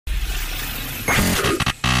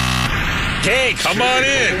Hey, come on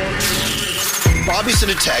in. Bobby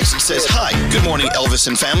sent a text. It says, "Hi, good morning, Elvis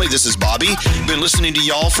and family. This is Bobby. Been listening to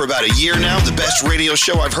y'all for about a year now. The best radio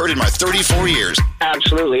show I've heard in my 34 years.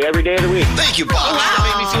 Absolutely, every day of the week. Thank you, Bobby. That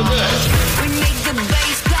made me feel good. We make the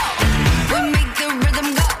bass go. We make the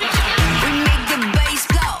rhythm go. We make the bass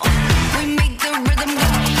go. We make the rhythm go.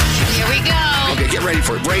 Here we go. Okay, get ready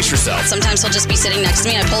for it. Brace yourself. Sometimes he'll just be sitting next to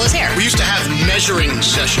me and I pull his hair. We used to have measuring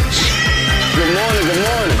sessions. Good morning, good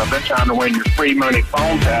morning. I've been trying to win your free money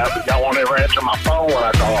phone tap, but y'all won't ever answer my phone when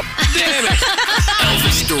I call. Damn it.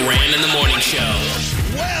 Elvis Duran in the Morning Show.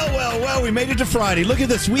 Well, we made it to Friday. Look at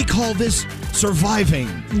this. We call this surviving.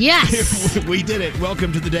 Yes. We did it.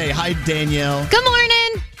 Welcome to the day. Hi, Danielle. Good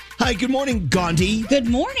morning. Hi, good morning, Gandhi. Good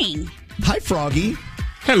morning. Hi, Froggy.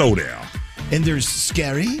 Hello there. And there's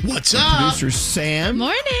Scary. What's Producer Sam.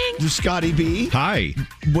 Morning. There's Scotty B. Hi.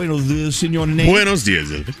 Buenos dias, senor Nate. Buenos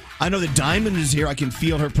dias, Elvis. I know that Diamond is here. I can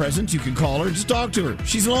feel her presence. You can call her. Just talk to her.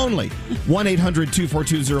 She's lonely.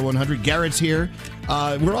 1-800-242-0100. Garrett's here.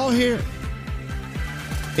 We're all here.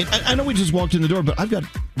 And I know we just walked in the door, but we've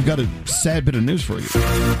got a sad bit of news for you. We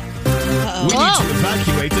need to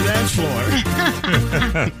evacuate the dance floor.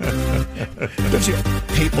 Don't you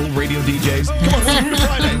hate old radio DJs? Come on, welcome to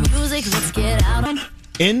Friday. Music, let's get out.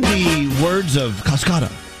 In the words of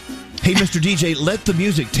Cascada, "Hey, Mr. DJ, let the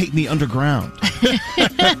music take me underground."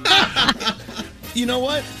 You know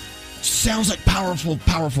what? Sounds like powerful,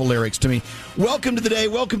 powerful lyrics to me. Welcome to the day.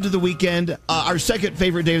 Welcome to the weekend. Our second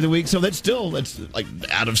favorite day of the week. So that's like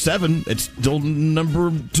out of 7. It's still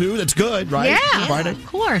number 2. That's good, right? Yeah, Friday. of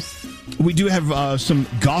course. We do have some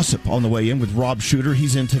gossip on the way in with Rob Shooter.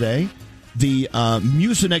 He's in today. The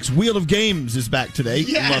Mucinex Wheel of Games is back today.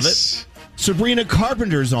 Yes. Love it. Sabrina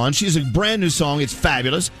Carpenter's on. She has a brand new song. It's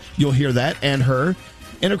fabulous. You'll hear that and her.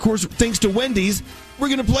 And, of course, thanks to Wendy's, we're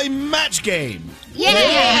going to play Match Game.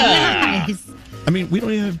 Yeah. Nice. I mean, we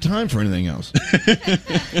don't even have time for anything else.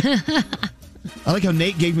 I like how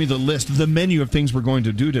Nate gave me the list, the menu of things we're going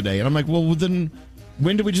to do today. And I'm like, well, then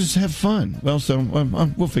when do we just have fun? Well, so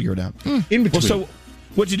we'll figure it out. In between. Well, so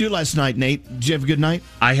what'd you do last night, Nate? Did you have a good night?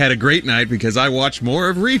 I had a great night because I watched more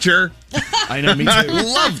of Reacher. I know, me too.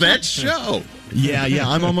 Love that show. Yeah,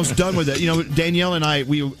 I'm almost done with it. You know, Danielle and I,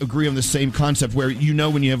 we agree on the same concept where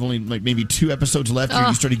when you have only like maybe 2 episodes left, and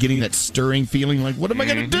you started getting that stirring feeling like, what am I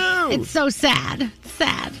going to do? It's so sad.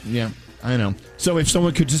 Sad. Yeah, I know. So if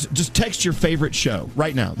someone could just text your favorite show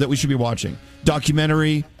right now that we should be watching,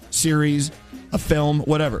 documentary, series, a film,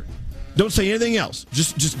 whatever. Don't say anything else.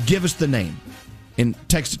 Just give us the name and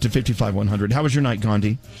text it to 55100. How was your night,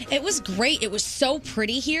 Gandhi? It was great. It was so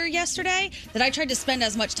pretty here yesterday that I tried to spend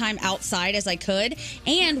as much time outside as I could.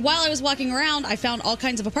 And while I was walking around, I found all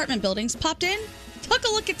kinds of apartment buildings, popped in, took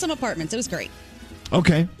a look at some apartments. It was great.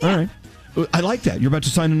 Okay, all right. I like that. You're about to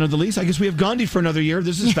sign another lease. I guess we have Gandhi for another year.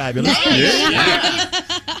 This is fabulous.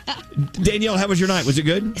 Danielle, how was your night? Was it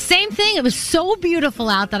good? Same thing. It was so beautiful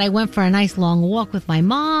out that I went for a nice long walk with my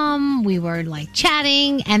mom. We were like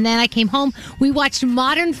chatting, and then I came home. We watched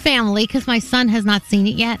Modern Family because my son has not seen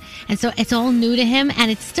it yet, and so it's all new to him, and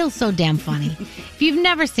it's still so damn funny. If you've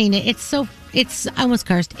never seen it, I almost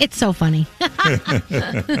cursed. It's so funny.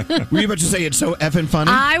 Were you about to say it's so effing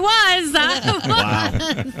funny? I was.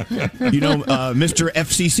 Wow. You know, Mr.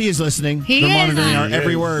 FCC is listening. He They're is. monitoring our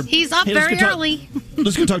every word. He's up very early.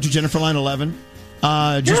 Let's go talk to Jennifer, line 11.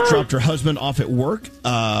 Just dropped her husband off at work.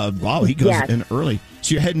 Wow, he goes in early.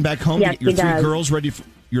 So you're heading back home Yes, to get he does.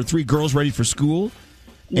 your 3 girls ready for school.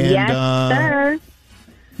 And, yes, sir.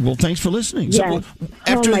 Well, thanks for listening. Yes. So,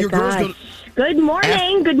 after your girls go. Good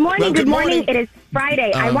morning. Good morning. Well, good morning. It is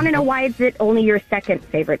Friday. I want to know Um, why is it only your second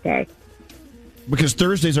favorite day? Because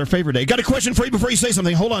Thursday's our favorite day. Got a question for you before you say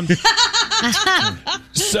something. Hold on.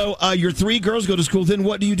 So your 3 girls go to school. Then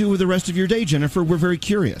what do you do with the rest of your day, Jennifer? We're very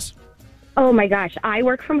curious. Oh, my gosh. I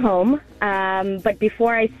work from home, but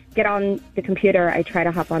before I get on the computer, I try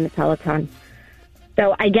to hop on the Peloton.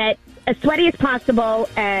 So I get as sweaty as possible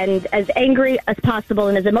and as angry as possible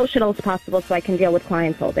and as emotional as possible so I can deal with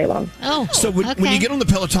clients all day long. Oh, So when you get on the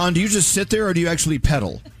Peloton, do you just sit there or do you actually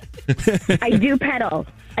pedal? I do pedal.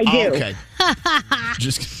 I do. Oh, okay.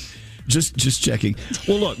 Just checking.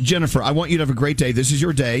 Well, look, Jennifer, I want you to have a great day. This is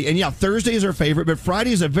your day. And yeah, Thursday is our favorite, but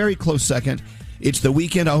Friday is a very close second. It's the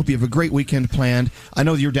weekend. I hope you have a great weekend planned. I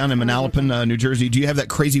know you're down in Manalapan, New Jersey. Do you have that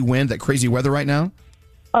crazy wind, that crazy weather right now?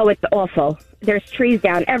 Oh, it's awful. There's trees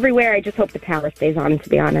down everywhere. I just hope the power stays on, to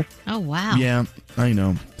be honest. Oh, wow. Yeah, I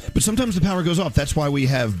know. But sometimes the power goes off. That's why we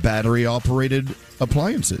have battery-operated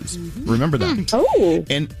appliances. Remember that. Oh.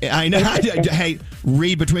 And I know. Hey,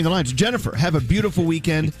 read between the lines. Jennifer, have a beautiful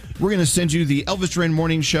weekend. We're going to send you the Elvis Duran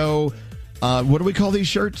Morning Show What do we call these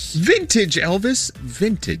shirts? Vintage, Elvis.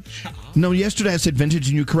 Vintage. No, yesterday I said vintage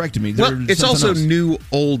and you corrected me. Well, it's something also else. new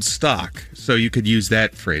old stock, so you could use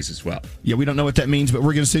that phrase as well. Yeah, we don't know what that means, but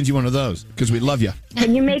we're going to send you one of those because we love you.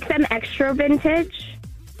 Can you make them extra vintage?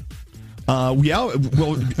 Yeah,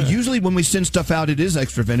 well, usually when we send stuff out, it is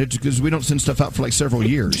extra vintage because we don't send stuff out for like several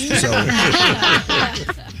years. So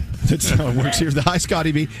that's how it works here. Hi,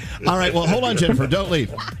 Scotty B. All right, well, hold on, Jennifer. Don't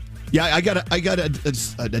leave. Yeah, I got a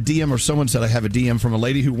DM, or someone said I have a DM from a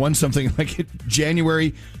lady who won something like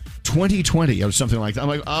January 2020 or something like that. I'm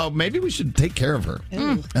like, oh, maybe we should take care of her.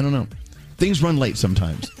 I don't know. Things run late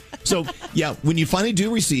sometimes. So, yeah, when you finally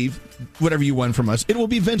do receive whatever you won from us, it will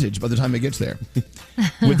be vintage by the time it gets there.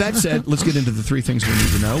 With that said, let's get into the three things we need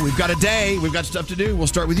to know. We've got a day. We've got stuff to do. We'll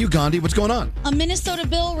start with you, Gandhi. What's going on? A Minnesota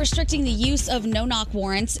bill restricting the use of no-knock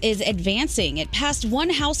warrants is advancing. It passed one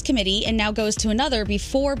House committee and now goes to another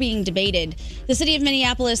before being debated. The city of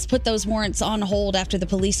Minneapolis put those warrants on hold after the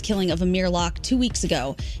police killing of Amir Locke 2 weeks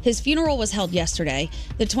ago. His funeral was held yesterday.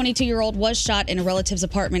 The 22-year-old was shot in a relative's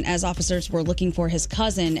apartment as officers were looking for his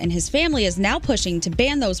cousin, and his family is now pushing to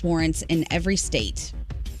ban those warrants in every state.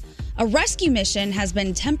 A rescue mission has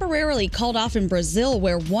been temporarily called off in Brazil,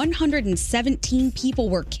 where 117 people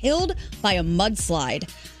were killed by a mudslide.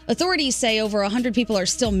 Authorities say over 100 people are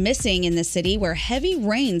still missing in the city, where heavy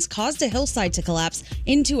rains caused a hillside to collapse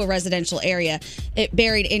into a residential area. It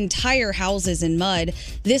buried entire houses in mud.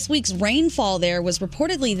 This week's rainfall there was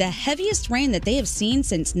reportedly the heaviest rain that they have seen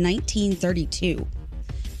since 1932.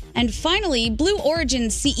 And finally, Blue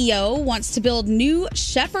Origin's CEO wants to build new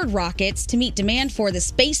Shepard rockets to meet demand for the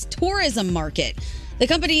space tourism market. The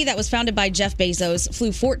company that was founded by Jeff Bezos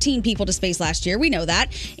flew 14 people to space last year. We know that.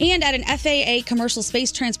 And at an FAA commercial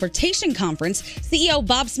space transportation conference, CEO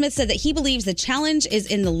Bob Smith said that he believes the challenge is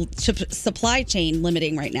in the supply chain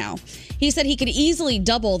limiting right now. He said he could easily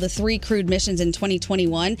double the 3 crewed missions in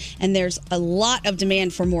 2021, and there's a lot of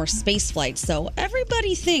demand for more space flights. So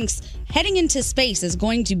everybody thinks heading into space is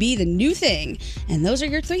going to be the new thing. And those are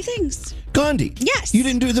your 3 things. Gandhi. Yes. You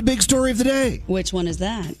didn't do the big story of the day. Which one is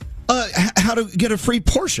that? How to get a free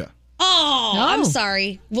Porsche. Oh, I'm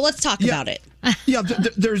sorry. Well, let's talk about it. Yeah,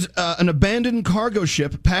 there's an abandoned cargo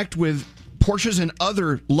ship packed with Porsches and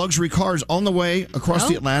other luxury cars on the way across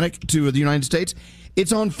the Atlantic to the United States.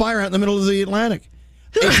 It's on fire out in the middle of the Atlantic.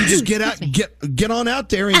 If you just get on out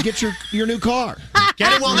there and get your new car.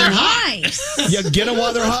 Get it while they're high. Yeah, get it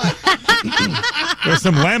while they're hot. There's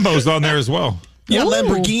some Lambos on there as well. Yeah, Ooh.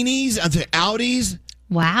 Lamborghinis, the Audis.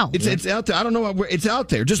 Wow. It's out there. I don't know where it's out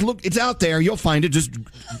there. Just look. It's out there. You'll find it. Just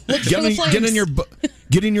get in your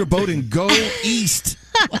boat and go east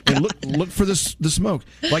and look for the smoke.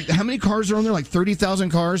 Like, how many cars are on there? Like 30,000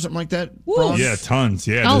 cars, something like that. Franz? Yeah, tons.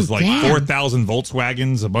 Yeah, Oh, there's like damn. 4,000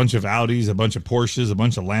 Volkswagens, a bunch of Audis, a bunch of Porsches, a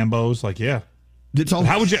bunch of Lambos. Like, yeah. It's all.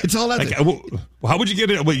 How would you? It's all out like, there. How would you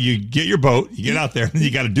get it? Well, you get your boat, you get out there, and then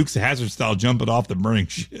you got a Dukes of Hazzard style jumping off the burning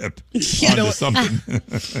ship onto something.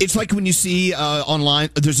 It's like when you see online,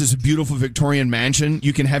 there's this beautiful Victorian mansion.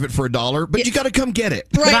 You can have it for $1, but you got to come get it.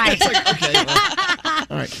 Right. It's like, okay. Well,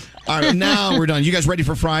 all right. Now we're done. You guys ready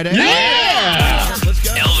for Friday? Yeah!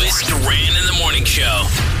 Elvis Duran in the Morning Show.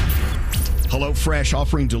 HelloFresh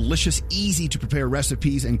offering delicious, easy to prepare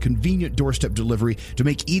recipes and convenient doorstep delivery to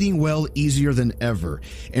make eating well easier than ever.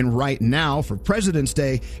 And right now, for President's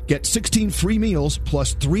Day, get 16 free meals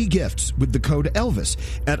plus 3 gifts with the code Elvis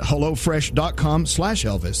at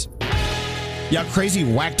HelloFresh.com/Elvis. Yeah, crazy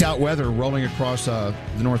whacked out weather rolling across the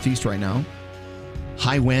Northeast right now.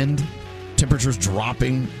 High wind, temperatures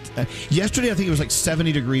dropping. Yesterday, I think it was like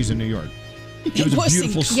 70 degrees in New York. It was a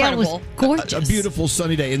beautiful, Yeah, it was gorgeous. a beautiful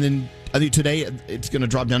sunny day. And then I think today it's going to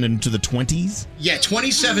drop down into the 20s. Yeah,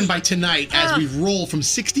 27 by tonight as we roll from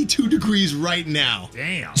 62 degrees right now.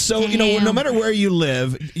 Damn. So, no matter where you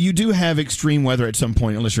live, you do have extreme weather at some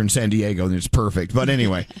point, unless you're in San Diego, then it's perfect. But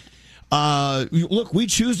anyway, look, we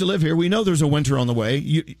choose to live here. We know there's a winter on the way.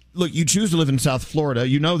 You choose to live in South Florida.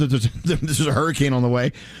 You know that there's a hurricane on the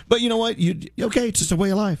way. But you know what? Okay, it's just a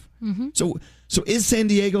way of life. Mm-hmm. So is San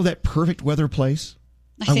Diego that perfect weather place?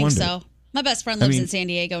 I think wonder. so. My best friend lives in San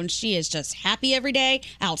Diego, and she is just happy every day,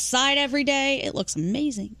 outside every day. It looks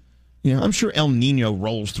amazing. Yeah, I'm sure El Nino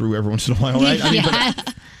rolls through every once in a while, right?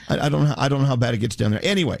 I don't know how bad it gets down there.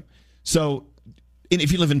 Anyway, so and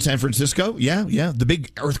if you live in San Francisco, yeah, the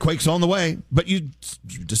big earthquake's on the way, but you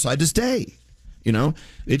decide to stay.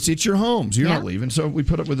 It's your home, so you're not leaving. So we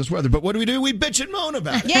put up with this weather. But what do? We bitch and moan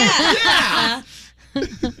about it. Yeah.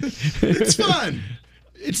 It's fun.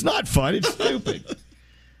 It's not fun. It's stupid.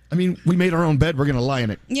 I mean, we made our own bed. We're going to lie in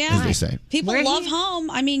it, Yeah. as they say. People love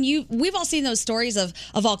home. I mean, we've all seen those stories of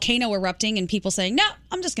a volcano erupting and people saying, no,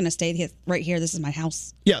 I'm just going to stay right here. This is my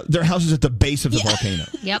house. Yeah, their house is at the base of the volcano.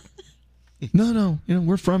 Yep. No,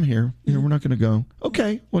 we're from here. We're not going to go.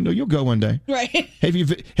 Okay, well, no, you'll go one day. Right. Have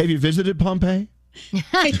you visited Pompeii?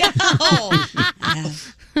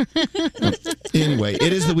 Anyway,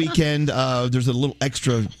 it is the weekend. There's a little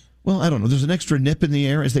extra. Well, I don't know. There's an extra nip in the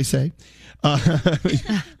air, as they say.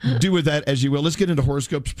 Do with that as you will. Let's get into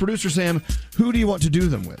horoscopes. Producer Sam, who do you want to do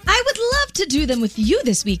them with? I would love to do them with you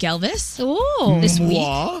this week, Elvis. Ooh. This week.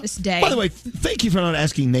 Moi? This day. By the way, thank you for not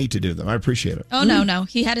asking Nate to do them. I appreciate it. Oh, no.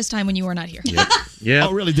 He had his time when you were not here. Yeah.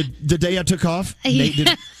 Oh, really? The day I took off? Nate did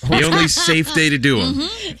The only safe day to do them.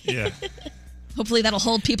 Yeah. Hopefully that'll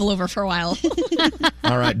hold people over for a while.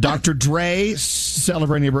 All right, Dr. Dre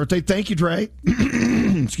celebrating your birthday. Thank you, Dre.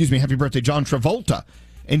 Excuse me. Happy birthday, John Travolta.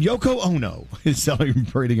 And Yoko Ono is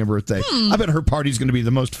celebrating a birthday. I bet her party's going to be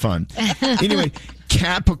the most fun. Anyway,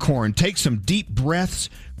 Capricorn, take some deep breaths.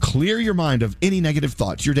 Clear your mind of any negative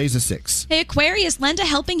thoughts. Your day's a 6. Hey, Aquarius, lend a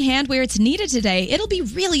helping hand where it's needed today. It'll be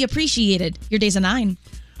really appreciated. Your day's a 9.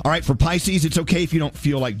 All right, for Pisces, it's okay if you don't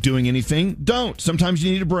feel like doing anything. Don't. Sometimes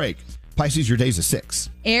you need a break. Pisces, your day's a 6.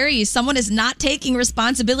 Aries, someone is not taking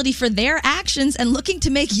responsibility for their actions and looking to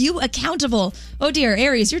make you accountable. Oh dear,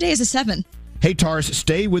 Aries, your day is a 7. Hey, Taurus,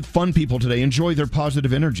 stay with fun people today. Enjoy their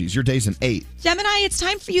positive energies. Your day's an 8. Gemini, it's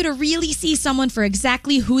time for you to really see someone for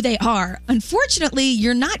exactly who they are. Unfortunately,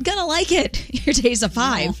 you're not gonna like it. Your day's a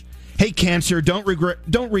 5. Hey, Cancer, don't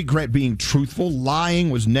regret being truthful.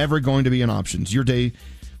 Lying was never going to be an option. Your day,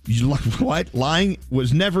 what? Lying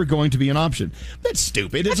was never going to be an option. That's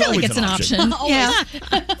stupid. It's I feel always like it's an option. Yeah.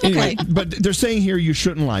 Anyway, but they're saying here you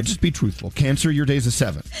shouldn't lie. Just be truthful. Cancer, your day's a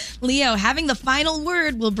 7. Leo, having the final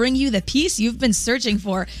word will bring you the peace you've been searching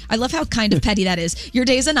for. I love how kind of petty that is. Your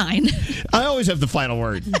day's a 9. I always have the final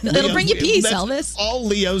word. It'll bring you peace, That's- Elvis. All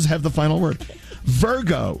Leos have the final word.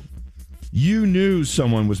 Virgo, you knew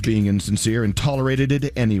someone was being insincere and tolerated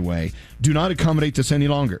it anyway. Do not accommodate this any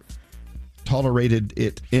longer. Tolerated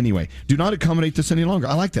it anyway. Do not accommodate this any longer.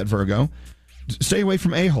 I like that, Virgo. Stay away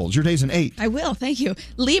from a-holes. Your day's an 8. I will, thank you.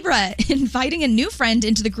 Libra, inviting a new friend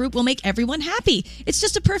into the group will make everyone happy. It's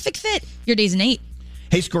just a perfect fit. Your day's an 8.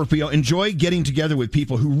 Hey, Scorpio, enjoy getting together with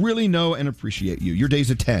people who really know and appreciate you. Your day's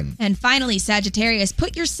a 10. And finally, Sagittarius,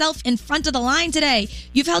 put yourself in front of the line today.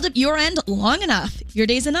 You've held up your end long enough. Your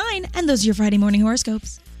day's a 9, and those are your Friday morning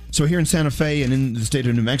horoscopes. So here in Santa Fe and in the state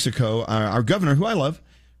of New Mexico, our governor, who I love,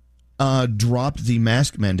 dropped the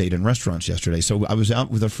mask mandate in restaurants yesterday. So I was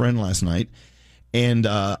out with a friend last night, and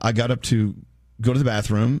I got up to go to the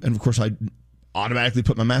bathroom, and of course I automatically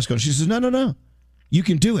put my mask on. She says, no, you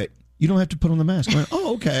can do it. You don't have to put on the mask. I went,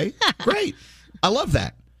 oh, okay, great. I love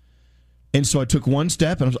that. And so I took one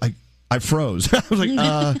step, and I was like, I froze. I was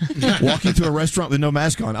like, walking through a restaurant with no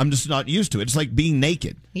mask on, I'm just not used to it. It's like being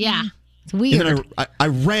naked. Yeah. It's weird. And then I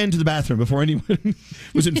ran to the bathroom before anyone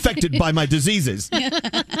was infected by my diseases,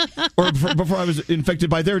 or before I was infected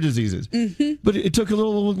by their diseases. Mm-hmm. But it took a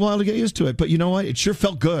little while to get used to it. But you know what? It sure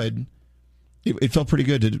felt good. It felt pretty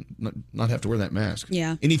good to not have to wear that mask.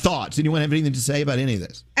 Yeah. Any thoughts? Anyone have anything to say about any of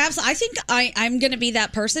this? Absolutely. I think I'm going to be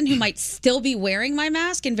that person who might still be wearing my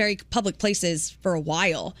mask in very public places for a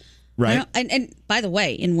while. Right. You know? And by the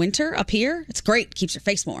way, in winter up here, it's great. Keeps your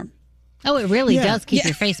face warm. Oh, it really does keep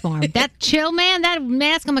your face warm. That chill, man, that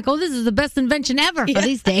mask, I'm like, oh, this is the best invention ever for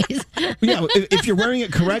these days. Yeah, if you're wearing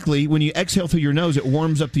it correctly, when you exhale through your nose, it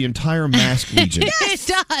warms up the entire mask region. Yes,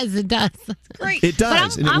 it does. It does. Great. It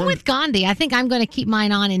does. But I'm with Gandhi. I think I'm going to keep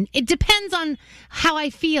mine on, and it depends on how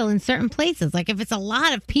I feel in certain places. Like if it's a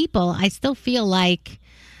lot of people, I still feel like,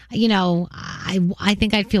 I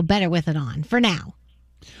think I'd feel better with it on for now.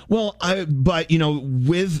 Well, but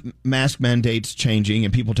with mask mandates changing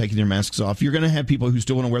and people taking their masks off, you're going to have people who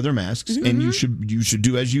still want to wear their masks, and you should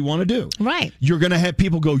do as you want to do. Right. You're going to have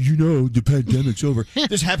people go, the pandemic's over.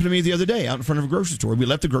 This happened to me the other day out in front of a grocery store. We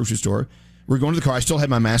left the grocery store. We're going to the car. I still had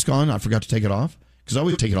my mask on. I forgot to take it off because I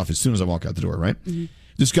always take it off as soon as I walk out the door, right? Mm-hmm.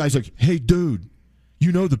 This guy's like, hey, dude.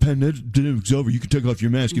 The pandemic's over. You can take off your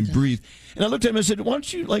mask and breathe. And I looked at him and I said, why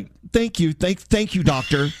don't you, thank you,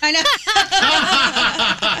 doctor. I know.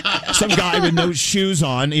 Some guy with no shoes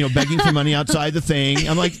on, begging for money outside the thing.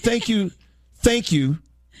 I'm like, thank you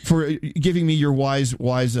for giving me your wise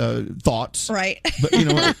thoughts. Right. But you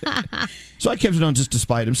know what? So I kept it on just to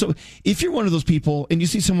spite him. So if you're one of those people and you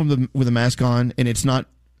see someone with a mask on and it's not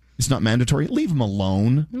mandatory, leave them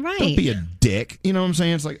alone. Right. Don't be a dick. You know what I'm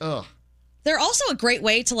saying? It's like, ugh. They're also a great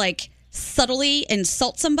way to subtly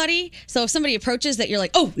insult somebody. So if somebody approaches that, you're like,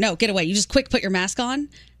 oh no, get away. You just quick put your mask on.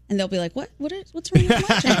 and they'll be like, what's wrong with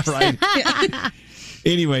my chips? Right. Yeah.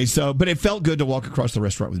 Anyway, but it felt good to walk across the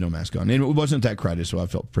restaurant with no mask on. And it wasn't that crowded, so I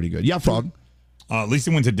felt pretty good. Yeah, Frog.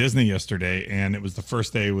 Lisa went to Disney yesterday, and it was the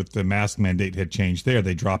first day with the mask mandate had changed there.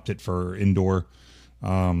 They dropped it for indoor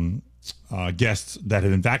guests that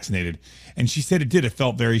had been vaccinated. And she said it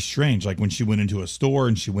felt very strange. Like when she went into a store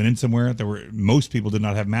and she went in somewhere, most people did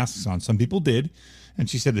not have masks on. Some people did. And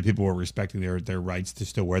she said that people were respecting their rights to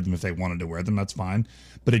still wear them if they wanted to wear them. That's fine.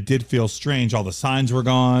 But it did feel strange. All the signs were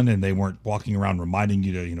gone, and they weren't walking around reminding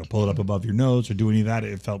you to, pull it up above your nose or do any of that.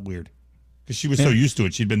 It felt weird because she was so used to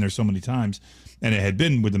it. She'd been there so many times, and it had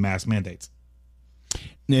been with the mask mandates.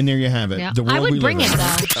 And there you have it. Yeah. The world I would we bring live it in. though.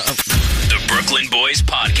 The Brooklyn Boys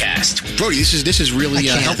Podcast. Brody, this is really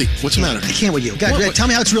healthy. What's the matter? I can't with you. Guys, tell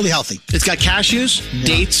me how it's really healthy. It's got cashews,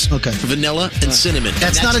 dates, vanilla, and cinnamon.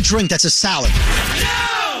 That's not a drink. That's a salad.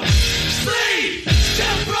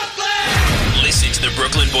 Listen to the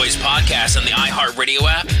Brooklyn Boys Podcast on the iHeartRadio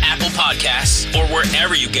app, Apple Podcasts, or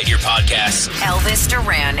wherever you get your podcasts. Elvis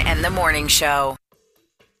Duran and the Morning Show.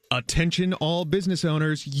 Attention all business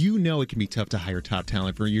owners, you know it can be tough to hire top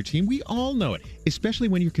talent for your team. We all know it, especially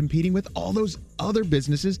when you're competing with all those other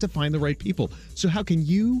businesses to find the right people. So how can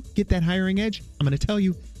you get that hiring edge? I'm going to tell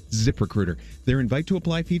you, ZipRecruiter. Their Invite to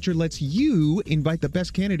Apply feature lets you invite the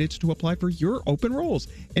best candidates to apply for your open roles.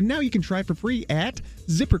 And now you can try for free at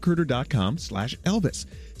ZipRecruiter.com/Elvis.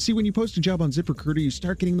 See, when you post a job on ZipRecruiter, you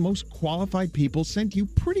start getting the most qualified people sent to you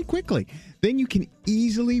pretty quickly. Then you can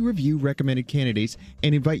easily review recommended candidates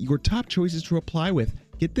and invite your top choices to apply with.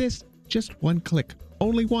 Get this, just one click.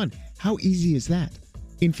 Only one. How easy is that?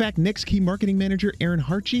 In fact, Next Key Marketing Manager Erin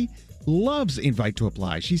Harchie loves Invite to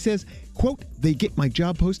Apply. She says, quote, they get my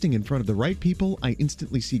job posting in front of the right people. I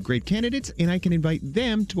instantly see great candidates, and I can invite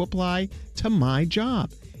them to apply to my job.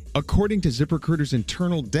 According to ZipRecruiter's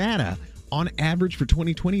internal data, on average for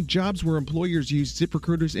 2020, jobs where employers use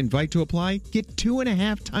ZipRecruiter's Invite to Apply get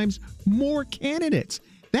 2.5 times more candidates.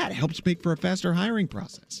 That helps make for a faster hiring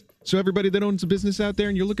process. So everybody that owns a business out there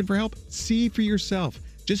and you're looking for help, see for yourself.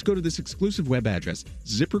 Just go to this exclusive web address,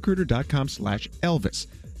 ZipRecruiter.com/Elvis.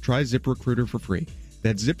 Try ZipRecruiter for free.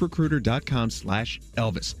 That's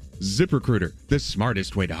ZipRecruiter.com/Elvis. ZipRecruiter, the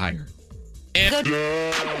smartest way to hire.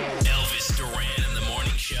 Elvis Duran in the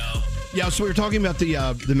Morning Show. Yeah, so we were talking about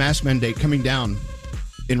the mask mandate coming down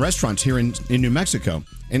in restaurants here in New Mexico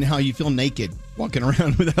and how you feel naked walking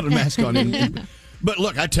around without a mask on. But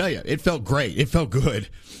look, I tell you, it felt great. It felt good.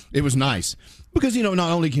 It was nice because, not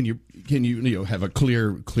only can you have a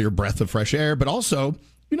clear breath of fresh air, but also,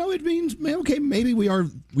 it means, okay, maybe we are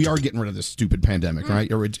getting rid of this stupid pandemic,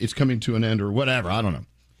 right? Or it's coming to an end or whatever. I don't know.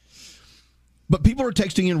 But people are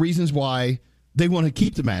texting in reasons why they want to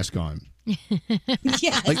keep the mask on.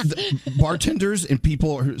 Yes. Like the bartenders and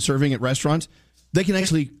people who are serving at restaurants, they can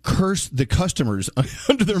actually curse the customers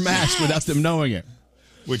under their mask without them knowing it.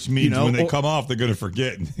 Which means when they come off, they're going to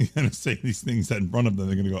forget and they're going to say these things in front of them.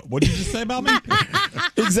 They're going to go, what did you just say about me?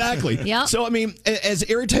 Exactly. Yep. So, I mean, as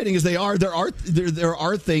irritating as they are, there are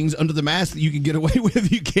things under the mask that you can get away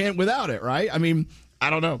with you can't without it, right? I mean,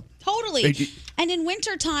 I don't know. Totally. And in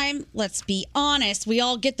wintertime, let's be honest, we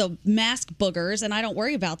all get the mask boogers, and I don't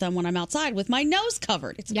worry about them when I'm outside with my nose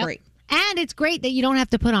covered. It's great. And it's great that you don't have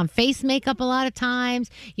to put on face makeup a lot of times.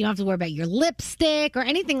 You don't have to worry about your lipstick or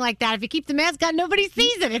anything like that. If you keep the mask on, nobody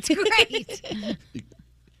sees it. It's great.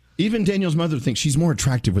 Even Daniel's mother thinks she's more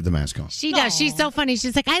attractive with the mask on. She does. Aww. She's so funny.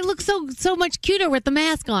 She's like, I look so much cuter with the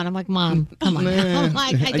mask on. I'm like, Mom, come on. I'm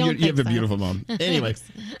like, I don't You have a beautiful mom. Anyway,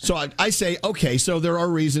 so I say, okay, so there are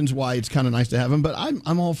reasons why it's kind of nice to have them, but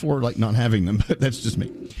I'm all for not having them. But that's just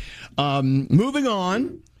me. Moving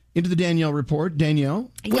on into the Danielle report.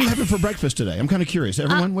 Danielle, what are you having for breakfast today? I'm kind of curious.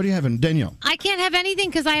 Everyone, what are you having? Danielle. I can't have anything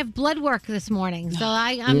because I have blood work this morning. So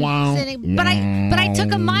I'm sitting. But I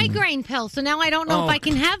took a migraine pill, so now I don't know if I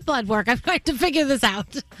can have blood work. I'm trying to figure this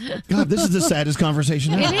out. God, this is the saddest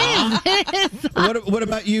conversation ever. It is. What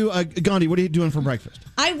about you, Gandhi? What are you doing for breakfast?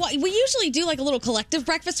 We usually do like a little collective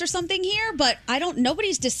breakfast or something here, but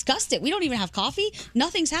nobody's discussed it. We don't even have coffee.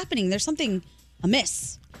 Nothing's happening. There's something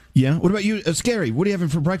amiss. Yeah. What about you, Scary? What are you having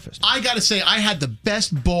for breakfast? I got to say, I had the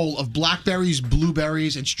best bowl of blackberries,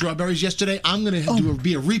 blueberries, and strawberries yesterday. I'm going to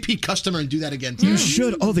be a repeat customer and do that again today. You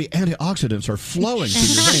should. Oh, the antioxidants are flowing through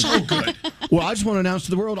your veins. So good. Well, I just want to announce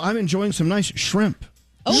to the world I'm enjoying some nice shrimp.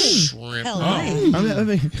 Oh, shrimp. I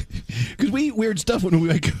mean, because we eat weird stuff when we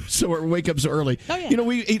wake up so early. Oh, yeah.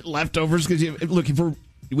 We eat leftovers because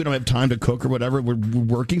we don't have time to cook or whatever. We're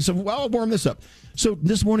working, so I'll warm this up. So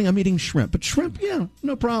this morning I'm eating shrimp, but shrimp, yeah,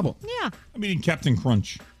 no problem. Yeah. I'm eating Captain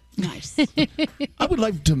Crunch. Nice. I would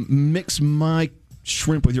like to mix my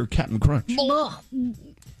shrimp with your Captain Crunch.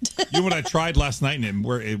 You know what I tried last night and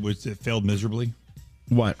it failed miserably?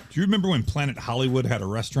 What? Do you remember when Planet Hollywood had a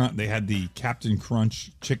restaurant? They had the Captain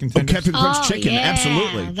Crunch chicken tenders. Captain Crunch chicken,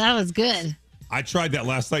 absolutely. That was good. I tried that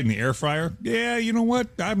last night in the air fryer. Yeah, you know what?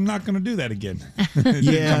 I'm not going to do that again. It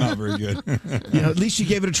didn't come out very good. At least you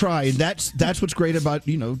gave it a try. And that's what's great about,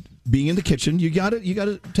 being in the kitchen. You got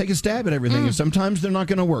to take a stab at everything. And sometimes they're not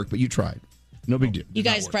going to work, but you tried. No big deal. You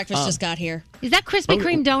guys, breakfast just got here. Is that Krispy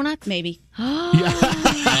Kreme donuts? Maybe. Oh my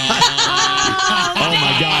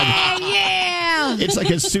God. Yeah. It's like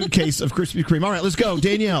a suitcase of Krispy Kreme. All right, let's go.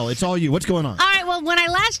 Danielle, it's all you. What's going on? All right, well, when I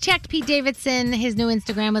last checked, Pete Davidson, his new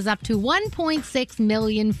Instagram was up to 1.6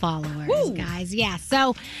 million followers, guys. Yeah,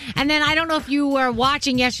 so, and then I don't know if you were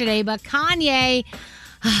watching yesterday, but Kanye...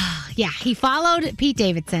 he followed Pete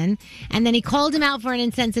Davidson, and then he called him out for an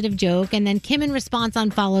insensitive joke, and then Kim in response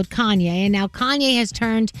unfollowed Kanye, and now Kanye has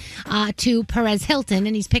turned to Perez Hilton,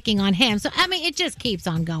 and he's picking on him. So, I mean, it just keeps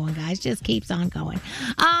on going, guys. Just keeps on going.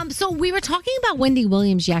 So we were talking about Wendy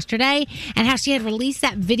Williams yesterday and how she had released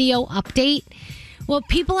that video update. Well,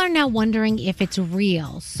 people are now wondering if it's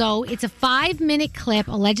real. So it's a 5-minute clip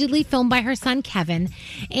allegedly filmed by her son, Kevin.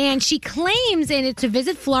 And she claims in it to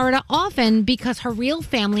visit Florida often because her real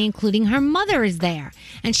family, including her mother, is there.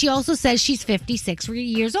 And she also says she's 56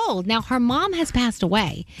 years old. Now, her mom has passed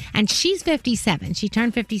away, and she's 57. She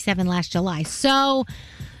turned 57 last July. So...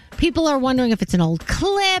 people are wondering if it's an old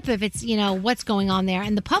clip, if it's, what's going on there.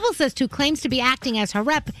 And the publicist who claims to be acting as her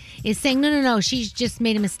rep is saying, no, she's just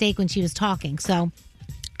made a mistake when she was talking. So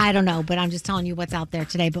I don't know, but I'm just telling you what's out there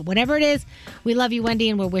today. But whatever it is, we love you, Wendy,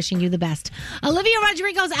 and we're wishing you the best. Olivia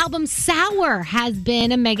Rodrigo's album Sour has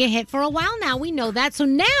been a mega hit for a while now. We know that. So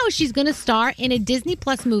now she's going to star in a Disney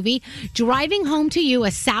Plus movie, Driving Home to You, a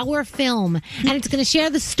Sour film. And it's going to share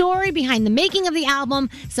the story behind the making of the album,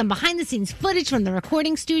 some behind-the-scenes footage from the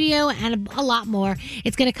recording studio, and a lot more.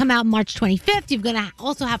 It's going to come out March 25th. You're going to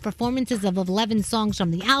also have performances of 11 songs from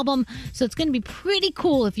the album. So it's going to be pretty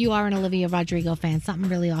cool if you are an Olivia Rodrigo fan. Something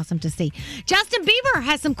really awesome to see. Justin Bieber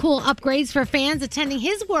has some cool upgrades for fans attending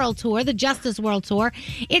his world tour, the Justice World Tour.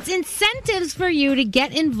 It's incentives for you to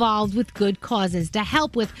get involved with good causes, to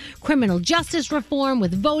help with criminal justice reform,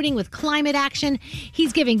 with voting, with climate action.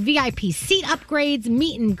 He's giving VIP seat upgrades,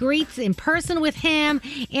 meet and greets in person with him.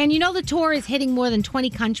 And the tour is hitting more than 20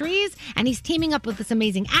 countries, and he's teaming up with this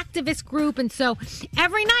amazing activist group. And so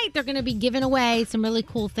every night they're going to be giving away some really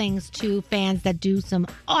cool things to fans that do some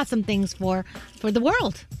awesome things for the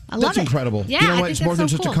world. I love That's it. incredible. Yeah, you know I what? think It's more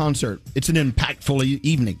that's than so just cool. a concert. It's an impactful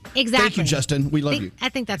evening. Exactly. Thank you, Justin. We love you. I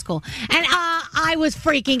think that's cool. And I was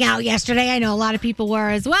freaking out yesterday. I know a lot of people were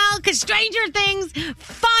as well, because Stranger Things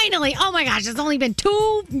finally, oh my gosh, it's only been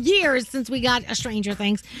 2 years since we got a Stranger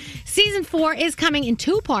Things. Season 4 is coming in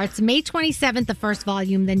 2 parts. May 27th, the first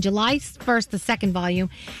volume, then July 1st, the second volume.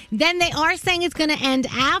 Then they are saying it's going to end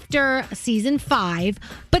after season 5,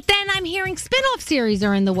 but then I'm hearing spin-off series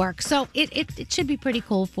are in the works. So it should be pretty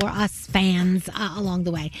cool for us fans along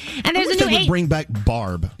the way. And there's I wish a new they would bring back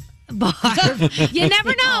Barb. You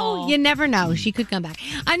never know. You never know. She could come back.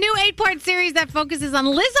 A new 8-part series that focuses on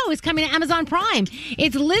Lizzo is coming to Amazon Prime.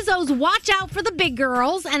 It's Lizzo's Watch Out for the Big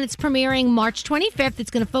Girls, and it's premiering March 25th. It's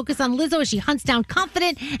going to focus on Lizzo as she hunts down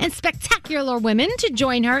confident and spectacular women to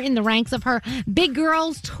join her in the ranks of her Big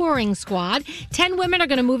Girls touring squad. 10 women are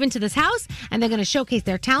going to move into this house, and they're going to showcase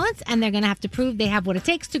their talents, and they're going to have to prove they have what it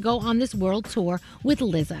takes to go on this world tour with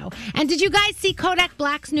Lizzo. And did you guys see Kodak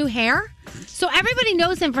Black's new hair? So everybody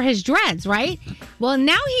knows him for his dreads, right? Well,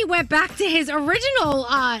 now he went back to his original,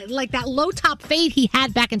 like that low top fade he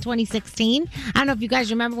had back in 2016. I don't know if you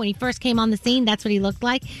guys remember when he first came on the scene, that's what he looked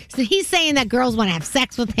like. So he's saying that girls want to have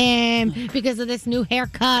sex with him because of this new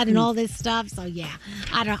haircut and all this stuff. So yeah,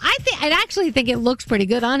 I don't know. I actually think it looks pretty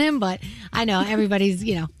good on him, but I know everybody's,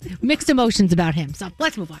 mixed emotions about him. So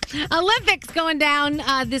let's move on. Olympics going down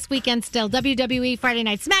this weekend still. WWE Friday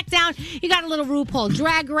Night SmackDown. You got a little RuPaul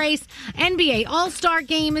Drag Race. NBA All-Star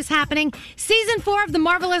Game is happening. Season 4 of The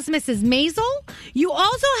Marvelous Mrs. Maisel. You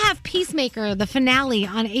also have Peacemaker, the finale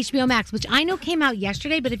on HBO Max, which I know came out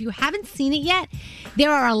yesterday, but if you haven't seen it yet,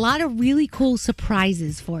 there are a lot of really cool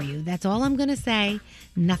surprises for you. That's all I'm going to say.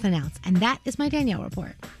 Nothing else. And that is my Danielle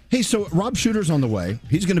report. Hey, so Rob Shooter's on the way.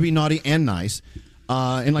 He's going to be naughty and nice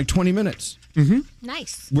in like 20 minutes.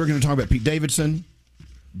 Nice. We're going to talk about Pete Davidson,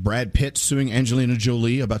 Brad Pitt suing Angelina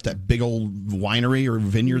Jolie about that big old winery or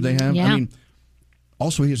vineyard they have. Yeah. I mean,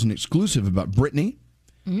 also he has an exclusive about Britney,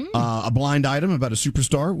 a blind item about a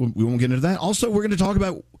superstar. We won't get into that. Also, we're going to talk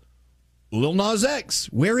about Lil Nas X.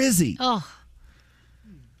 Where is he? Oh.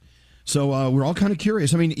 So we're all kind of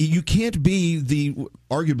curious. I mean, you can't be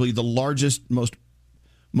arguably the largest, most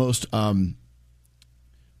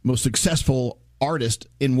most successful artist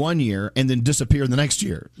in one year and then disappear in the next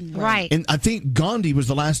year. Right. And I think Gandhi was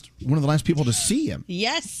one of the last people to see him.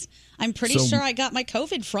 Yes. I'm pretty So- sure I got my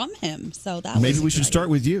COVID from him. So that Maybe was we should start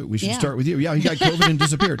with you. We should Yeah. start with you. Yeah, he got COVID and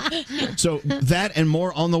disappeared. So that and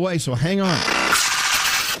more on the way. So hang on.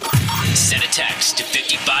 Send a text to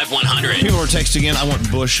 55100. People are texting in, I want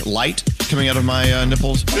Bush Light coming out of my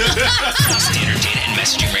nipples. Standard data and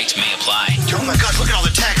messaging rates may apply. Oh my God, look at all the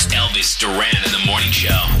text. Elvis Duran in the morning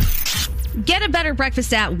show. Get a better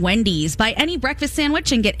breakfast at Wendy's. Buy any breakfast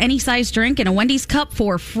sandwich and get any size drink in a Wendy's cup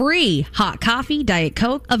for free. Hot coffee, Diet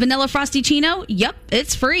Coke, a vanilla Frosty-ccino? Yep,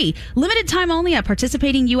 it's free. Limited time only at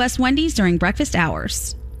participating U.S. Wendy's during breakfast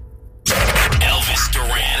hours. Elvis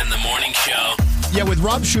Duran in the morning show. Yeah, with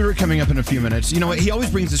Rob Shooter coming up in a few minutes. You know what? He always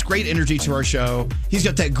brings this great energy to our show. He's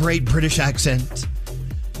got that great British accent.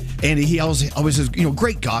 And he always has,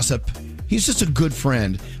 great gossip. He's just a good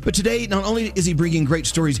friend. But today, not only is he bringing great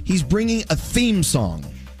stories, he's bringing a theme song.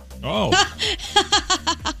 Oh.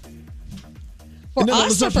 For No,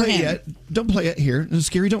 us let's or not for play it him? yet. Don't play it here. It's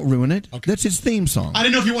scary. Don't ruin it. That's his theme song. I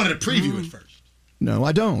didn't know if you wanted to preview it first. No,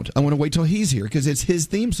 I don't. I want to wait till he's here because it's his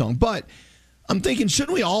theme song. But I'm thinking,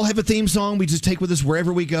 shouldn't we all have a theme song we just take with us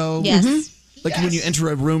wherever we go? Yes. Like when you enter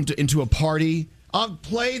a room into a party. I'll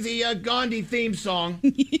play the Gandhi theme song.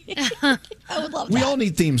 I would love that. We all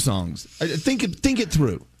need theme songs. Think it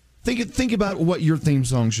through. Think about what your theme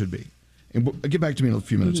song should be. And get back to me in a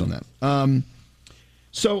few minutes on that.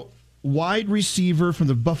 So, wide receiver from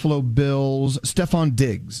the Buffalo Bills, Stephon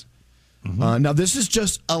Diggs. Now, this is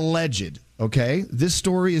just alleged, okay? This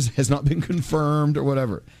story has not been confirmed or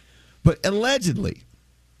whatever. But allegedly,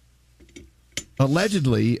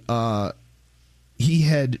 he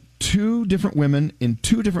had two different women in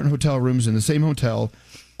two different hotel rooms in the same hotel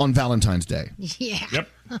on Valentine's Day. Yeah. Yep.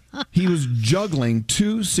 He was juggling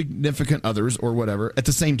two significant others or whatever at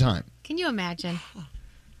the same time. Can you imagine?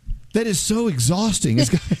 That is so exhausting.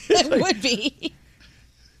 It would be.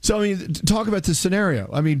 So, I mean, talk about this scenario.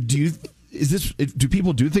 I mean, do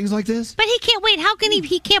people do things like this? But he can't wait. How can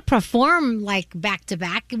he can't perform like back to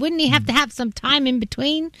back? Wouldn't he have to have some time in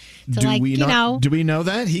between to Do we know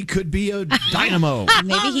that? He could be a dynamo.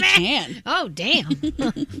 Maybe he can. Oh, damn.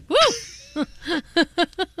 Woo!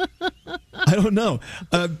 I don't know.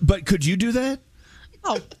 But could you do that?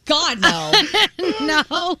 Oh God, no. No.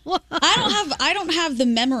 I don't have the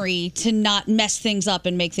memory to not mess things up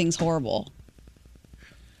and make things horrible.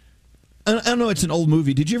 I don't know. It's an old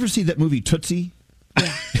movie. Did you ever see that movie Tootsie?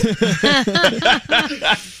 Yeah.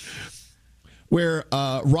 Where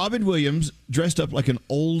Robin Williams dressed up like an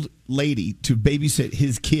old lady to babysit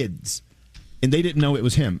his kids. And they didn't know it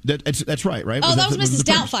was him. That's right? Oh, that was Mrs.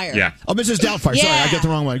 Doubtfire. Yeah. Oh, Mrs. Doubtfire. Yeah. Sorry, I got the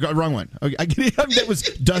wrong one. Wrong one. Okay, that was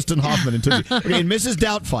Dustin Hoffman and Tootsie. Okay, and Mrs.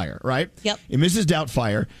 Doubtfire, right? Yep. In Mrs.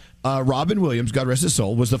 Doubtfire, Robin Williams, God rest his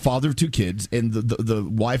soul, was the father of two kids, and the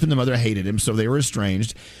wife and the mother hated him, so they were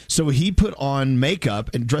estranged. So he put on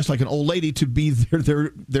makeup and dressed like an old lady to be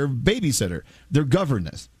their babysitter, their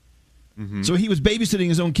governess. So he was babysitting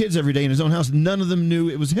his own kids every day in his own house. None of them knew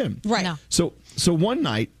it was him. Right. No. So one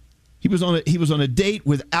night he was on a date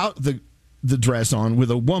without the dress on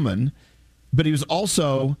with a woman, but he was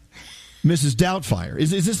also Mrs. Doubtfire.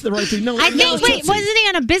 Is this the right thing? No. I think. Wait, wasn't he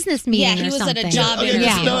on a business meeting? Yeah, he or was at a something? job interview.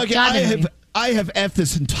 Yeah, No, okay, job interview. I have effed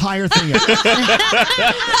this entire thing up.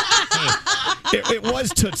 It was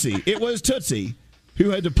Tootsie. It was Tootsie who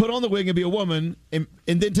had to put on the wig and be a woman and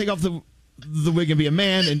then take off the wig and be a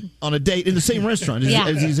man and on a date in the same restaurant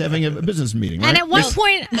as he's having a business meeting, right? And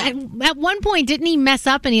at one point, didn't he mess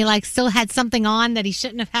up and he still had something on that he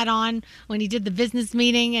shouldn't have had on when he did the business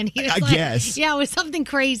meeting? And he was I guess. Yeah, it was something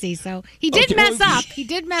crazy. So he did mess up. He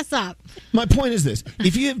did mess up. My point is this: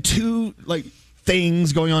 if you have two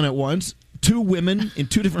things going on at once, two women in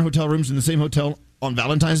two different hotel rooms in the same hotel on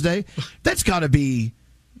Valentine's Day, that's got to be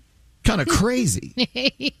kind of crazy.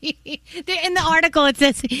 In the article, it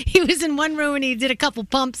says he was in one room and he did a couple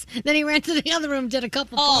pumps. Then he ran to the other room, did a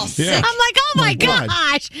couple pumps. Yeah. I'm like, oh my God.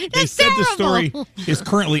 gosh, They that's said terrible. the story is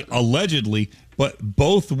currently allegedly, but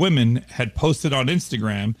both women had posted on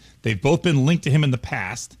Instagram. They've both been linked to him in the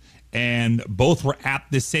past, and both were at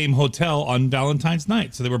the same hotel on Valentine's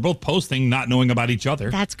night. So they were both posting, not knowing about each other.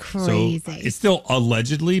 That's crazy. So it's still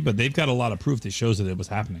allegedly, but they've got a lot of proof that shows that it was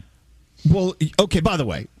happening. Well, okay, by the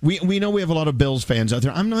way, we know we have a lot of Bills fans out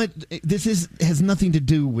there. This has nothing to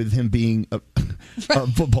do with him being a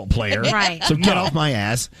football player. Right. So get off my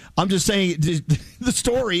ass. I'm just saying the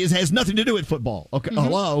story has nothing to do with football. Okay,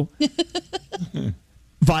 Hello?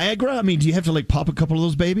 Viagra? I mean, do you have to pop a couple of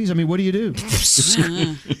those babies? I mean, what do you do?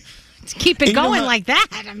 To keep it And you know going how- like that.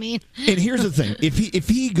 I mean, And here's the thing: if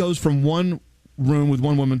he goes from one room with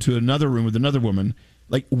one woman to another room with another woman,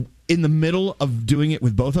 like in the middle of doing it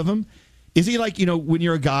with both of them? Is he like, when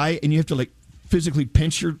you're a guy and you have to like physically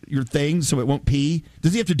pinch your thing so it won't pee?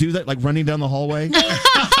 Does he have to do that like running down the hallway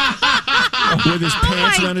with his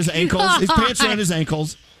pants around his ankles? His pants around his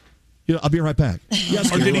ankles. I'll be right back.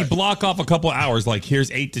 Yes, or did he block off a couple hours? Like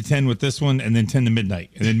here's 8 to 10 with this one, and then 10 to midnight,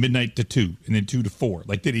 and then midnight to 2, and then 2 to 4.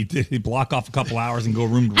 Like did he block off a couple hours and go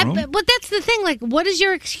room to room? But that's the thing. Like, what is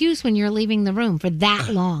your excuse when you're leaving the room for that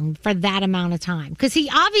long, for that amount of time? Because he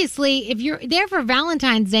obviously, if you're there for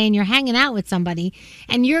Valentine's Day and you're hanging out with somebody,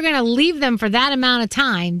 and you're going to leave them for that amount of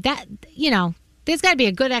time, that there's got to be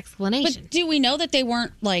a good explanation. But do we know that they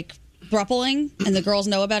weren't like throupling and the girls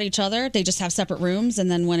know about each other? They just have separate rooms,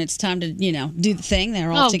 and then when it's time to do the thing,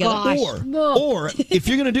 they're all together. Or if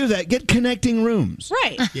you're going to do that, get connecting rooms.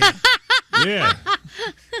 Right. Yeah.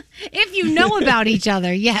 If you know about each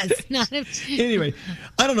other, yes. Not if... Anyway,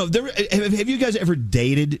 I don't know. Have you guys ever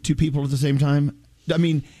dated two people at the same time? I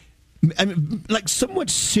mean, like somewhat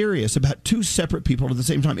serious about two separate people at the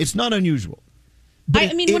same time. It's not unusual.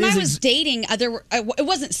 I mean, when I was dating, it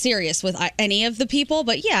wasn't serious with any of the people,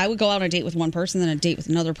 but yeah, I would go out on a date with one person, then a date with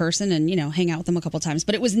another person, and hang out with them a couple times.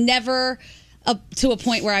 But it was never to a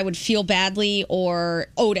point where I would feel badly or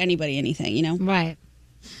owed anybody anything. Right.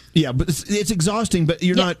 Yeah, but it's exhausting. But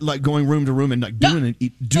you're not like going room to room and like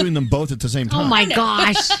doing them both at the same time. Oh my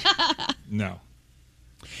gosh. No.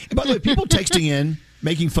 And by the way, people texting in,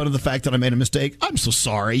 making fun of the fact that I made a mistake. I'm so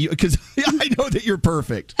sorry because I know that you're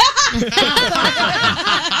perfect.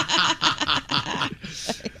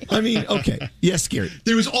 I mean, okay. Yes, Gary.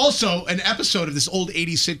 There was also an episode of this old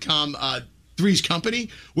 80s sitcom, Three's Company,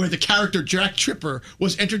 where the character Jack Tripper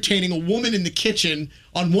was entertaining a woman in the kitchen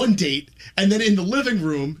on one date, and then in the living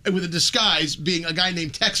room with a disguise being a guy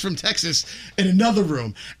named Tex from Texas in another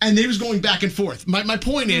room. And they was going back and forth. My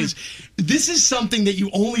point is, this is something that you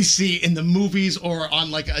only see in the movies or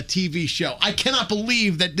on like a TV show. I cannot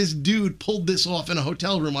believe that this dude pulled this off in a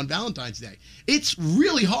hotel room on Valentine's Day. It's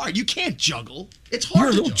really hard. You can't juggle. It's hard.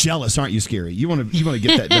 You're a little jealous, aren't you, Scary? You want to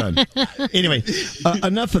get that done. Anyway,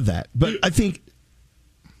 enough of that. But I think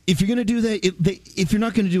if you're going to do that, if you're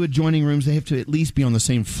not going to do adjoining rooms, they have to at least be on the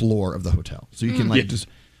same floor of the hotel, so you can just,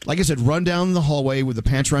 like I said, run down the hallway with the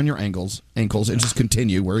pants around your ankles, and just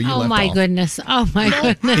continue where you left off. Oh my goodness! Oh my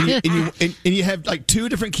goodness! And you have like two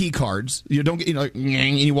different key cards. You don't get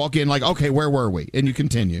and you walk in like, okay, where were we? And you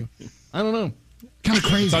continue. I don't know. Kind of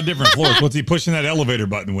crazy. It's on different floors. What's he pushing that elevator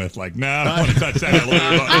button with? Like, nah, I don't want to touch that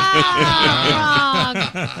elevator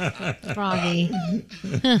button. Froggy.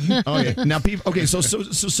 Oh yeah. Now, people. Okay, so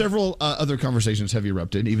several other conversations have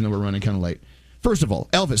erupted, even though we're running kind of late. First of all,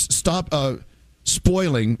 Elvis, stop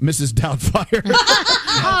spoiling Mrs. Doubtfire.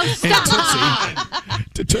 Oh, stop.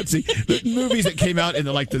 And Tootsie, the movies that came out in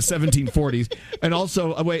the 1740s. And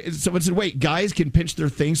also, someone said, wait, guys can pinch their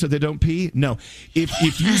thing so they don't pee? No.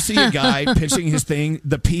 If you see a guy pinching his thing,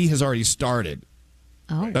 the pee has already started.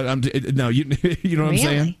 Oh. No, you know what I'm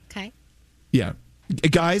saying? Okay. Yeah.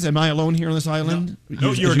 Guys, am I alone here on this island?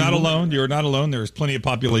 No, you're not alone. You're not alone. There's plenty of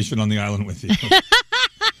population on the island with you.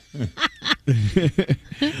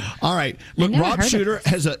 All right. Look, Rob Shooter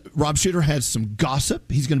has some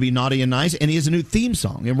gossip. He's going to be naughty and nice, and he has a new theme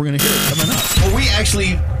song, and we're going to hear it coming up. Are we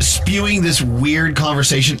actually spewing this weird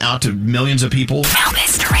conversation out to millions of people?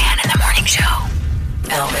 Elvis Duran in the Morning Show.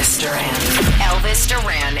 Elvis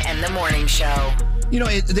Duran and the Morning Show.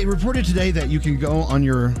 They reported today that you can go on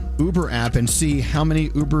your Uber app and see how many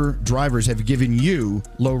Uber drivers have given you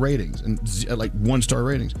low ratings and like 1-star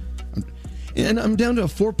ratings. And I'm down to a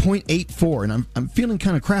 4.84, and I'm feeling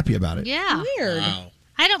kind of crappy about it. Yeah. Weird. Wow.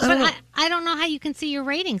 I don't know how you can see your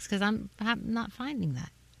ratings because I'm not finding that.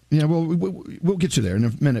 Yeah, well, we'll get you there in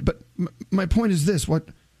a minute. But my point is this: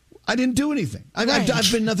 I didn't do anything.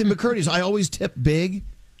 I've been nothing but courteous. I always tip big.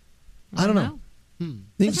 I don't know. I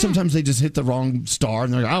think sometimes they just hit the wrong star,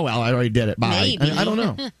 and they're like, oh, well, I already did it. Bye. Maybe. I don't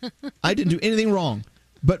know. I didn't do anything wrong.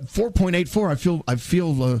 But 4.84, I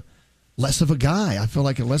feel less of a guy. I feel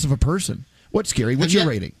like less of a person. What's Scary? What's your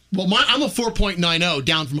rating? Well, I'm a 4.90,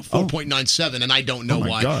 down from a 4.97, and I don't know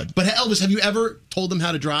why. God. But Elvis, have you ever told them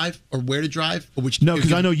how to drive or where to drive? Or No,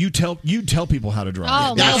 because I know you tell people how to drive.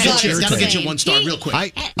 Oh, that'll get you 1 star real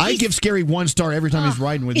quick. I give Scary 1 star every time he's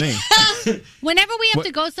riding with me. Whenever we have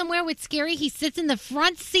to go somewhere with Scary, he sits in the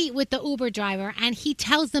front seat with the Uber driver, and he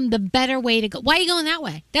tells them the better way to go. Why are you going that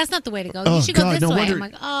way? That's not the way to go. You should go this way. I'm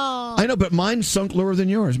like, oh. I know, but mine sunk lower than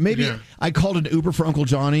yours. Maybe I called an Uber for Uncle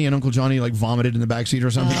Johnny, and Uncle Johnny vomited in the backseat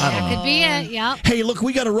or something. I don't know. Could be it. Yep. Hey, look,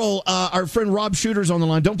 we got to roll. Our friend Rob Shooter's on the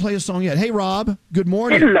line. Don't play a song yet. Hey, Rob. Good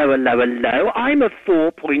morning. Hello. I'm a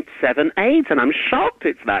 4.78, and I'm shocked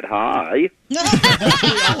it's that high.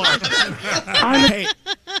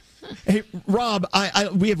 Hey, Rob,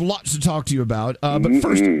 we have lots to talk to you about. But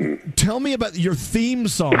first, tell me about your theme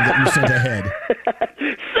song that you sent ahead.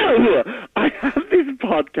 So, I have this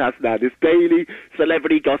podcast now, this daily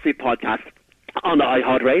celebrity gossip podcast on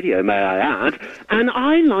iHeartRadio, may I add, and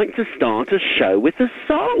I like to start a show with a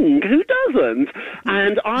song. Who doesn't?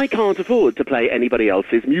 And I can't afford to play anybody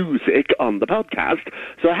else's music on the podcast,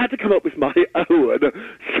 so I had to come up with my own.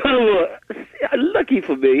 So, lucky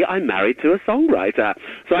for me, I'm married to a songwriter.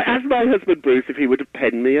 So I asked my husband, Bruce, if he would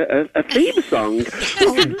pen me a theme song.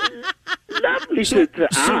 Lovely to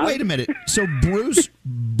ask. So wait a minute. So Bruce,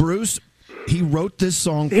 he wrote this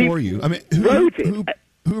song for you. I mean, who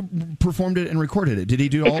performed it and recorded it? Did he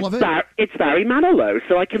do all of it? It's Barry Manilow.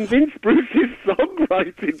 So I convinced Bruce's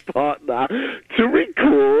songwriting partner to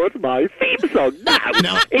record my theme song. Now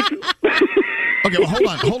Okay,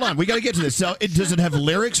 well, hold on. We got to get to this. So, does it have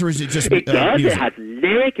lyrics or is it just It does. music? It has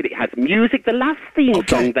lyric and it has music. The last theme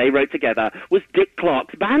song they wrote together was Dick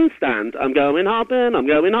Clark's Bandstand. I'm going hopping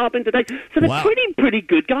today. So they're pretty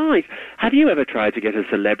good guys. Have you ever tried to get a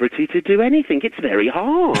celebrity to do anything? It's very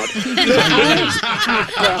hard.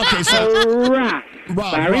 Okay, so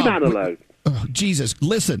Barry Manilow. Oh, Jesus,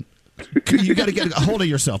 listen. You got to get a hold of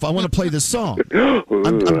yourself. I want to play this song.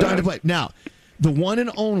 I'm dying to play it. Now, the one and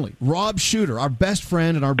only Rob Shooter, our best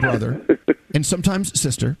friend and our brother, and sometimes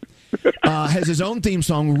sister, has his own theme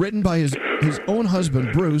song written by his own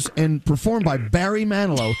husband, Bruce, and performed by Barry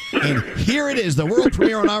Manilow. And here it is, the world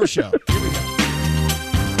premiere on our show. Here we go.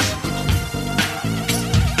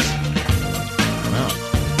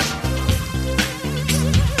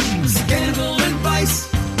 Scandal and vice,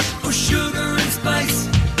 for sugar and spice.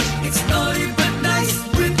 It's naughty but nice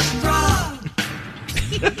with Rob.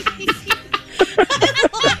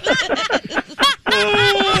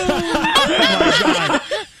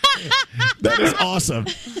 That is awesome.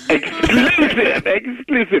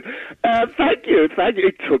 Exclusive. Thank you.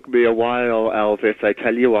 It took me a while, Elvis. I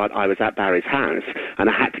tell you what, I was at Barry's house, and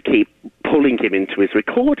I had to keep pulling him into his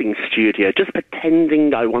recording studio, just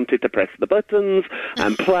pretending I wanted to press the buttons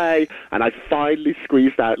and play, and I finally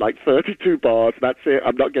squeezed out like 32 bars. That's it.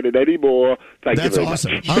 I'm not getting any more. Thank you very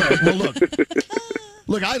awesome. much. All right, well,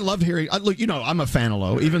 look, I love hearing. Look, you know, I'm a fan of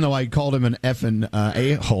Lowe, even though I called him an effing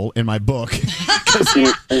a-hole in my book. Because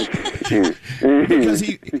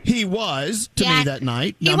he was to me that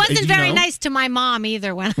night. He wasn't very nice to my mom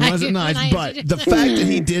either. When He wasn't nice, but the fact that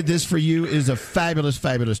he did this for you is a fabulous,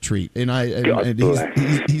 fabulous treat. And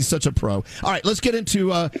he's such a pro. All right, let's get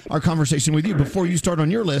into our conversation with you. Before you start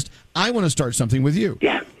on your list, I want to start something with you.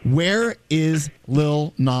 Yeah. Where is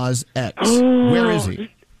Lil Nas X? Where is he?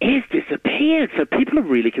 He's disappeared, so people are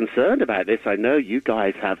really concerned about this. I know you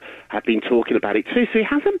guys have been talking about it too. So he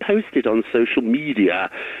hasn't posted on social media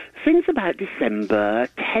since about December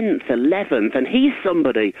 10th, 11th, and he's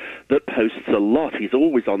somebody that posts a lot. He's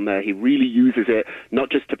always on there. He really uses it,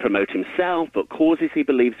 not just to promote himself, but causes he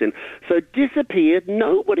believes in. So disappeared.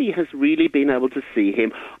 Nobody has really been able to see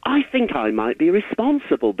him. I think I might be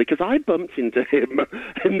responsible because I bumped into him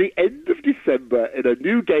in the end of December in a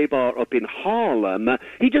new gay bar up in Harlem.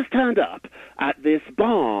 He just turned up at this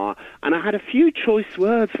bar, and I had a few choice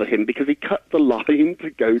words for him because he cut the line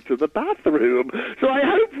to go to the bathroom. So I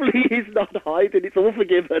hopefully he's not hiding. It's all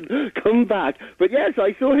forgiven. Come back. But yes,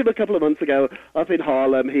 I saw him a couple of months ago up in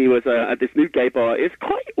Harlem. He was at this new gay bar. It's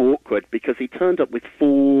quite awkward because he turned up with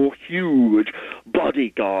 4 huge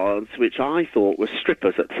bodyguards, which I thought were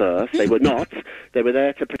strippers at first. They were not. They were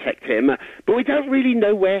there to protect him. But we don't really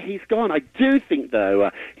know where he's gone. I do think,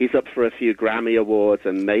 though, he's up for a few Grammy Awards,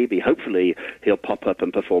 and maybe, hopefully, he'll pop up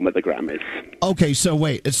and perform at the Grammys. Okay, so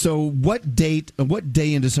wait. So what day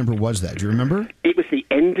in December was that? Do you remember? It was the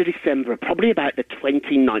end of December, probably about the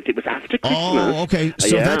 29th. It was after Christmas. Oh, okay.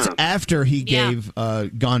 So that's after he gave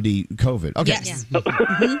Gandhi COVID. Okay. Yes.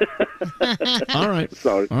 All right.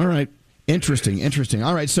 Sorry. All right. Interesting.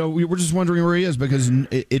 All right, so we were just wondering where he is because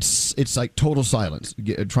it's like total silence,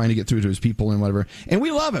 trying to get through to his people and whatever. And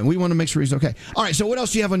we love him. We want to make sure he's okay. All right, so what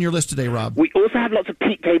else do you have on your list today, Rob? We also have lots of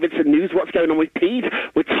Pete Davidson news. What's going on with Pete?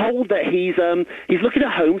 We're told that he's looking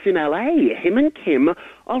at homes in LA. Him and Kim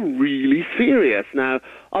are really serious. Now,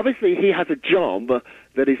 obviously, he has a job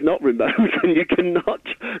that is not remote, and you cannot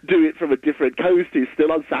do it from a different coast. He's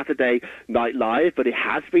still on Saturday Night Live, but he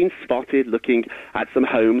has been spotted looking at some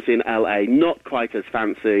homes in LA, not quite as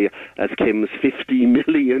fancy as Kim's $50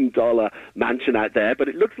 million mansion out there, but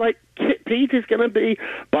it looks like Pete is going to be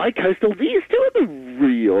bi-coastal. These two are the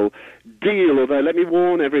real deal, although let me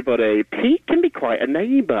warn everybody, Pete can be quite a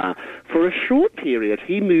neighbour. For a short period,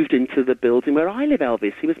 he moved into the building where I live,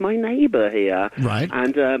 Elvis. He was my neighbour here. Right.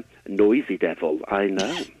 And noisy devil, I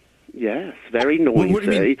know. Yes, very noisy. What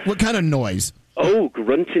do you mean? What kind of noise? Oh,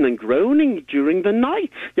 grunting and groaning during the night.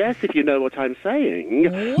 Yes, if you know what I'm saying.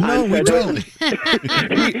 No, we don't.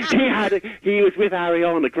 He was with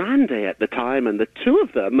Ariana Grande at the time, and the two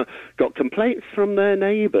of them got complaints from their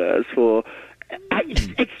neighbours for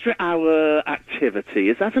extra hour activity.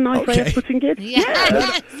 Is that a nice way of putting it?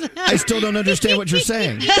 Yes. I still don't understand what you're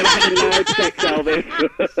saying. They were having loud sex, Elvis.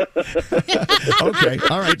 Okay,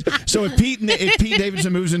 all right. So if Pete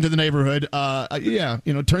Davidson moves into the neighborhood, turn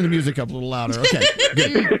the music up a little louder. Okay,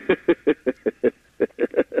 good.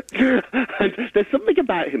 And there's something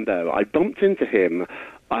about him, though. I bumped into him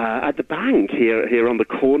at the bank here on the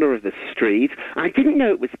corner of the street. I didn't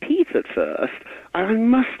know it was Pete at first. I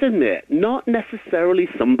must admit, not necessarily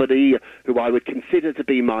somebody who I would consider to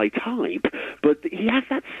be my type, but he has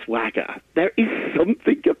that swagger. There is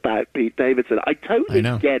something about Pete Davidson. I totally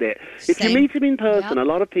get it. If you meet him in person, a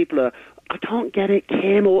lot of people are, I can't get it,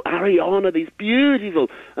 Kim or Ariana, these beautiful,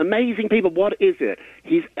 amazing people. What is it?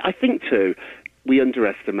 I think, too, we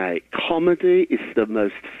underestimate. Comedy is the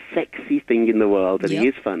most sexy thing in the world, and he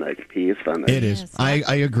is funny. He is funny. It is.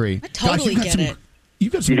 I agree. I totally get it.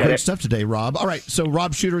 You've got some great stuff today, Rob. All right, so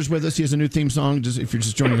Rob Shooter is with us. He has a new theme song. If you're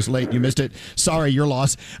just joining us late, you missed it. Sorry, your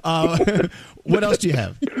loss. What else do you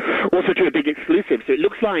have? Also, to a big exclusive. So it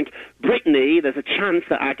looks like Britney, there's a chance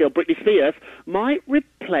that our girl Britney Spears might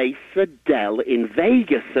replace Adele in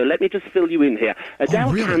Vegas. So let me just fill you in here.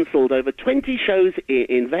 Adele cancelled over 20 shows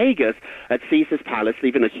in Vegas at Caesars Palace,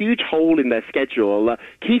 leaving a huge hole in their schedule.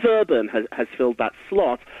 Keith Urban has filled that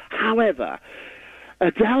slot. However,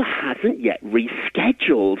 Adele hasn't yet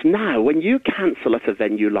rescheduled. Now, when you cancel at a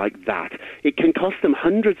venue like that, it can cost them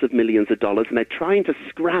hundreds of millions of dollars, and they're trying to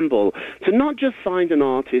scramble to not just find an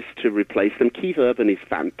artist to replace them. Keith Urban is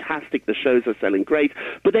fantastic. The shows are selling great,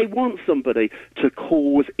 but they want somebody to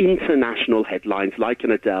cause international headlines like an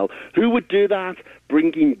Adele. Who would do that?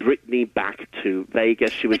 Bringing Britney back to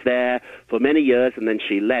Vegas. She was there for many years, and then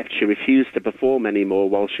she left. She refused to perform anymore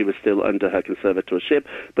while she was still under her conservatorship.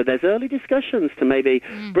 But there's early discussions to maybe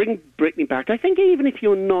bring Britney back. I think even if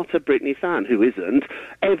you're not a Britney fan, who isn't,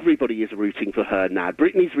 everybody is rooting for her now.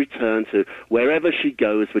 Britney's return to wherever she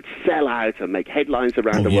goes would sell out and make headlines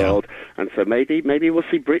around the world. And so maybe we'll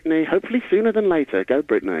see Britney, hopefully sooner than later. Go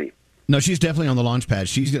Britney. No, she's definitely on the launch pad.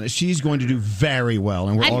 She's going to do very well,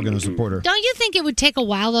 and we're all going to support her. Don't you think it would take a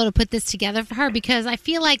while, though, to put this together for her? Because I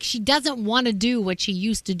feel like she doesn't want to do what she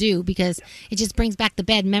used to do, because it just brings back the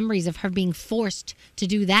bad memories of her being forced to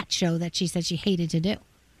do that show that she said she hated to do.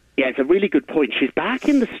 Yeah, it's a really good point. She's back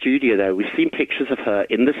in the studio, though. We've seen pictures of her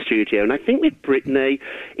in the studio, and I think with Britney,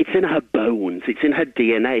 it's in her bones, it's in her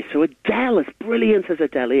DNA. So Adele, as brilliant as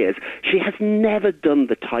Adele is, she has never done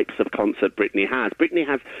the types of concert Britney has. Britney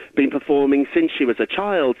has been performing since she was a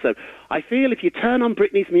child, so I feel if you turn on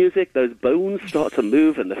Britney's music, those bones start to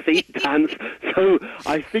move and the feet dance. So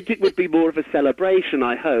I think it would be more of a celebration,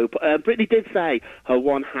 I hope. Britney did say her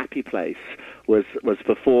one happy place was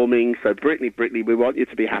performing. So Britney, we want you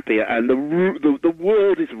to be happier. And the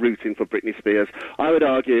world is rooting for Britney Spears. I would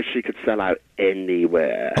argue she could sell out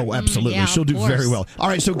anywhere. Oh, absolutely. She'll do very well. All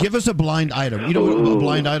right, so give us a blind item. You know what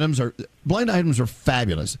blind items are? Blind items are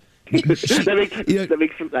fabulous. Let me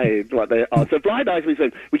explain what they are. So blind items,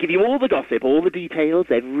 we give you all the gossip, all the details,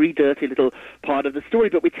 every dirty little part of the story,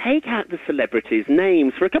 but we take out the celebrities'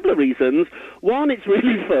 names for a couple of reasons. One, it's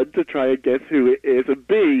really fun to try and guess who it is, and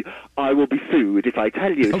B, I will be sued if I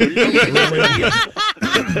tell you. We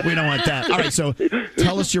don't want that. All right, so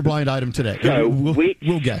tell us your blind item today. So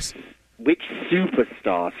we'll guess. Which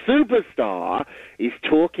superstar is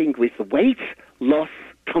talking with weight loss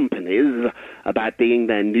companies about being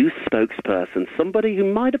their new spokesperson? Somebody who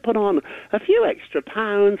might have put on a few extra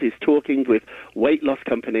pounds is talking with weight loss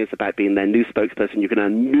companies about being their new spokesperson. You can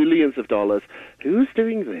earn millions of dollars. Who's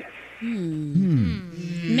doing this?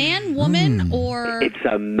 Man, woman, or... It's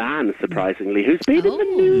a man, surprisingly, who's been in the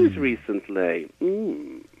news recently.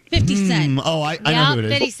 50 Cent. I know who it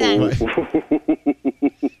is. 50 Cent.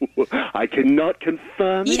 I cannot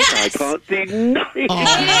confirm it. I can't deny it.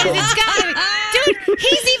 It's gotta be. Dude,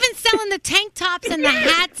 he's even selling the tank tops and the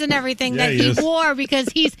hats and everything Yeah, that he he is. wore because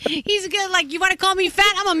he's good. Like, you want to call me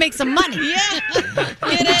fat? I'm gonna make some money. Let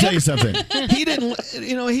me tell you something. He didn't,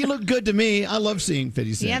 he looked good to me. I love seeing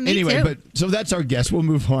 50 Cent. Yeah, me anyway, too. but so that's our guest. We'll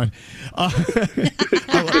move on. I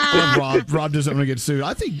love Rob. Rob doesn't want to get sued.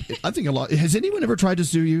 I think a lot. Has anyone ever tried to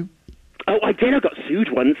sue you? Oh, I did. I got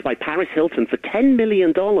sued once by Paris Hilton for $10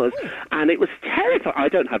 million, and it was terrifying. I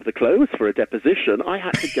don't have the clothes for a deposition. I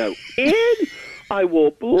had to go in. I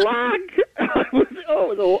wore black.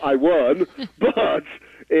 I won, but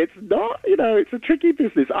it's not, it's a tricky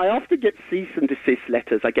business. I often get cease and desist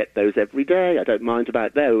letters. I get those every day. I don't mind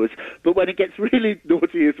about those. But when it gets really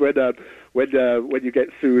naughty is when you get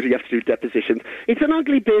sued, you have to do depositions. It's an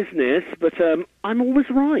ugly business, but I'm always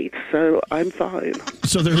right, so I'm fine.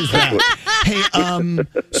 So there is that. Hey,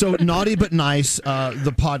 so Naughty But Nice,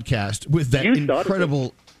 the podcast with that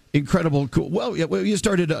incredible, cool. Well, you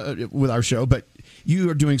started with our show, but you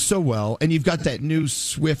are doing so well, and you've got that new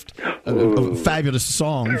swift, fabulous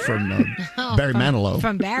song from Barry Manilow.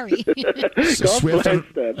 From Barry. Swift. I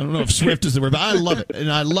don't know if Swift is the word, but I love it,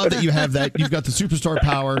 and I love that you have that. You've got the superstar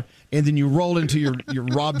power, and then you roll into your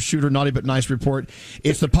Rob Shooter Naughty But Nice report.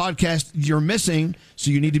 It's the podcast you're missing,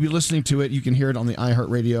 so you need to be listening to it. You can hear it on the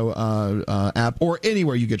iHeartRadio app or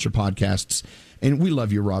anywhere you get your podcasts. And we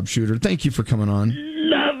love you, Rob Shooter. Thank you for coming on.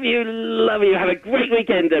 Love you. Have a great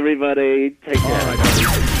weekend, everybody. Take care. All right,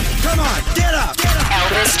 Come on, get up.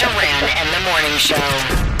 Elvis Duran and the Morning Show.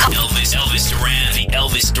 Elvis Duran, the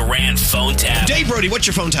Elvis Duran phone tap. Dave Brody, what's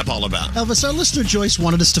your phone tap all about? Elvis, our listener Joyce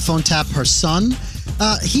wanted us to phone tap her son.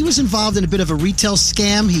 He was involved in a bit of a retail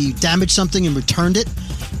scam. He damaged something and returned it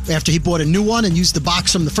after he bought a new one and used the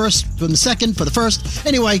box from the second for the first.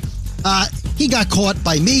 Anyway, he got caught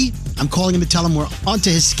by me. I'm calling him to tell him we're onto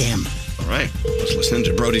his scam. All right. Let's listen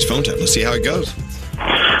to Brody's phone tap. Let's see how it goes.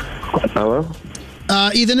 Hello?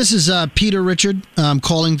 Ethan, this is Peter Richard. I'm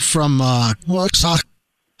calling from Woodstock.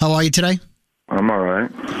 How are you today? I'm all right.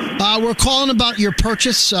 We're calling about your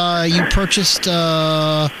purchase. You purchased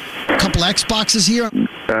a couple Xboxes here.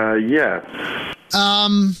 Yeah.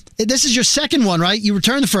 This is your second one, right? You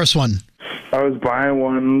returned the first one. I was buying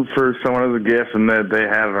one for someone as a gift, and they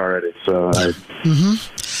have it already. So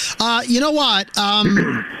You know what?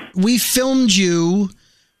 We filmed you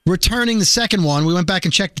returning the second one. We went back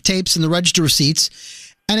and checked the tapes and the register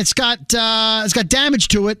receipts, and it's got damage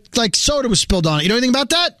to it, like soda was spilled on it. You know anything about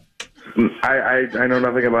that? I know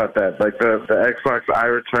nothing about that. Like the Xbox I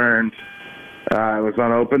returned, it was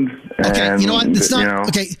unopened. Okay, and, you know what? It's not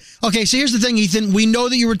okay. So here's the thing, Ethan. We know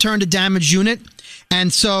that you returned a damaged unit,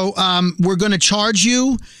 and so we're going to charge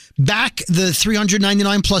you back the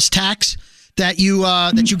 $399 plus tax that you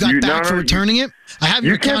got back for returning it. I have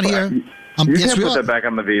your account here. You can't put that back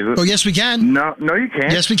on the visa. Oh, yes, we can. No, you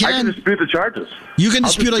can't. Yes, we can. I can dispute the charges. You can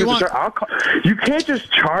dispute all you want. You can't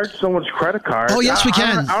just charge someone's credit card. Oh, yes, we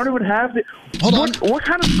can. I don't even have the. Hold on. What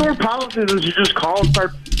kind of store policy is you just call and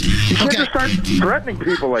start? You can't just start threatening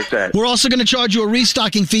people like that. We're also going to charge you a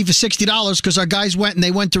restocking fee for $60 because our guys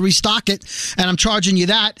went to restock it, and I'm charging you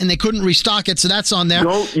that, and they couldn't restock it, so that's on there.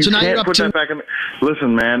 No, you so now can't you're up put to. that back in.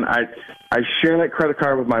 Listen, man, I share that credit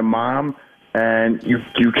card with my mom. And you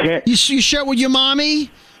can't. You share it with your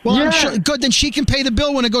mommy? Well, Yeah. I'm sure. Good, then she can pay the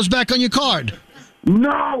bill when it goes back on your card.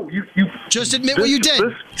 No, you just admit what you did.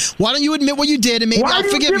 Why don't you admit what you did and maybe I'll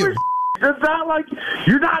forgive you? It's not like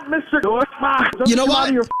you're not Mr. You know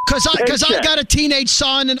what? Because I got a teenage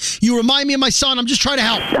son, and you remind me of my son. I'm just trying to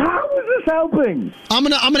help. How is this helping? I'm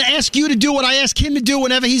gonna ask you to do what I ask him to do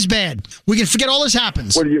whenever he's bad. We can forget all this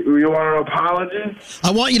happens. What you want an apology?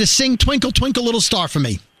 I want you to sing "Twinkle Twinkle Little Star" for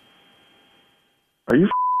me. Are you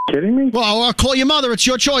kidding me? Well, I'll call your mother. It's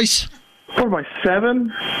your choice. What am I,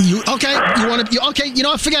 7? You okay? You want to? Okay. You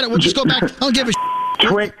know what? Forget it. We'll just go back. I don't give a.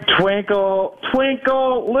 Twinkle,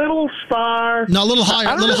 twinkle, little star. No, a little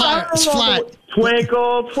higher. A little higher. It's flat.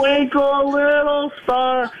 Twinkle, twinkle, little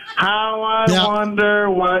star. How I wonder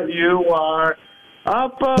what you are.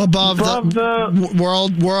 Up above the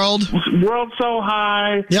world so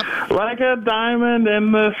high. Yep. Like a diamond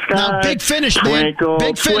in the sky. Now, big finish, man. Twinkle,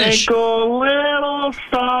 Big finish. Twinkle, little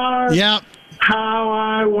star. Yep. How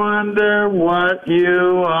I wonder what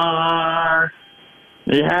you are.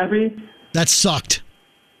 Are you happy? That sucked.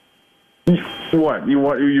 What?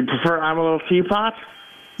 You prefer I'm a Little Teapot?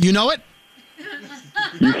 You know it?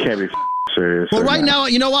 You can't be serious. Well, right now,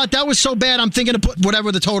 you know what? That was so bad, I'm thinking to put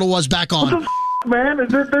whatever the total was back on. What the man?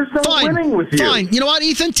 There's no winning with you. Fine. You know what,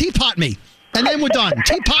 Ethan? Teapot me. And then we're done.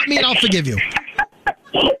 Teapot me and I'll forgive you.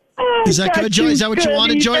 Is that good, Joyce? Is that what you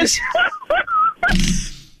wanted, Joyce?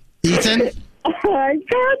 Ethan? I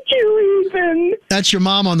got you, Ethan. That's your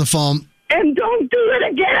mom on the phone. And don't do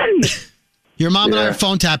it again. Your mom and I are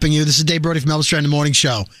phone tapping you. This is Dave Brody from Elvis Duran in the Morning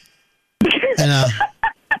Show. And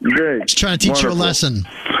Great. she's trying to teach you a Wonderful. lesson.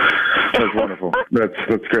 That's wonderful.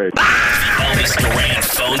 That's great. Elvis Duran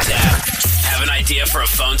phone tap. Have an idea for a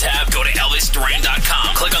phone tap? Go to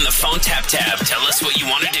ElvisDuran.com. Click on the phone tap tab. Tell us what you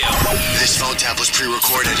want to do. This phone tap was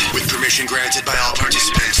pre-recorded with permission granted by all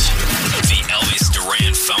participants. The Elvis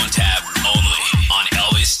Duran phone tap only on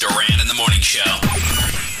Elvis Duran in the Morning Show.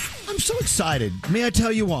 I'm so excited. May I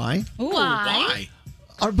tell you why? Why?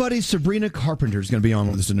 Our buddy Sabrina Carpenter is going to be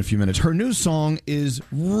on with us in a few minutes. Her new song is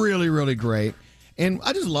really, really great. And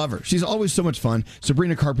I just love her. She's always so much fun.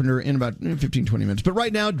 Sabrina Carpenter in about 15, 20 minutes. But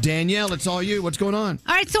right now, Danielle, it's all you. What's going on?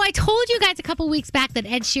 All right, so I told you guys a couple weeks back that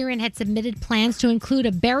Ed Sheeran had submitted plans to include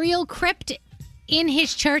a burial crypt in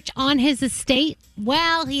his church on his estate.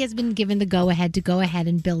 Well, he has been given the go-ahead to go ahead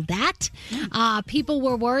and build that. People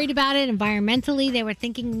were worried about it environmentally. They were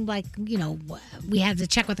thinking, like, you know, we have to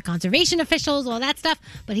check with the conservation officials, all that stuff.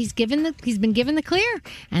 But he's been given the clear.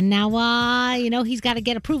 And now, you know, he's got to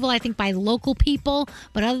get approval, I think, by local people.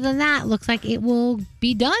 But other than that, looks like it will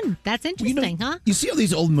be done. That's interesting, huh? You see all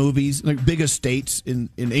these old movies, like big estates in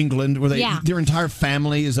England, where their entire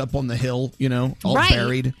family is up on the hill, you know, all Right.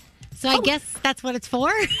 buried. So I guess that's what it's for.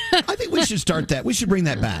 I think we should start that. We should bring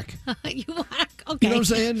that back. Okay. You know what I'm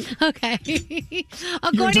saying? Okay. Your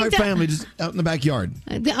According entire to family just out in the backyard.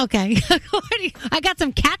 Okay. I got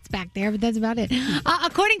some cats back there, but that's about it.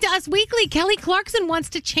 According to Us Weekly, Kelly Clarkson wants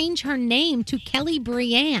to change her name to Kelly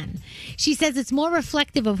Brianne. She says it's more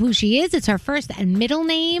reflective of who she is. It's her first and middle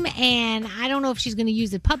name, and I don't know if she's going to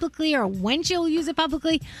use it publicly or when she'll use it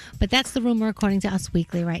publicly, but that's the rumor according to Us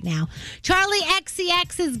Weekly right now. Charlie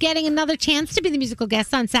XCX is getting another chance to be the musical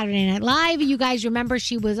guest on Saturday Night Live. You guys remember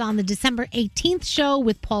she was on the December 18th show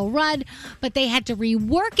with Paul Rudd, but they had to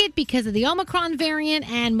rework it because of the Omicron variant,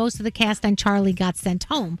 and most of the cast and Charlie got sent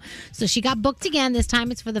home. So she got booked again. This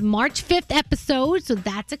time it's for the March 5th episode, so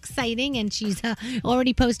that's exciting, and she's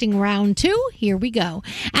already posting round 2. Here we go.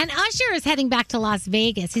 And Usher is heading back to Las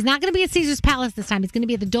Vegas. He's not going to be at Caesar's Palace this time. He's going to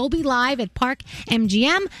be at the Dolby Live at Park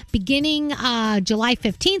MGM beginning July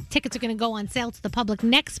 15th. Tickets are going to go on sale to the public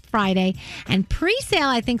next Friday, and pre-sale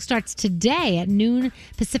I think starts today at noon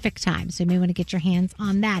Pacific time, so you may want to get your hands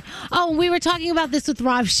on that. Oh, we were talking about this with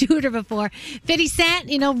Rob Shooter before. 50 Cent,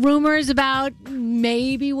 you know, rumors about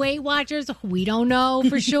maybe Weight Watchers. We don't know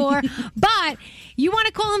for sure, but you want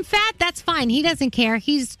to call him fat, that's fine. He doesn't care.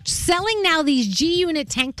 He's selling now these G-Unit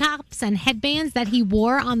tank tops and headbands that he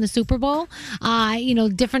wore on the Super Bowl, you know,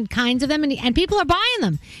 different kinds of them, and people are buying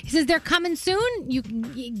them. He says they're coming soon. You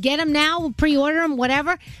can get them now, pre-order them,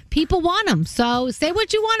 whatever. People want him. So say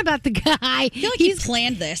what you want about the guy. I feel like he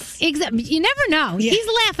planned this. You never know. Yeah. He's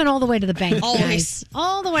laughing all the way to the bank. Always. Guys.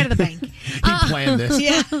 All the way to the bank. He planned this.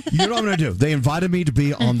 Yeah. You know what I'm going to do? They invited me to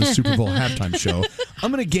be on the Super Bowl halftime show.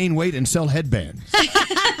 I'm going to gain weight and sell headbands.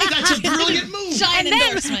 That's a brilliant move. Giant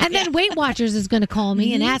endorsement. And then Weight Watchers is going to call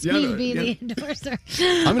me and ask me to be yeah. the endorser.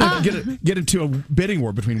 I'm going to get into a bidding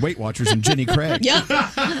war between Weight Watchers and Jenny Craig. Yep.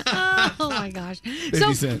 Oh my gosh. 50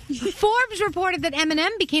 So Cent. Forbes reported that Eminem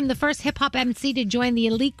became the first hip hop MC to join the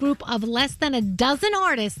elite group of less than a dozen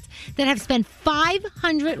artists that have spent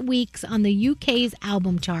 500 weeks on the UK's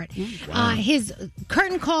album chart. His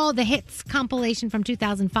Curtain Call, the hits compilation from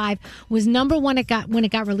 2005, was number one when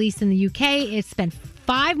it got released in the UK. It spent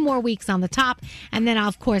 5 more weeks on the top, and then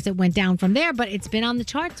of course it went down from there, but it's been on the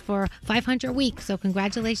charts for 500 weeks, so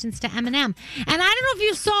congratulations to Eminem. And I don't know if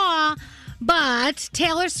you saw, but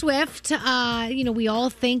Taylor Swift, you know, we all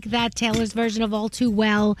think that Taylor's version of All Too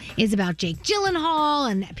Well is about Jake Gyllenhaal,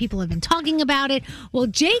 and people have been talking about it. Well,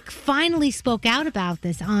 Jake finally spoke out about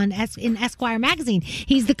this in Esquire magazine.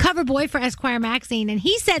 He's the cover boy for Esquire magazine, and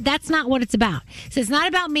he said that's not what it's about. So it's not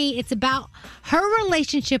about me, it's about her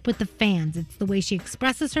relationship with the fans. It's the way she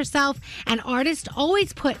expresses herself, and artists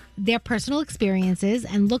always put their personal experiences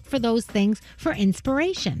and look for those things for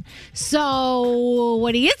inspiration. So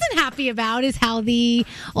what he isn't happy about is how all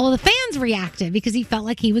the fans reacted, because he felt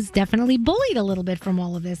like he was definitely bullied a little bit from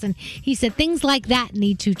all of this, and he said things like that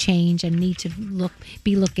need to change and need to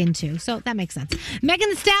be looked into. So that makes sense. Megan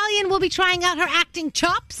Thee Stallion will be trying out her acting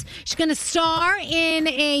chops. She's going to star in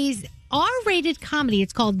a R-rated comedy.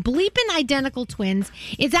 It's called Bleepin' Identical Twins.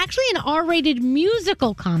 It's actually an R-rated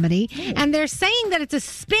musical comedy, and they're saying that it's a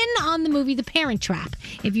spin on the movie The Parent Trap,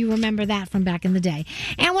 if you remember that from back in the day.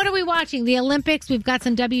 And what are we watching? The Olympics. We've got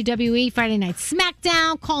some WWE, Friday Night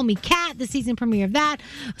SmackDown, Call Me Kat, the season premiere of that,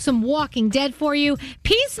 some Walking Dead for you.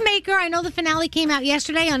 Peacemaker, I know the finale came out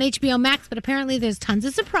yesterday on HBO Max, but apparently there's tons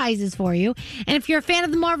of surprises for you. And if you're a fan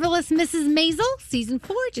of the marvelous Mrs. Maisel, season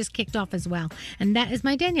 4 just kicked off as well. And that is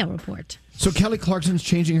my Danielle report. So Kelly Clarkson's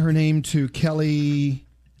changing her name to Kelly...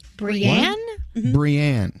 Brienne?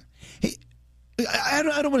 Brienne. Hey, I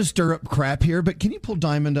don't want to stir up crap here, but can you pull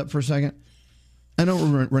Diamond up for a second? I know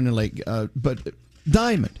we're running late, but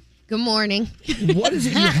Diamond. Good morning. What is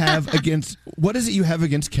it you have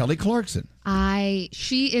against Kelly Clarkson?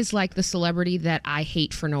 She is like the celebrity that I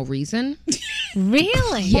hate for no reason.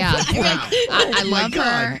 Really? Yeah. Wow. I Oh, my love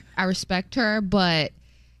God. her. I respect her, but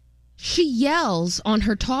she yells on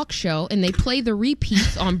her talk show and they play the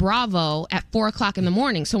repeats on Bravo at 4:00 in the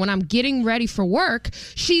morning. So when I'm getting ready for work,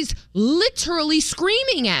 she's literally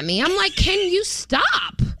screaming at me. I'm like, can you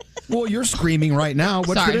stop? Well, you're screaming right now.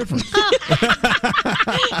 What's Sorry. the difference?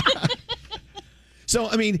 So,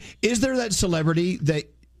 I mean, is there that celebrity that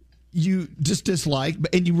you just dislike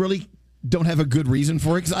and you really don't have a good reason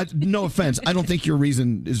for it? Because no offense, I don't think your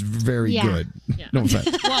reason is very good. Yeah. No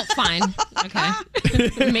offense. Well, fine.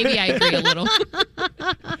 Okay. Maybe I agree a little.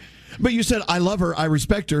 But you said, I love her, I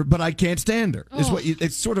respect her, but I can't stand her. Oh.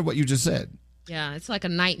 It's sort of what you just said. Yeah, it's like a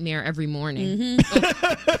nightmare every morning.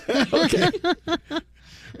 Okay.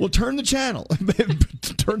 Well, turn the channel.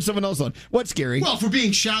 Turn someone else on. What's scary? Well, for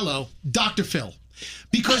being shallow, Dr. Phil.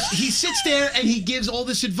 Because he sits there and he gives all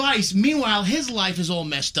this advice. Meanwhile, his life is all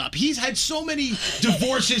messed up. He's had so many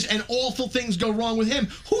divorces and awful things go wrong with him.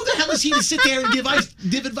 Who the hell is he to sit there and give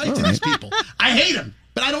advice to these people? I hate him,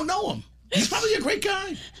 but I don't know him. He's probably a great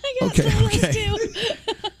guy. Okay.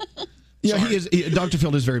 Yeah, he is. Dr.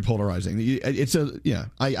 Phil is very polarizing. I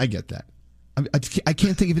get that. I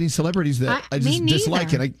can't think of any celebrities that I just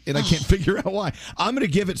dislike, and I can't figure out why. I'm going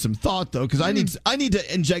to give it some thought though, because I need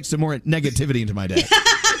to inject some more negativity into my day.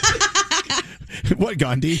 What,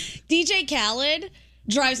 Gandhi? DJ Khaled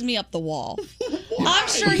drives me up the wall. I'm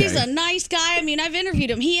sure he's a nice guy. I mean, I've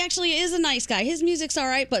interviewed him. He actually is a nice guy. His music's all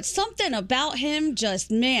right, but something about him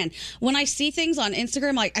just, man, when I see things on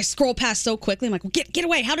Instagram, like I scroll past so quickly, I'm like, well, get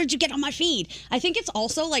away. How did you get on my feed? I think it's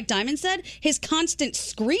also, like Diamond said, his constant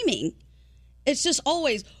screaming. It's just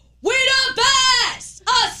always, we the best!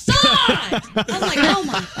 Assad! I'm like, oh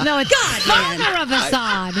my No, it's God, Father man. of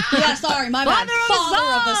Assad. Yeah, sorry, my bad.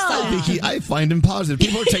 Father of Assad. I find him positive.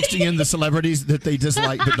 People are texting in the celebrities that they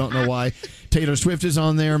dislike but don't know why. Taylor Swift is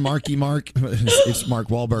on there. Marky Mark. It's Mark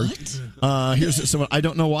Wahlberg. Here's someone. I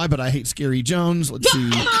don't know why, but I hate Scary Jones. Let's see.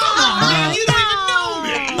 Come on, man. You don't even know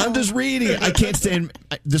me. I'm just reading. I can't stand.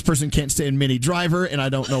 This person can't stand Minnie Driver, and I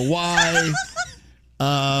don't know why.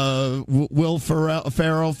 Will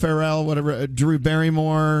Ferrell, whatever. Drew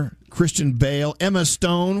Barrymore, Christian Bale, Emma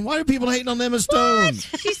Stone. Why are people hating on Emma Stone?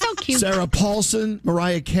 What? She's so cute. Sarah Paulson,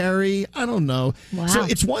 Mariah Carey. I don't know. Wow. So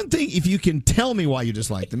it's one thing if you can tell me why you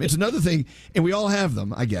dislike them. It's another thing, and we all have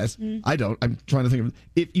them, I guess. I don't. I'm trying to think of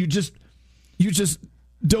it. If you just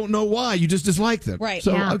don't know why. You just dislike them. Right.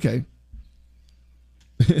 So, Yeah. okay.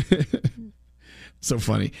 So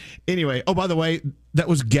funny. Anyway, by the way, that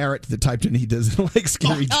was Garrett that typed in he doesn't like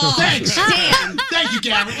Scary Jones. Oh, thanks, Dan. Thank you,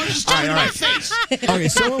 Gavin. We're just talking All my right. face. Okay,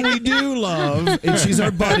 someone we do love, and she's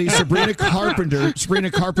our buddy, Sabrina Carpenter.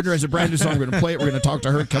 Sabrina Carpenter has a brand new song. We're going to play it. We're going to talk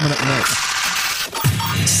to her coming up next.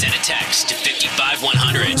 Send a text to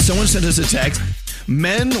 55100. Someone sent us a text.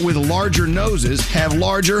 Men with larger noses have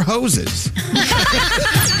larger hoses.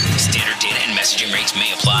 Standard data and messaging rates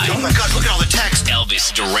may apply. Oh my God, look at all the text.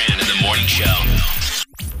 Elvis Duran in the morning show.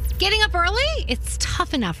 Getting up early, it's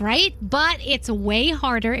tough enough, right? But it's way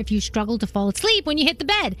harder if you struggle to fall asleep when you hit the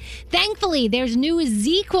bed. Thankfully, there's new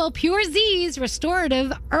ZzzQuil Pure Z's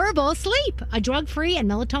Restorative Herbal Sleep, a drug-free and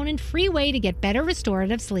melatonin-free way to get better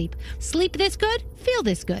restorative sleep. Sleep this good, feel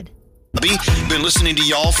this good. Bobby, been listening to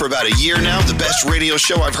y'all for about a year now. The best radio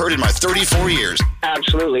show I've heard in my 34 years.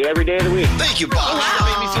 Absolutely, every day of the week. Thank you, Bob. That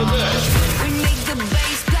made me feel good. We make the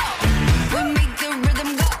bass go. We make the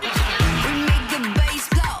rhythm go. We make the bass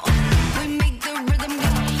go. We make the rhythm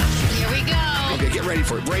go. Here we go. Okay, get ready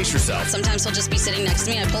for it. Brace yourself. Sometimes he'll just be sitting next to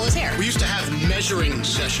me and I pull his hair. We used to have measuring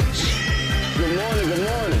sessions. Good morning, good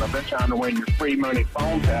morning. I've been trying to win your free money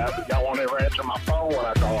phone tap, but y'all won't ever answer my phone when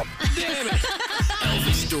I call. Damn it.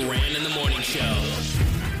 Elvis Duran in the morning show.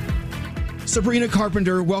 Sabrina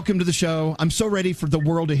Carpenter, welcome to the show. I'm so ready for the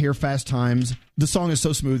world to hear Fast Times. The song is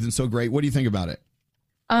so smooth and so great. What do you think about it?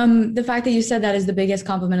 The fact that you said that is the biggest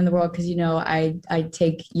compliment in the world, because, I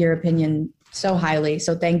take your opinion so highly.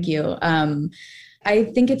 So thank you. I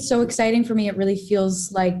think it's so exciting for me. It really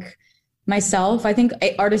feels like myself. I think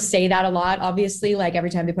artists say that a lot, obviously, like every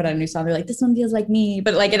time they put out a new song, they're like, this one feels like me,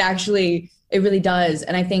 but like it really does.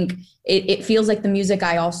 And I think it feels like the music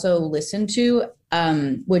I also listen to,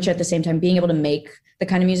 which at the same time, being able to make the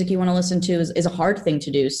kind of music you want to listen to is a hard thing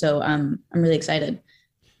to do. So I'm really excited.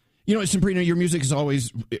 Sabrina, your music is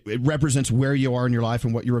always, it represents where you are in your life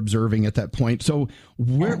and what you're observing at that point. So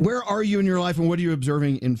where are you in your life and what are you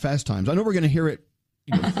observing in Fast Times? I know we're going to hear it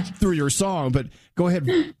through your song, but go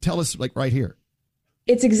ahead, tell us like right here.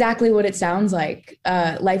 It's exactly what it sounds like.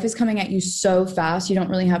 Life is coming at you so fast. You don't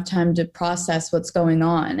really have time to process what's going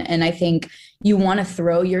on. And I think you want to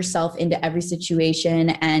throw yourself into every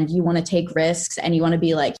situation and you want to take risks and you want to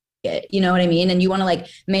be like, it, you know what I mean? And you want to like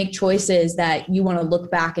make choices that you want to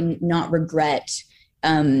look back and not regret,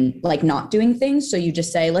 like not doing things. So you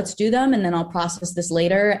just say, let's do them. And then I'll process this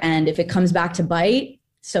later. And if it comes back to bite,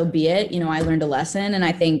 so be it. I learned a lesson. And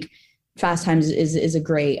I think Fast Times is a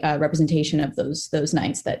great representation of those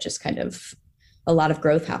nights that just kind of a lot of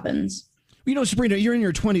growth happens. Sabrina, you're in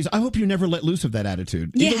your 20s. I hope you never let loose of that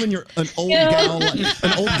attitude. Yeah. Even when you're an old gal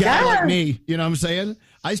like me, you know what I'm saying?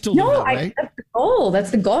 I still do that way. That's the goal.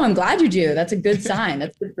 That's the goal. I'm glad you do. That's a good sign.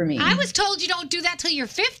 That's good for me. I was told you don't do that till you're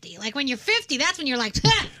 50. Like when you're 50, that's when you're like,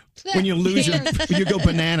 when you lose when you go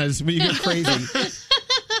bananas, when you go crazy.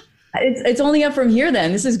 It's only up from here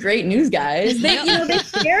then. This is great news, guys. They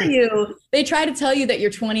scare you. They try to tell you that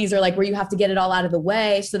your 20s are like where you have to get it all out of the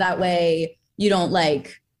way. So that way you don't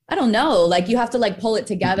I don't know, you have to pull it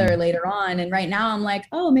together later on. And right now I'm like,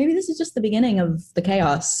 oh, maybe this is just the beginning of the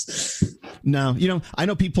chaos. No, I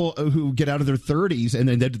know people who get out of their 30s and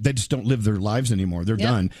then they just don't live their lives anymore. They're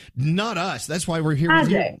done. Not us. That's why we're here with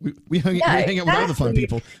you. We hang out with all the fun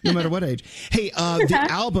people, no matter what age. Hey, the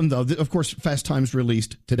album, though, of course, Fast Times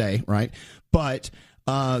released today, right? But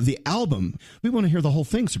the album, we want to hear the whole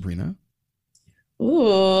thing, Sabrina.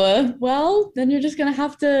 Ooh, well, then you're gonna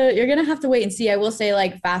have to wait and see. I will say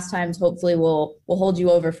Fast Times hopefully will hold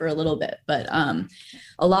you over for a little bit, but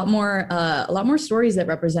a lot more stories that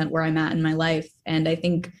represent where I'm at in my life. And I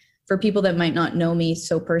think for people that might not know me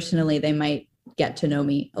so personally, they might get to know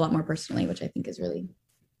me a lot more personally, which I think is really,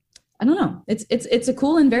 I don't know. It's a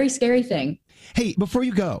cool and very scary thing. Hey, before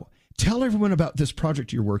you go, tell everyone about this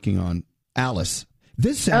project you're working on, Alice.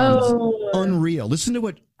 This sounds unreal. Listen to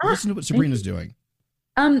what Sabrina's doing.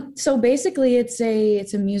 So basically it's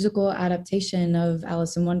a musical adaptation of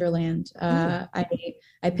Alice in Wonderland.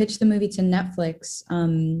 I pitched the movie to Netflix,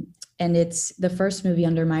 and it's the first movie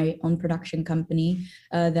under my own production company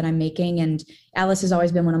that I'm making. And Alice has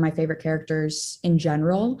always been one of my favorite characters in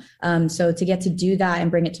general. So to get to do that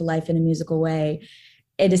and bring it to life in a musical way,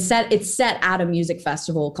 it's set at a music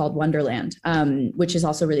festival called Wonderland, which is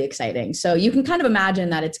also really exciting. So you can kind of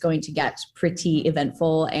imagine that it's going to get pretty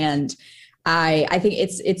eventful, and I think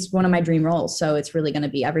it's one of my dream roles. So it's really going to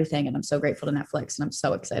be everything. And I'm so grateful to Netflix and I'm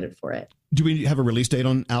so excited for it. Do we have a release date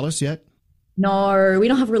on Alice yet? No, we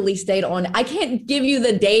don't have a release date on. I can't give you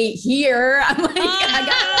the date here. I'm like,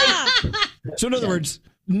 So in other words,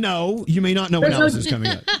 no, you may not know when Alice is coming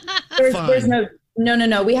up. There's no.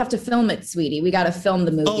 We have to film it, sweetie. We got to film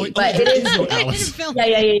the movie, but it is.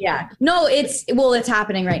 Yeah. No, it's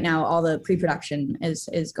happening right now. All the pre-production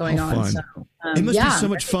is going on. So, it must be so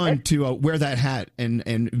much fun to wear that hat and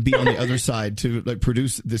be on the other side to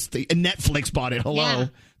produce this thing. And Netflix bought it. Hello,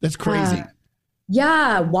 that's crazy.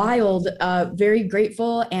 Wild. Very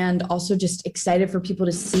grateful, and also just excited for people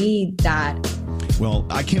to see that. Well,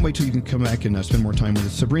 I can't wait till you can come back and spend more time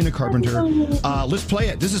with Sabrina Carpenter. Let's play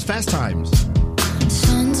it. This is Fast Times.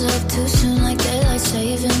 Sun's up too soon like daylight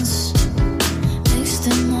savings. Mixed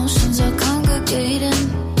emotions are congregating.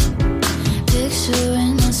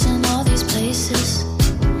 Picturing us in all these places.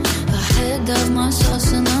 Ahead of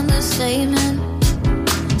myself's an understatement.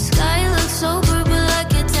 Sky looks so blue, but I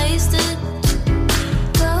can taste it.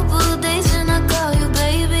 Couple days and I call you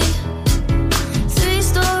baby. 3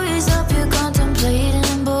 stories up, you're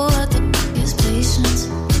contemplating, but what the is patience?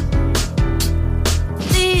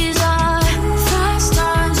 These are fast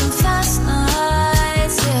times and fast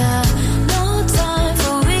nights, yeah. No time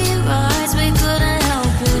for rewrites, we couldn't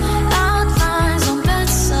help it. Outlines on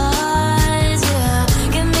bedside.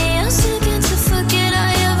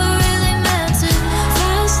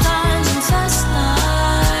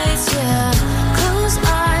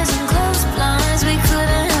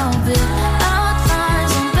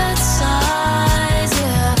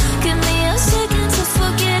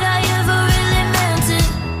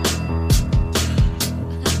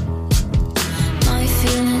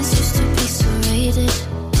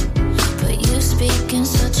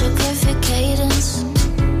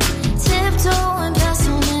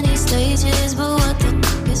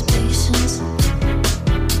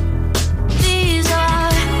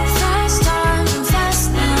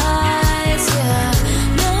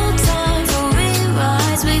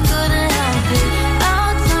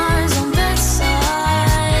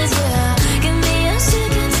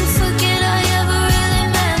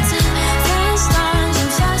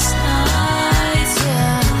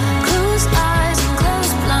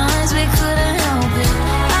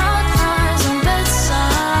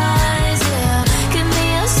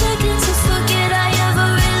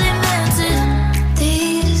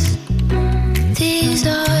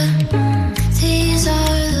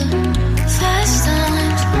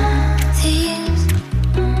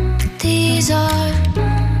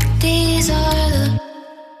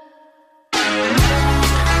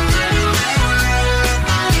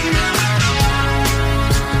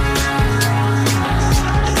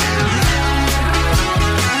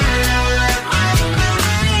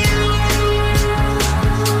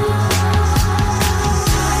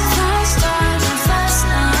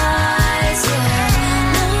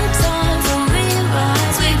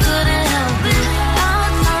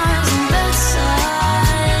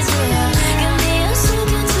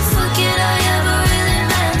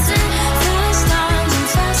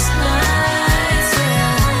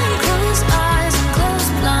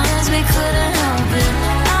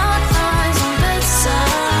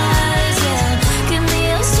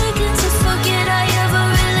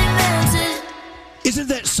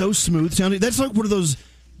 so smooth sounding. That's like one of those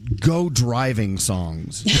go driving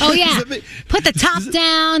songs. Oh, yeah. Put the top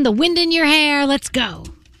down, the wind in your hair. Let's go.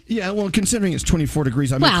 Yeah, well, considering it's 24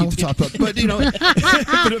 degrees, I might keep the top up. But,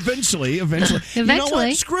 but eventually, you know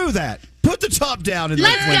what? Screw that. Put the top down and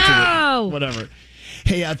let's go. Whatever.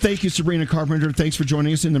 Hey, thank you, Sabrina Carpenter. Thanks for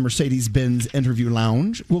joining us in the Mercedes-Benz interview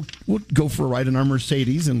lounge. We'll go for a ride in our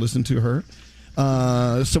Mercedes and listen to her.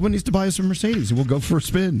 Someone needs to buy us a Mercedes, and we'll go for a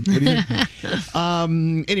spin. What do you think?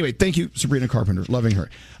 Anyway, thank you, Sabrina Carpenter. Loving her.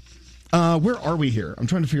 Where are we here? I'm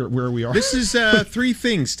trying to figure out where we are. This is three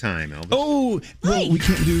things time, Elvis. Oh, well, we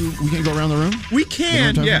can't go around the room. We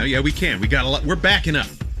can, yeah, we can. We got a lot. We're backing up,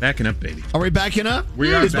 baby. Are we backing up?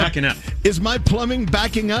 We are backing up. Is my plumbing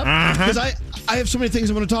backing up? Because I have so many things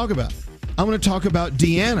I want to talk about. I want to talk about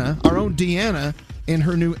Deanna, our own Deanna, and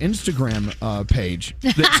her new Instagram page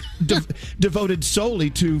that's devoted solely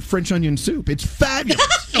to French onion soup. It's fabulous.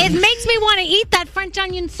 It makes me want to eat that French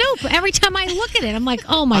onion soup. Every time I look at it, I'm like,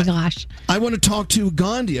 oh my gosh. I want to talk to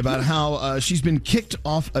Gandhi about how she's been kicked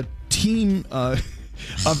off a team of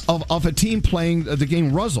a team playing the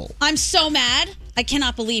game Ruzzle. I'm so mad. I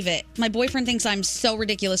cannot believe it. My boyfriend thinks I'm so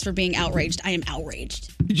ridiculous for being outraged. I am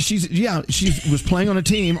outraged. She was playing on a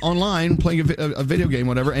team online, playing a video game,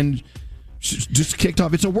 whatever, and she's just kicked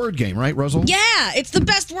off. It's a word game, right, Ruzzle? Yeah, it's the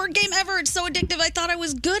best word game ever. It's so addictive. I thought I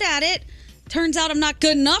was good at it. Turns out I'm not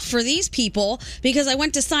good enough for these people because I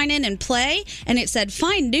went to sign in and play, and it said,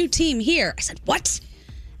 find new team here. I said, what?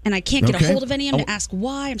 And I can't get a hold of any of them to ask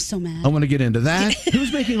why. I'm so mad. I want to get into that.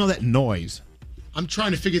 Who's making all that noise? I'm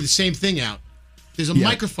trying to figure the same thing out. There's a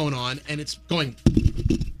microphone on, and it's going.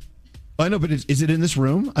 I know, but is it in this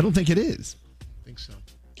room? I don't think it is. I think so.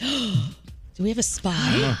 Do we have a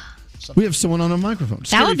spy? We have someone on a microphone.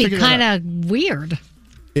 That would be kind of weird.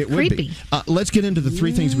 It would creepy. be. Let's get into the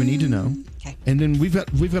three things we need to know. Okay. And then we've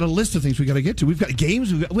got a list of things we got to get to. We've got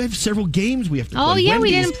games. We have several games we have to play. Oh, yeah,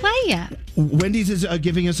 we didn't play yet. Wendy's is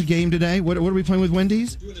giving us a game today. What are we playing with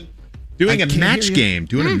Wendy's? Doing a match game.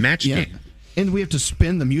 Game. And we have to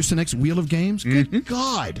spin the Mucinex Wheel of Games? Good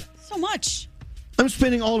God. So much. I'm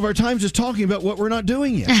spending all of our time just talking about what we're not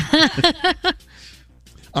doing yet.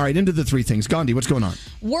 All right, into the three things. Gandhi, what's going on?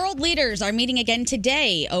 World leaders are meeting again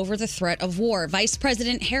today over the threat of war. Vice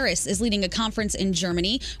President Harris is leading a conference in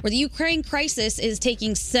Germany where the Ukraine crisis is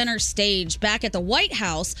taking center stage. Back at the White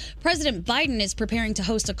House, President Biden is preparing to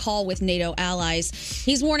host a call with NATO allies.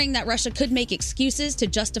 He's warning that Russia could make excuses to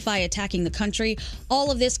justify attacking the country.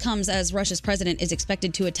 All of this comes as Russia's president is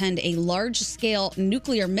expected to attend a large-scale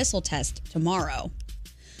nuclear missile test tomorrow.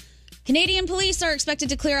 Canadian police are expected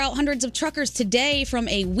to clear out hundreds of truckers today from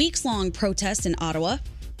a weeks-long protest in Ottawa.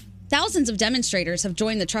 Thousands of demonstrators have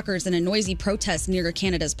joined the truckers in a noisy protest near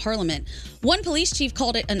Canada's parliament. One police chief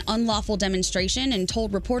called it an unlawful demonstration and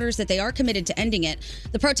told reporters that they are committed to ending it.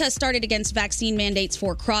 The protest started against vaccine mandates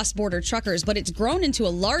for cross-border truckers, but it's grown into a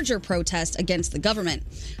larger protest against the government.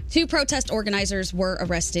 2 protest organizers were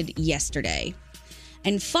arrested yesterday.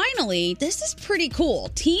 And finally, this is pretty cool.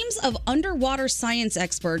 Teams of underwater science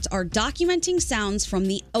experts are documenting sounds from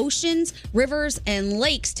the oceans, rivers, and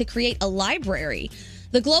lakes to create a library.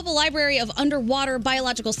 The Global Library of Underwater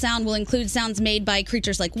Biological Sound will include sounds made by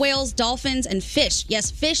creatures like whales, dolphins, and fish. Yes,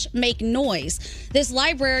 fish make noise. This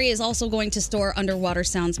library is also going to store underwater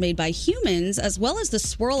sounds made by humans, as well as the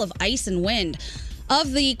swirl of ice and wind.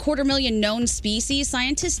 Of the 250,000 known species,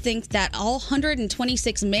 scientists think that all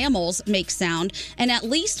 126 mammals make sound, and at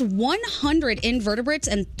least 100 invertebrates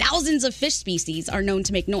and thousands of fish species are known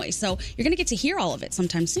to make noise. So you're going to get to hear all of it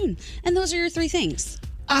sometime soon. And those are your 3 things.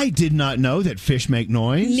 I did not know that fish make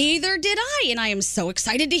noise. Neither did I, and I am so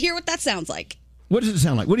excited to hear what that sounds like. What does it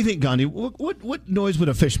sound like? What do you think, Gandhi? What noise would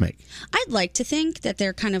a fish make? I'd like to think that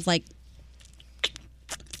they're kind of like...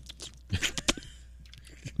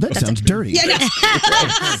 That sounds dirty. Yeah,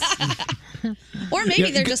 no. Or maybe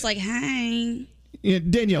they're just like, hey. Yeah,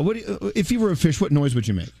 Danielle, if you were a fish, what noise would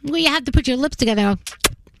you make? Well, you have to put your lips together.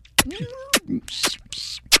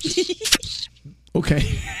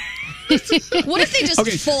 Okay. What if they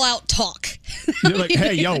just full out talk? They're like,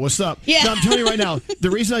 hey, yo, what's up? Yeah. No, I'm telling you right now, the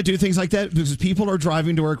reason I do things like that is because people are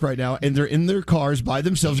driving to work right now and they're in their cars by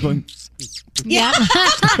themselves going... Yeah.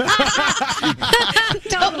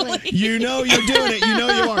 Totally. You know you're doing it. You know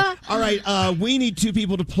you are. All right, we need 2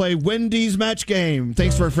 people to play Wendy's match game.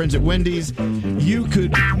 Thanks to our friends at Wendy's. You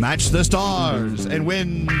could match the stars and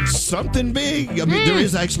win something big. I mean, there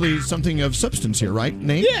is actually something of substance here, right,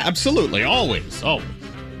 Nate? Yeah, absolutely. Always. Oh.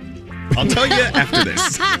 I'll tell you after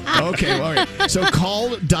this. Okay, well, all right. So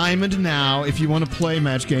call Diamond now if you want to play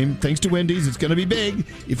match game. Thanks to Wendy's, it's going to be big.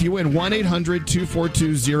 If you win,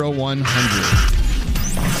 1-800-242-0100.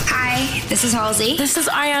 Hi, Hi, this is Halsey. This is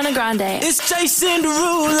Ariana Grande. It's Jason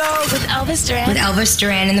Derulo. With Elvis Duran. With Elvis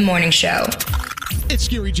Duran in the Morning Show. It's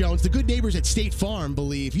Scary Jones. The good neighbors at State Farm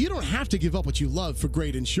believe you don't have to give up what you love for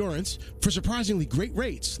great insurance. For surprisingly great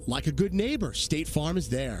rates, like a good neighbor, State Farm is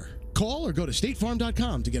there. Call or go to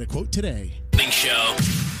statefarm.com to get a quote today. Morning Show.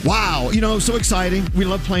 Wow, so exciting. We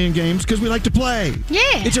love playing games because we like to play.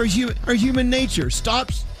 Yeah. It's our human nature. Stop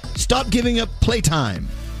giving up playtime.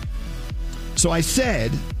 So I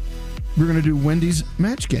said we're going to do Wendy's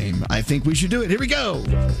match game. I think we should do it. Here we go.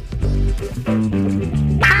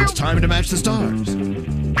 It's time to match the stars.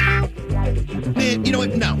 And you know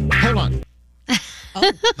what? No, hold on.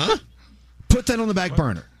 Huh? Put that on the back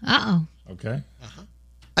burner. Uh-oh. Okay.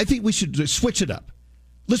 I think we should switch it up.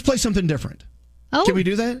 Let's play something different. Oh. Can we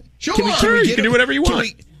do that? Sure. You can do whatever you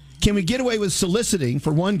want. Can we get away with soliciting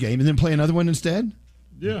for one game and then play another one instead?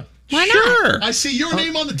 Yeah. Why not? I see your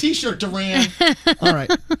name on the T-shirt, Duran. All right.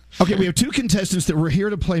 Okay, we have two contestants that were here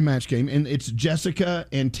to play match game, and it's Jessica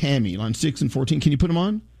and Tammy on 6 and 14. Can you put them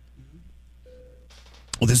on?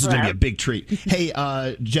 Well, this is going to be a big treat. Hey,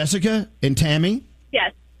 Jessica and Tammy.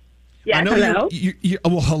 Yes. Yes. I know hello.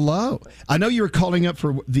 Well, hello. I know you were calling up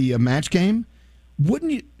for the match game.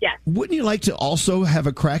 Wouldn't you? Yes. Wouldn't you like to also have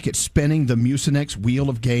a crack at spinning the Mucinex wheel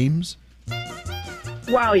of games?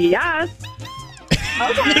 Well, yes.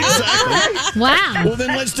 Okay. Exactly. Wow. Well,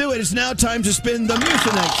 then let's do it. It's now time to spin the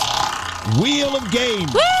Mucinex wheel of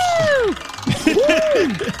games. Woo!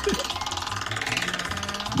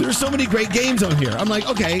 There's so many great games on here. I'm like,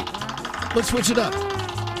 okay, let's switch it up.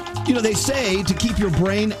 They say to keep your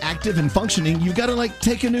brain active and functioning, you got to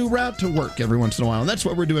take a new route to work every once in a while. And that's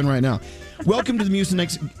what we're doing right now. Welcome to the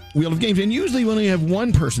Mucinex wheel of games. And usually we only have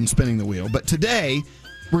one person spinning the wheel. But today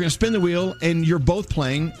we're going to spin the wheel and you're both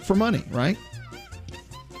playing for money, right?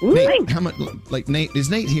 Nate, how much? Nate, is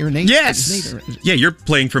Nate here? Nate, yes. Yeah, you're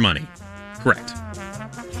playing for money. Correct.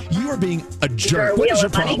 You are being a jerk. What is your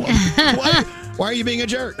problem? Why are you being a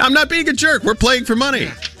jerk? I'm not being a jerk. We're playing for money.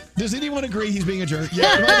 Does anyone agree he's being a jerk? Yeah,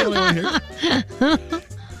 am I the only one here?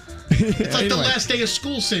 It's like the last day of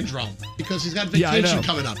school syndrome because he's got vacation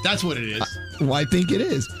coming up. That's what it is. Well, I think it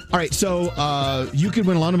is. All right, so you could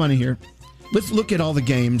win a lot of money here. Let's look at all the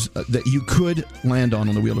games that you could land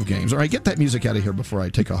on the Wheel of Games. All right, get that music out of here before I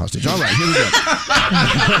take a hostage. All right, here we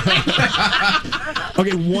go.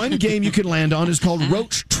 Okay, one game you could land on is called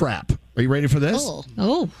Roach Trap. Are you ready for this?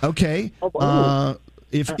 Oh. Okay.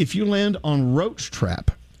 If you land on Roach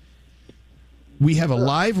Trap, we have a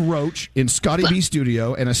live roach in Scotty B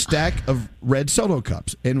studio and a stack of red Solo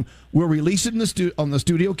cups, and we'll release it on the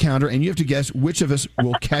studio counter, and you have to guess which of us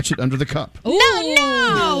will catch it under the cup. No.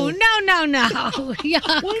 Yeah.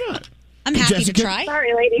 Why not? I'm happy Jessica, to try.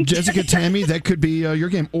 Sorry, lady. Jessica, Tammy, that could be your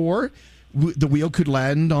game, or the wheel could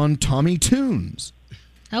land on Tommy Tunes.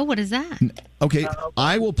 Oh, what is that? Okay,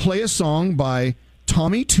 I will play a song by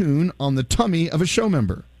Tommy Tune on the tummy of a show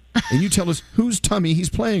member. And you tell us whose tummy he's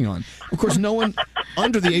playing on. Of course, no one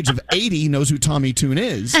under the age of 80 knows who Tommy Tune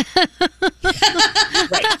is. I thought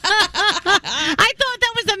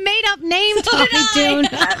that was a made-up name, Tommy Tune.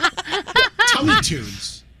 Tommy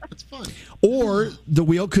Tunes. That's fun. Or the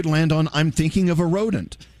wheel could land on I'm Thinking of a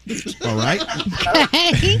Rodent. All right?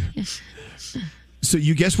 Okay. So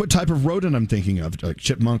you guess what type of rodent I'm thinking of. Like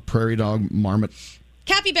chipmunk, prairie dog, marmot.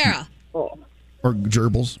 Capybara. Or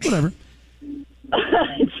gerbils, whatever.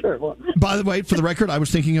 Sure. Well. By the way, for the record, I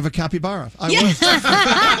was thinking of a capybara. I was.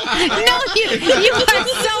 No, you are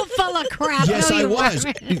so full of crap. Yes, no, I was.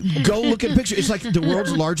 Go look at pictures. It's like the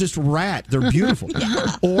world's largest rat. They're beautiful. Yeah.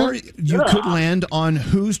 Or you could land on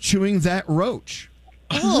who's chewing that roach.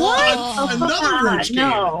 What? Another roach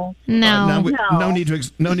game. No. No need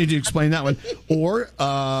to explain that one. Or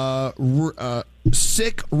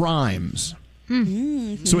sick rhymes.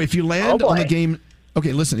 Mm-hmm. So if you land on the game,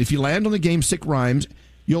 okay, listen. If you land on the game Sick Rhymes,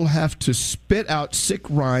 you'll have to spit out sick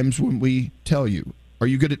rhymes when we tell you. Are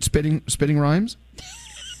you good at spitting rhymes?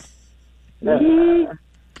 Maybe.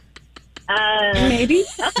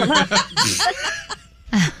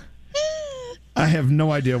 I have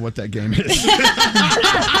no idea what that game is.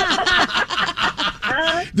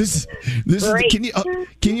 This is.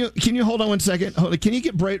 Can you hold on one second? Hold on. Can you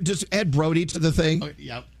get just add Brody to the thing?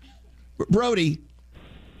 Yep. Brody.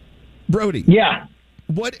 Yeah.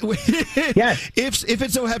 What? Yes. If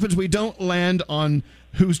it so happens we don't land on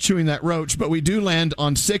who's chewing that roach, but we do land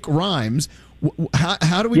on sick rhymes,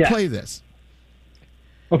 how do we play this?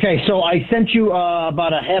 Okay, so I sent you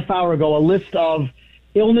about a half hour ago a list of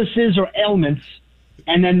illnesses or ailments,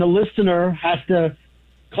 and then the listener has to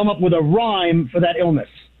come up with a rhyme for that illness.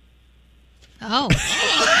 Oh.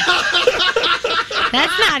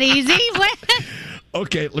 That's not easy. What?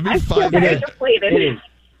 Okay, let me I find feel very it. deflated. It is.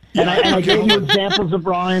 And I gave you examples of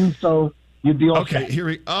rhymes, so you'd be all Okay, set. here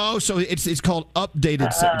we. Oh, so it's called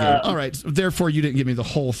updated set game. All right. So therefore, you didn't give me the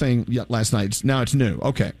whole thing yet last night. Now it's new.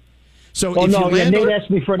 Okay. So Well, if no, you land Nate on, asked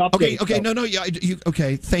me for an update. Okay. so- No. Yeah.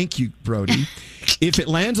 Okay. Thank you, Brody. If it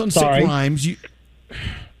lands on Sorry. sick rhymes, you.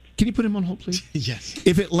 Can you put him on hold, please? Yes.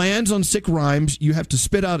 If it lands on sick rhymes, you have to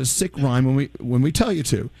spit out a sick rhyme when we tell you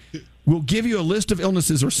to. We'll give you a list of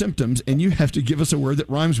illnesses or symptoms, and you have to give us a word that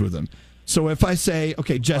rhymes with them. So if I say,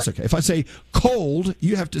 okay, Jessica, if I say cold,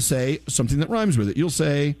 you have to say something that rhymes with it. You'll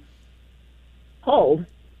say cold.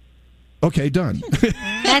 Okay, done. That's it?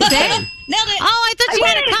 Nailed it. Oh, I thought you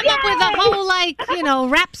had to come up with a whole,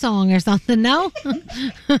 rap song or something. No?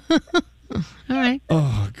 All right.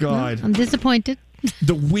 Oh, God. I'm disappointed.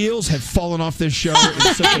 The wheels have fallen off this show in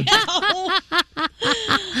such Just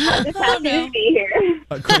happy to be here.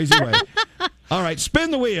 a crazy way. All right,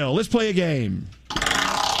 spin the wheel. Let's play a game.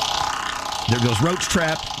 There goes Roach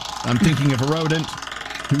Trap. I'm thinking of a rodent.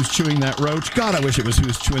 Who's chewing that roach? God, I wish it was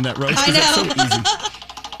who's chewing that roach. 'cause that's so easy.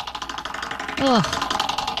 Oh,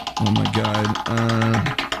 my God.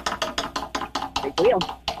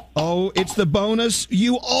 Oh, it's the bonus.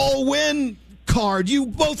 You all win card. You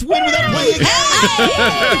both win without playing again.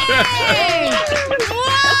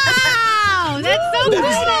 Wow, that's so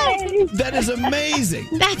good. That is amazing.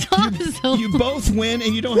 That's awesome. You both win,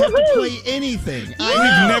 and you don't have to play anything. We've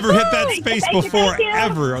never hit that space before,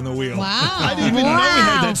 ever on the wheel. Wow. I didn't even know we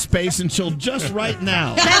had that space until just right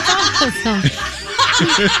now. That's awesome.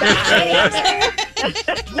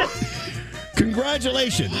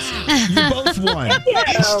 Congratulations. You both won.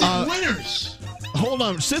 Instant winners. Hold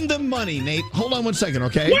on. Send them money, Nate. Hold on one second,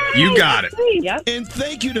 okay? Yay! You got it. Yep. And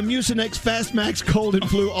thank you to Mucinex Fastmax Cold and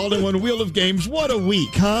Flu All-in-One Wheel of Games. What a week,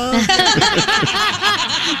 huh?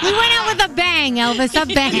 We went out with a bang, Elvis. A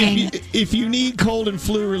bang. If you need cold and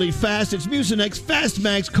flu relief fast, it's Mucinex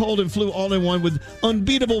Fastmax Cold and Flu All-in-One with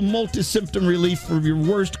unbeatable multi-symptom relief for your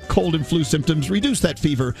worst cold and flu symptoms. Reduce that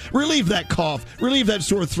fever, relieve that cough, relieve that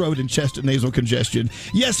sore throat and chest and nasal congestion.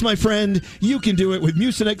 Yes, my friend, you can do it with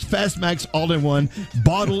Mucinex Fastmax All-in-One.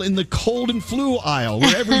 Bottle in the cold and flu aisle,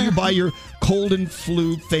 wherever you buy your cold and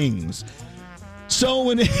flu things. So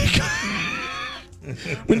when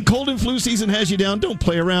cold and flu season has you down, don't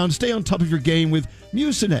play around. Stay on top of your game with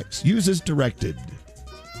Mucinex. Use as directed.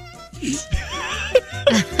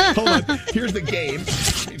 Hold on. Here's the game.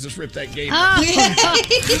 Let me just rip that game.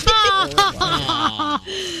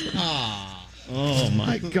 Oh,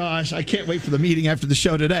 my gosh. I can't wait for the meeting after the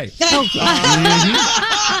show today.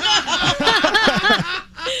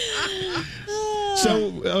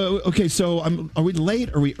 So, okay, so are we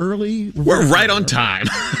late? Are we early? We're right on time.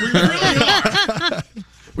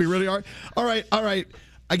 We really are? All right. I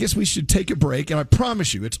guess we should take a break, and I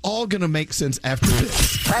promise you, it's all going to make sense after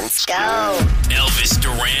this. Let's go. Elvis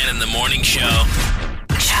Duran in the morning show.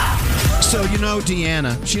 So,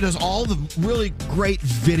 Deanna, she does all the really great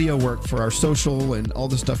video work for our social and all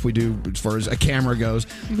the stuff we do as far as a camera goes.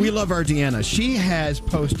 We love our Deanna. She has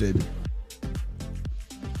posted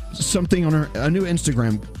something on a new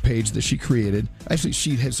Instagram page that she created. Actually,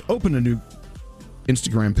 she has opened a new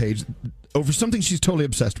Instagram page over something she's totally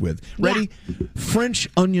obsessed with. Ready? French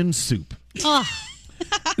onion soup. Oh.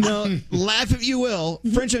 Now, laugh if you will.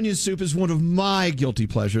 French onion soup is one of my guilty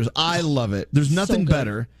pleasures. I love it. There's nothing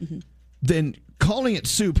better than calling it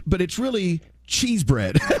soup, but it's really cheese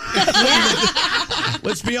bread.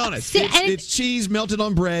 Let's be honest. It's cheese melted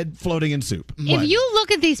on bread floating in soup. If you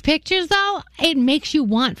look at these pictures, though, it makes you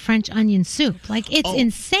want French onion soup. Like, it's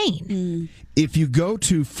insane. If you go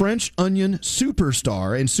to French Onion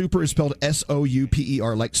Superstar, and super is spelled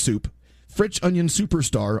S-O-U-P-E-R, like soup, French Onion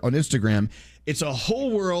Superstar on Instagram, it's a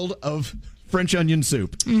whole world of French onion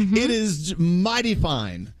soup. It is mighty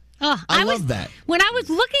fine. Oh, I love that. When I was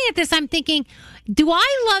looking at this, I'm thinking, do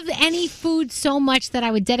I love any food so much that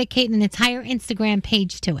I would dedicate an entire Instagram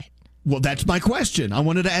page to it? Well, that's my question. I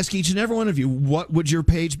wanted to ask each and every one of you, what would your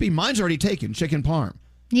page be? Mine's already taken, chicken parm.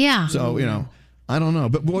 Yeah. So, I don't know.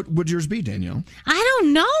 But what would yours be, Danielle? I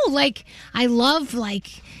don't know. Like, I love,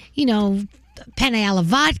 penne alla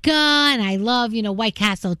vodka, and I love, White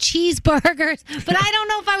Castle cheeseburgers, but I don't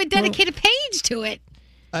know if I would dedicate a page to it.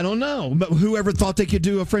 I don't know. But whoever thought they could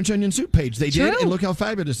do a French onion soup page? They did, and look how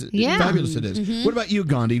fabulous it is. What about you,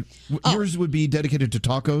 Gandhi? Yours would be dedicated to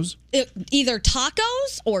tacos? Either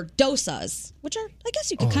tacos or dosas, which are, I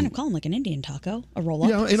guess you could kind of call them like an Indian taco, a roll-up.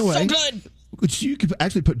 Yeah, in a way. So good. Which you could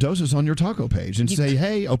actually put doses on your taco page and say,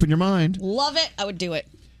 hey, open your mind. Love it. I would do it.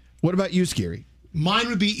 What about you, Scary? Mine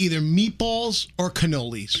would be either meatballs or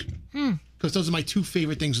cannolis. Because those are my two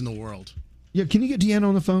favorite things in the world. Yeah, can you get Deanna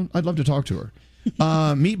on the phone? I'd love to talk to her.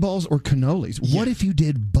 Meatballs or cannolis? What if you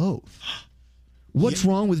did both? What's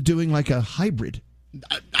wrong with doing like a hybrid?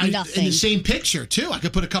 In the same picture too. I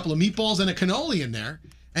could put a couple of meatballs and a cannoli in there,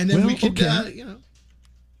 and then we could,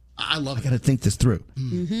 I love it. I got to think this through.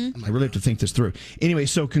 Mm-hmm. I really have to think this through. Anyway,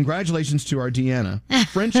 so congratulations to our Deanna,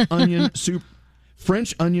 French onion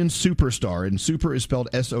superstar, and super is spelled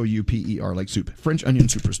SOUPER, like soup. French onion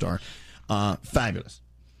superstar, fabulous.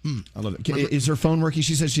 I love it. Is her phone working?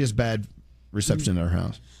 She says she has bad reception in her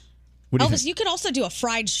house. What do you Elvis, think? you could also do a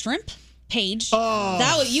fried shrimp page.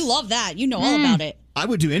 Oh. You love that. You know all about it. I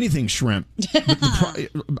would do anything shrimp,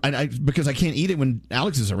 because I can't eat it when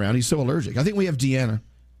Alex is around. He's so allergic. I think we have Deanna.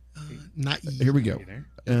 Not here we go.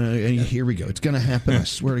 Here we go. It's going to happen. I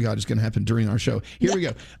swear to God, it's going to happen during our show. Here we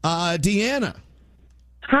go. Deanna.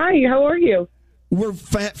 Hi, how are you? We're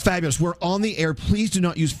fabulous. We're on the air. Please do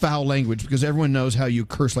not use foul language because everyone knows how you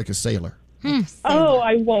curse like a sailor. Oh,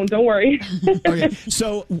 I won't. Don't worry. Okay.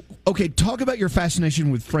 So, talk about your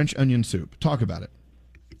fascination with French onion soup. Talk about it.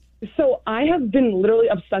 So I have been literally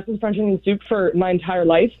obsessed with French onion soup for my entire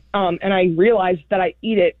life, and I realized that I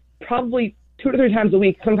eat it probably 2 to 3 times a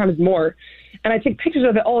week, sometimes more. And I take pictures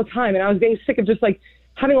of it all the time, and I was getting sick of just like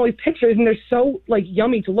having all these pictures, and they're so like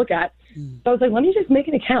yummy to look at. So I was like, let me just make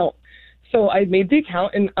an account. So I made the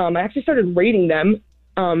account, and I actually started rating them,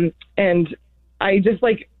 and I just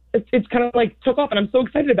like it's kind of like took off, and I'm so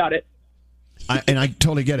excited about it. I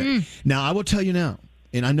totally get it. Now I will tell you now,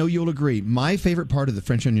 and I know you'll agree. My favorite part of the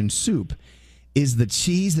French onion soup is the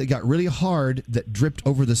cheese that got really hard that dripped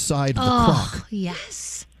over the side of the crock.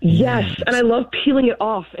 Yes. Yes, and I love peeling it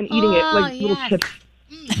off and eating it like little chips.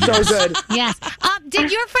 So good. Yes.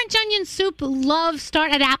 Did your French onion soup love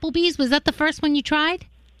start at Applebee's? Was that the first one you tried?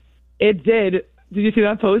 It did. Did you see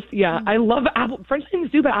that post? Yeah, I love French onion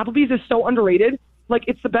soup at Applebee's is so underrated. Like,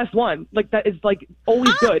 it's the best one. Like, that is, like,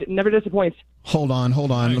 always good. It never disappoints. Hold on.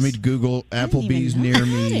 Let me Google Applebee's near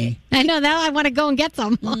me. I know. Now I want to go and get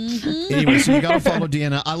some. Anyway, so you got to follow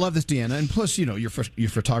Deanna. I love this, Deanna. And plus, you know, your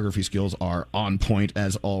photography skills are on point,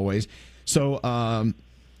 as always. So,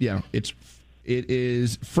 it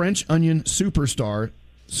is French Onion Superstar.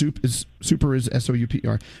 Super is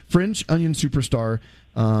SOUPER. French Onion Superstar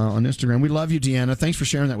on Instagram. We love you, Deanna. Thanks for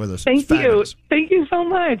sharing that with us. Thank you. Thank you so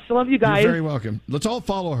much. Love you guys. You're very welcome. Let's all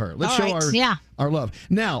follow her. Let's show our love.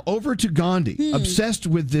 Now, over to Gandhi, obsessed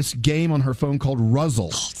with this game on her phone called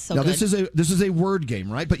Ruzzle. So now, good. this is a word game,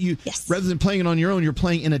 right? But you, rather than playing it on your own, you're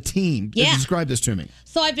playing in a team. Yeah. Describe this to me.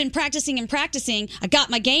 So I've been practicing and practicing. I got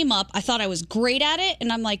my game up. I thought I was great at it.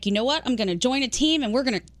 And I'm like, you know what? I'm going to join a team and we're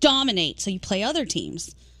going to dominate. So you play other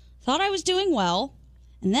teams. Thought I was doing well.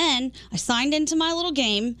 And then I signed into my little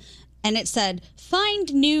game and it said,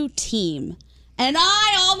 find new team. And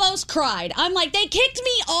I almost cried. I'm like, they kicked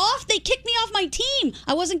me off. They kicked me off my team.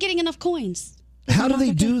 I wasn't getting enough coins. How do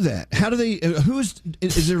they do that? How do they,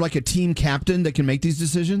 is there like a team captain that can make these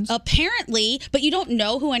decisions? Apparently, but you don't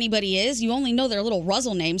know who anybody is. You only know their little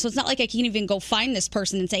Ruzzle name. So it's not like I can even go find this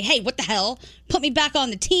person and say, hey, what the hell? Put me back on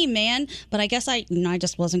the team, man. But I guess I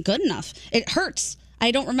just wasn't good enough. It hurts. I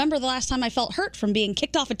don't remember the last time I felt hurt from being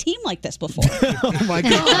kicked off a team like this before. Oh, my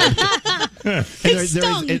God.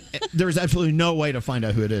 There's absolutely no way to find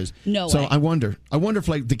out who it is. No so way. I wonder if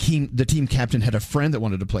like the team captain had a friend that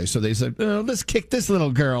wanted to play. So they said, let's kick this little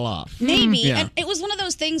girl off. Maybe. Yeah. And it was one of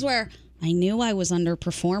those things where I knew I was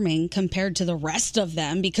underperforming compared to the rest of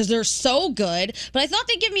them because they're so good. But I thought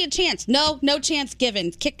they'd give me a chance. No chance given.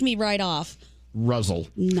 Kicked me right off. Ruzzle.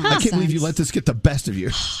 Nonsense. I can't believe you let this get the best of you.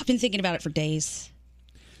 I've been thinking about it for days.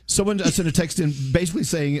 Someone sent a text in basically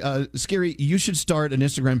saying, Scary, you should start an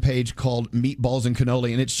Instagram page called Meatballs and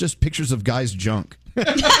Cannoli, and it's just pictures of guys' junk. What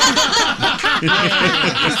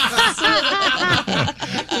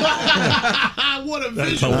a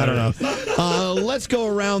visual. I don't know. Let's go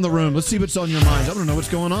around the room. Let's see what's on your mind. I don't know what's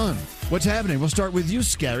going on. What's happening? We'll start with you,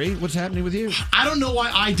 Scary. What's happening with you? I don't know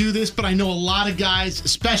why I do this, but I know a lot of guys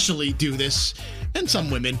especially do this, and some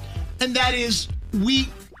women, and that is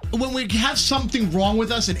when we have something wrong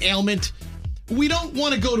with us, an ailment, we don't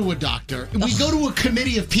want to go to a doctor. We go to a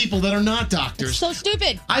committee of people that are not doctors. It's so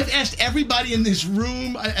stupid. I've asked everybody in this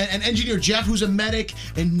room, and engineer Jeff, who's a medic,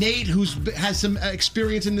 and Nate, who has some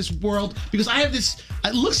experience in this world, because I have this,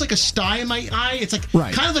 it looks like a sty in my eye. It's like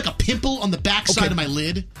kind of like a pimple on the backside of my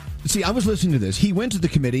lid. See, I was listening to this. He went to the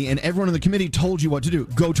committee, and everyone in the committee told you what to do.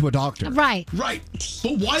 Go to a doctor. Right. Right.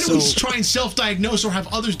 But why do we try and self-diagnose or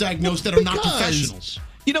have others diagnose that are not professionals?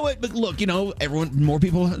 You know what? But look, more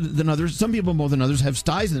people than others. Some people more than others have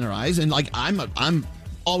styes in their eyes, and like I'm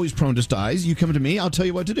always prone to styes. You come to me, I'll tell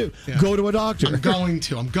you what to do. Yeah. Go to a doctor. I'm going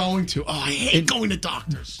to. Oh, I hate going to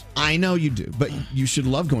doctors. I know you do, but you should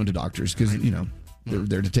love going to doctors because, they're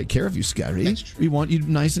there to take care of you, Scary. We want you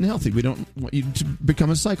nice and healthy. We don't want you to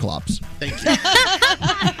become a cyclops. Thank you.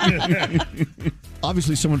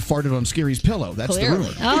 Obviously, someone farted on Scary's pillow. That's the rumor.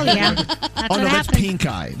 Oh, yeah. That's Oh, no, what that's happened. pink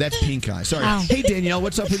eye. That's pink eye. Sorry. Oh. Hey, Danielle,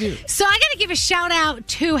 what's up with you? So I got to give a shout out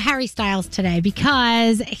to Harry Styles today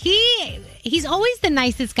because he's always the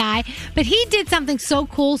nicest guy, but he did something so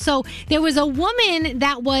cool. So there was a woman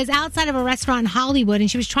that was outside of a restaurant in Hollywood,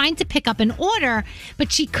 and she was trying to pick up an order,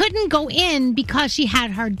 but she couldn't go in because she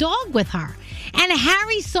had her dog with her. And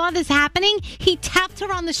Harry saw this happening. He tapped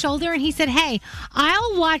her on the shoulder and he said, "Hey,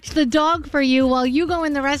 I'll watch the dog for you while you go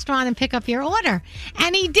in the restaurant and pick up your order."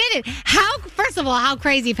 And he did it. First of all, how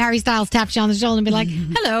crazy if Harry Styles taps you on the shoulder and be like,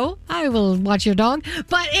 "Hello, I will watch your dog." But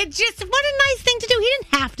what a nice thing to do. He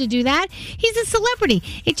didn't have to do that. He's a celebrity.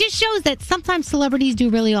 It just shows that sometimes celebrities do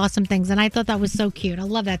really awesome things. And I thought that was so cute. I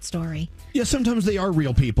love that story. Yeah, sometimes they are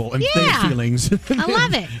real people and they have feelings. I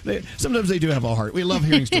love it. Sometimes they do have a heart. We love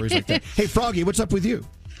hearing stories like that. Hey, Froggy, what's up with you?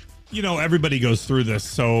 Everybody goes through this.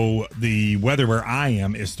 So the weather where I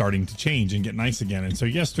am is starting to change and get nice again. And so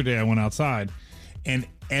yesterday I went outside and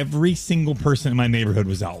every single person in my neighborhood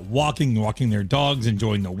was out walking their dogs,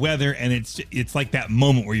 enjoying the weather. And it's like that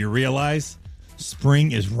moment where you realize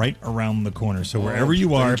spring is right around the corner. So wherever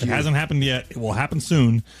you are, if it hasn't happened yet, it will happen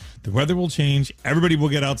soon. The weather will change. Everybody will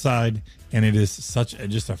get outside. And it is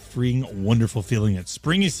just a freeing, wonderful feeling that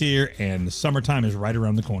spring is here and the summertime is right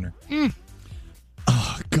around the corner.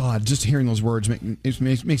 Oh, God, just hearing those words makes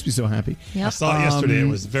me so happy. I saw it yesterday. It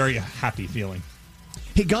was a very happy feeling.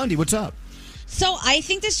 Hey, Gandhi, what's up? So I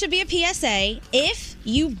think this should be a PSA. If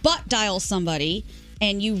you butt dial somebody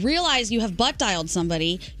and you realize you have butt dialed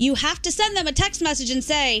somebody, you have to send them a text message and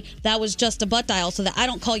say, "That was just a butt dial," so that I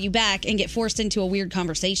don't call you back and get forced into a weird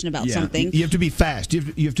conversation about something. You have to be fast.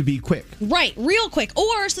 You have to be quick. Right, real quick.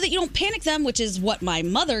 Or so that you don't panic them, which is what my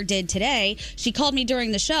mother did today. She called me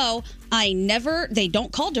during the show. They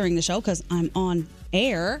don't call during the show because I'm on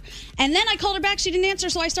air. And then I called her back. She didn't answer,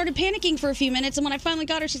 so I started panicking for a few minutes. And when I finally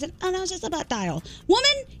got her, she said, "Oh, that was just a butt dial."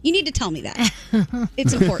 Woman, you need to tell me that.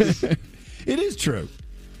 It's important. It is true.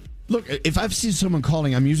 Look, if I've seen someone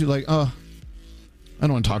calling, I'm usually like, "Oh, I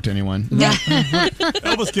don't want to talk to anyone."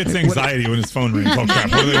 Elvis gets anxiety when his phone rings. Oh, crap.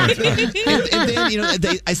 What are they doing? and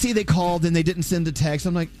then, I see they called and they didn't send a text.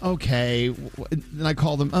 I'm like, okay. Then I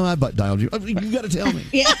call them. "Oh, I butt dialed you." Oh, you got to tell me.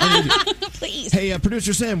 Yeah. Please. Hey,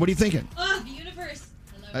 producer Sam, what are you thinking? Oh, the universe.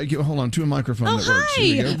 Hold on, to a microphone Oh, that works. Here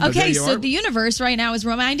we go. hi. There Okay, you so are. the universe right now is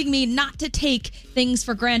reminding me not to take things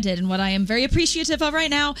for granted. And what I am very appreciative of right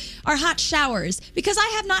now are hot showers. Because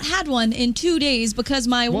I have not had one in 2 days because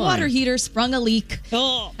my Why? water heater sprung a leak.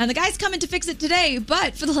 And the guy's coming to fix it today.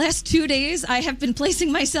 But for the last 2 days, I have been placing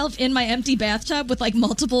myself in my empty bathtub with like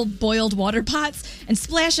multiple boiled water pots and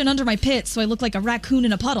splashing under my pit so I look like a raccoon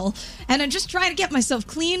in a puddle. And I'm just trying to get myself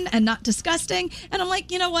clean and not disgusting. And I'm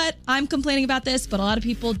like, you know what? I'm complaining about this, but a lot of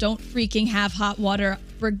people don't freaking have hot water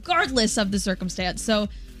regardless of the circumstance. So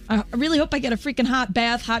I really hope I get a freaking hot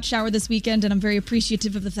bath, hot shower this weekend, and I'm very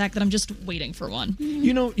appreciative of the fact that I'm just waiting for one.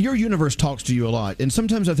 You know, your universe talks to you a lot, and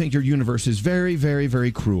sometimes I think your universe is very, very,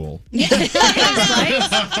 very cruel. Today is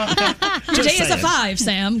a saying. 5,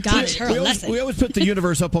 Sam. Got it. We always put the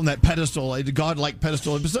universe up on that pedestal, a godlike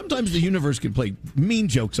pedestal, but sometimes the universe can play mean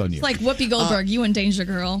jokes on you. It's like Whoopi Goldberg, you in danger,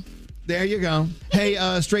 girl. There you go. Hey,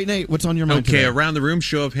 Straight Nate, what's on your mind Okay, today? around the room,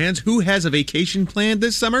 show of hands. Who has a vacation planned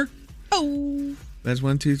this summer? Oh. That's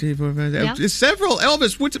 1, 2, 3, 4, 5. Yeah. There's several.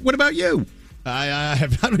 Elvis, what about you? I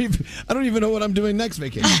don't even know what I'm doing next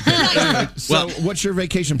vacation. So, what's your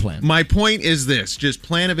vacation plan? My point is this: just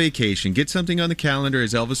plan a vacation. Get something on the calendar,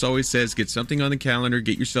 as Elvis always says. Get something on the calendar.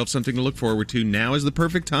 Get yourself something to look forward to. Now is the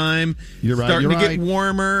perfect time. You're right. Starting You're to right. get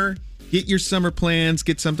warmer. Get your summer plans.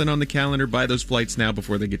 Get something on the calendar. Buy those flights now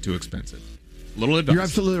before they get too expensive. Little advice. You're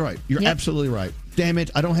absolutely right. You're absolutely right. Damn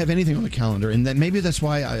it, I don't have anything on the calendar, and maybe that's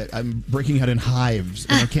why I'm breaking out in hives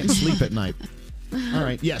and I can't sleep at night. All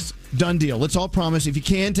right, yes, done deal. Let's all promise if you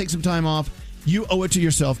can take some time off, you owe it to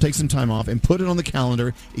yourself. Take some time off and put it on the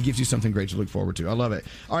calendar. It gives you something great to look forward to. I love it.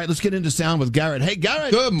 All right, let's get into sound with Garrett. Hey,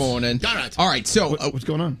 Garrett. Good morning. Garrett. All right, so what's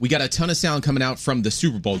going on? We got a ton of sound coming out from the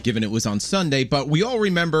Super Bowl, given it was on Sunday, but we all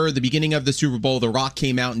remember the beginning of the Super Bowl. The Rock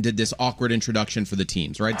came out and did this awkward introduction for the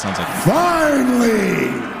teams, right? Sounds like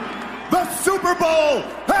Finally, the Super Bowl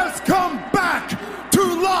has come back to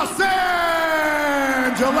Los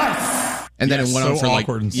Angeles. And then it went on for like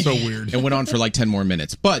awkward and so weird. It went on for like 10 more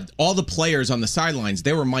minutes. But all the players on the sidelines,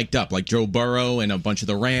 they were mic'd up, like Joe Burrow and a bunch of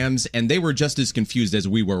the Rams, and they were just as confused as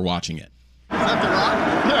we were watching it. Is that The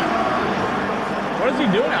Rock?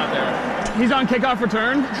 he doing out there? He's on kickoff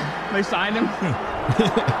return. They signed him.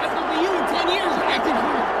 That's gonna be you in 10 years.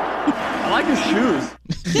 I like his shoes.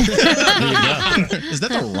 Is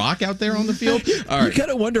that the Rock out there on the field? All right. You kind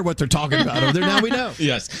of wonder what they're talking about over there. Now we know.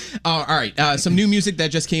 Yes. All right. Some new music that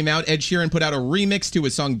just came out. Ed Sheeran put out a remix to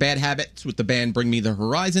his song Bad Habits with the band Bring Me the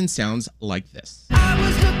Horizon. Sounds like this.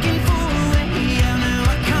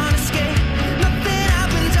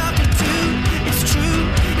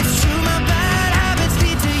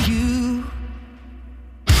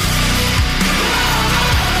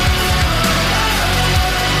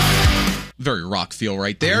 Very Rock feel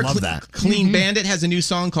right there. I love that. Clean Bandit has a new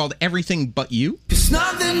song called Everything But You. Cause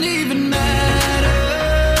nothing even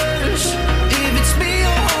matters if it's me you're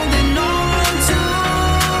holding on to.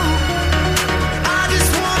 I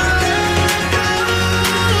just wanna let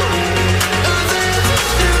go of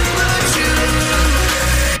everything but you.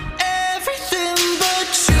 Everything but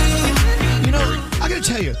you. You know, I got to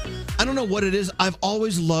tell you, I don't know what it is. I've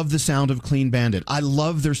always loved the sound of Clean Bandit. I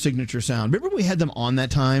love their signature sound. Remember we had them on that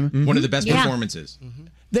time? One of the best performances.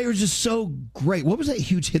 They were just so great. What was that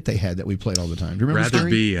huge hit they had that we played all the time? Do you remember? Rather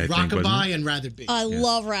Scary? Be, I think, wasn't Rockabye it? and Rather Be. I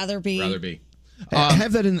love Rather Be. Rather Be.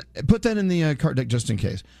 Have that in. Put that in the card deck just in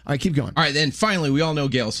case. All right, keep going. All right, then finally, we all know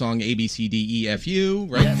Gail's song A, B, C, D, E, F, U,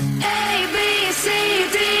 right? A, B, C,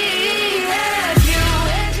 D, E, F,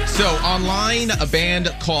 U. So online, a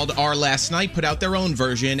band called Our Last Night put out their own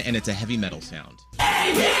version, and it's a heavy metal sound.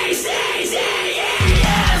 A, B, C, D, E,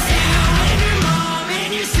 F, U. And your mom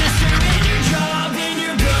and your sister and your job and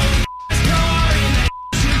your girl.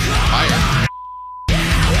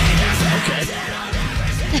 Okay.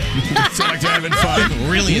 Sound like they're having fun.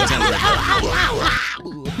 Really intense.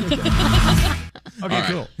 Okay,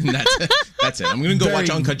 cool. That's it. I'm going to go watch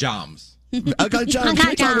Uncut Gems. Uncut Gems. Can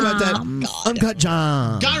we talk about that? Uncut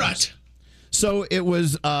Gems. Garrett. So it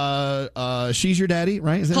was She's Your Daddy,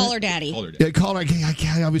 right? Is that Call it? Her Daddy. Yeah, Call Her.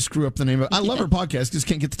 I always screw up the name of it. I love her podcast, just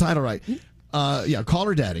can't get the title right. Yeah, Call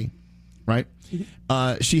Her Daddy, right?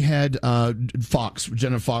 She had Fox,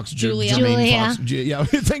 Jenna Fox, Julia. Jermaine Fox. Yeah,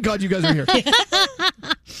 thank God you guys are here.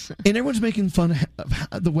 And everyone's making fun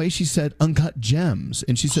of the way she said Uncut Gems.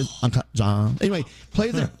 And she said Uncut Gems. Anyway,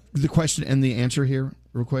 play the question and the answer here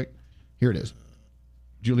real quick. Here it is.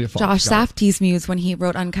 Julia Fox. Josh Got it. Safdie's muse when he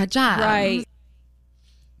wrote Uncut Gems. Right.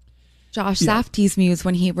 Josh Safdie's muse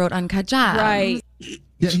when he wrote Uncut Gems. Right.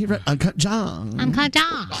 Yeah, he wrote Uncut Gems. Uncut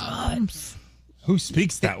Gems. Who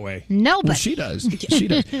speaks that way? Nobody. Well, she does. She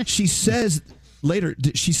does. She says later,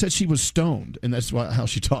 she said she was stoned, and that's how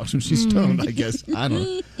she talks when she's stoned, I guess. I don't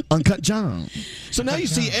know. Uncut Gems. So now you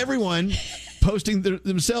see everyone posting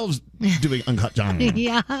themselves doing Uncut Gems.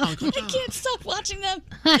 Yeah. I can't stop watching them.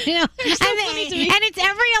 I know. They're so funny to me. And it's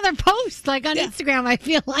every other post, like on Instagram, I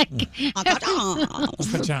feel like.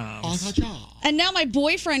 And now my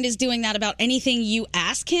boyfriend is doing that about anything you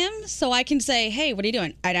ask him, so I can say, "Hey, what are you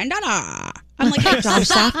doing?" I'm like, hey, Josh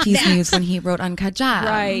stop Safdie's that. muse when he wrote Uncut Gems.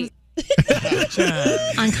 Right.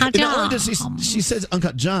 Uncut And not only does she says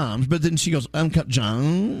Uncut Gems, but then she goes Uncut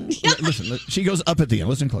Gems. Listen, she goes up at the end.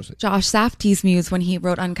 Listen closely. Josh Safdie's muse when he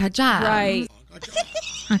wrote Uncut Gems. Right.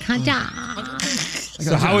 Uncut Gems.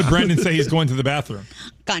 So how would Brendan say he's going to the bathroom?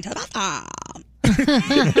 Gone to the bathroom.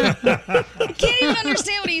 I can't even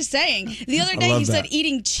understand what he's saying. The other day love he said that.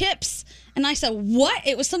 eating chips, and I said, "What?"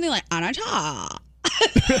 It was something like "Anacha."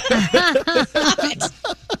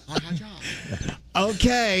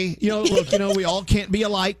 Okay, look, we all can't be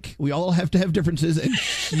alike. We all have to have differences, and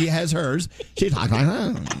she has hers. She's like, all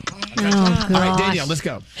right, Danielle, let's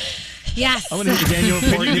go. Yes. I want to hear the Danielle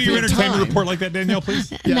report. Can you do if your we have entertainment time. report like that, Danielle,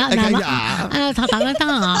 please? Yeah. No, Okay, no, yeah. All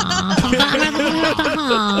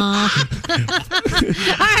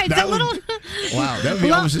right, That so little. Wow, that would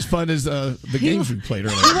be almost as fun as the games we played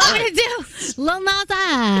earlier. You want me to do Lil Nas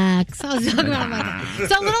X? I was talking about him like that.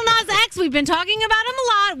 So Lil Nas X, we've been talking about him a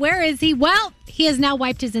lot. Where is he? Well, he has now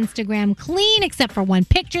wiped his Instagram clean, except for one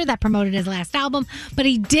picture that promoted his last album. But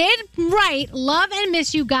he did write "Love and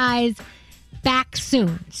Miss You Guys" back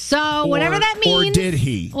soon. So whatever that means. Or did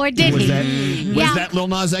he? Or did was he? Was that Lil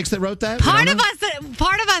Nas X that wrote that? Part of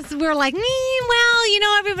us, we were like,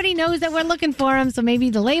 well, everybody knows that we're looking for him, so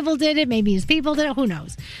maybe the label did it, maybe his people did it, who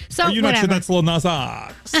knows? So Are you not sure that's Lil Nas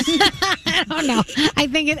X? I don't know. I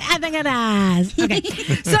think it is. Okay.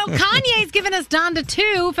 So Kanye's given us Donda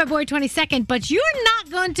 2 February 22nd, but you're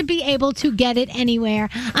not going to be able to get it anywhere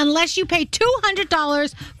unless you pay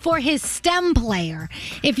 $200 for his stem player.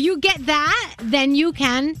 If you get that, then you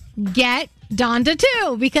can get Donda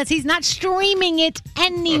 2 because he's not streaming it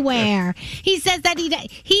anywhere. He says that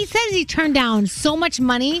he says he turned down so much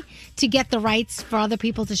money to get the rights for other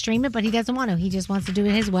people to stream it, but he doesn't want to. He just wants to do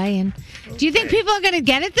it his way. And do you think people are going to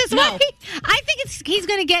get it this way? I think he's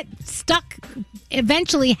going to get stuck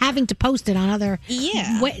eventually having to post it on other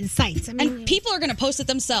sites. I mean, and people are going to post it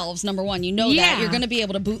themselves, number one. You know that. You're going to be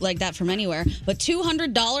able to bootleg that from anywhere. But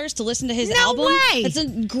 $200 to listen to his album? It's a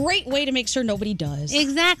great way to make sure nobody does.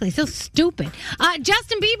 Exactly. So stupid.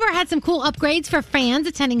 Justin Bieber had some cool upgrades for fans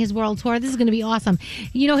attending his world tour. This is going to be awesome.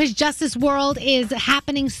 You know, his Justice World is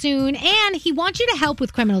happening soon, and he wants you to help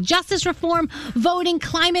with criminal justice reform, voting,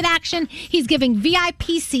 climate action. He's giving VIP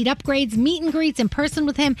seat upgrades, meet and greets in person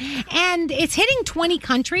with him, and it's hitting 20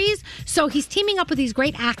 countries. So he's teaming up with these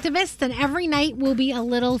great activists, and every night will be a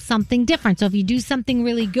little something different. So if you do something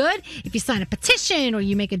really good, if you sign a petition or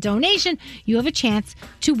you make a donation, you have a chance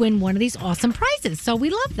to win one of these awesome prizes. So we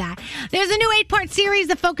love that. There's a new 8-part series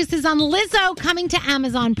that focuses on Lizzo coming to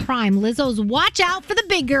Amazon Prime. Lizzo's Watch Out for the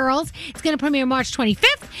Big Girls. It's going to premiere March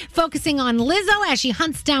 25th, focusing on Lizzo as she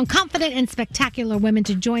hunts down confident and spectacular women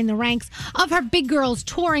to join the ranks of her Big Girls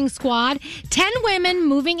touring squad. 10 women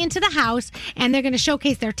moving into the house, and they're going to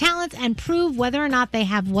showcase their talents and prove whether or not they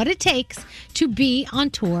have what it takes to be on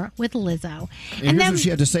tour with Lizzo. And here's what she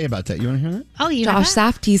had to say about that. You want to hear that? Oh, you Josh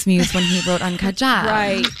Safdie's muse when he wrote Uncut Gems.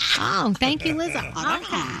 Right. Oh, thank you, Lizzo.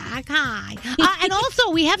 Okay. And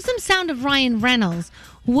also, we have some sound of Ryan Reynolds.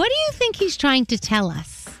 What do you think he's trying to tell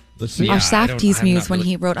us? Let's see. Josh Safdie's muse when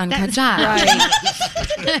he wrote Uncut Gems.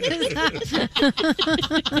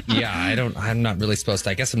 I'm not really supposed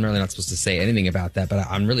to. I guess I'm really not supposed to say anything about that, but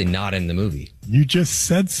I'm really not in the movie. You just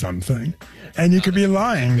said something, and you could be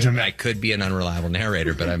lying to me. I could be an unreliable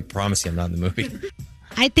narrator, but I promise you I'm not in the movie.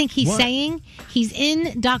 I think he's saying he's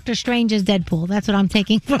in Doctor Strange's Deadpool. That's what I'm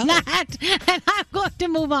taking from that. And I'm going to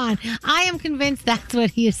move on. I am convinced that's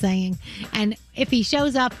what he is saying. And if he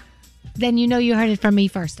shows up, then you know you heard it from me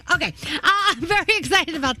first. Okay, I'm very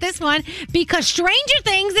excited about this one because Stranger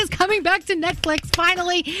Things is coming back to Netflix.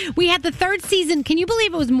 Finally, we had the 3rd season. Can you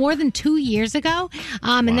believe it was more than 2 years ago?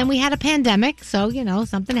 And then we had a pandemic, so, you know,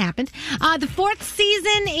 something happened. The 4th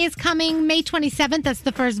season is coming May 27th. That's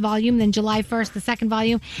the 1st volume. Then July 1st, the 2nd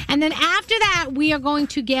volume. And then after that, we are going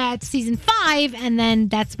to get season 5, and then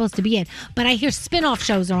that's supposed to be it. But I hear spin-off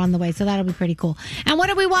shows are on the way, so that'll be pretty cool. And what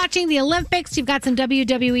are we watching? The Olympics. You've got some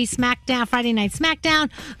WWE SmackDown, Friday Night SmackDown.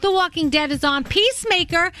 The Walking Dead is on.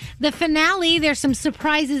 Peacemaker, the finale. There's some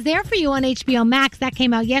surprises there for you on HBO Max. That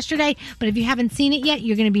came out yesterday, but if you haven't seen it yet,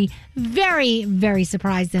 you're going to be very, very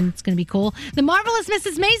surprised, and it's going to be cool. The Marvelous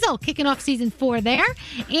Mrs. Maisel kicking off season 4 there.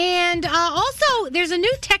 And also, there's a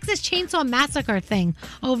new Texas Chainsaw Massacre thing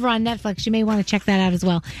over on Netflix. You may want to check that out as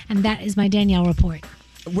well. And that is my Danielle report.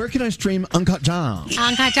 Where can I stream Uncut Gems?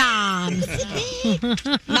 Uncut Gems. This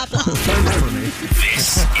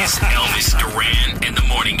is Elvis Duran and the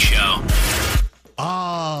Morning Show.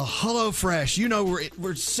 HelloFresh. You know,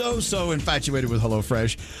 we're so infatuated with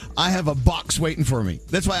HelloFresh. I have a box waiting for me.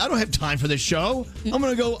 That's why I don't have time for this show. I'm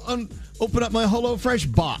going to go open up my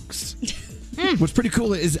HelloFresh box. What's pretty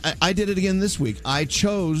cool is I did it again this week. I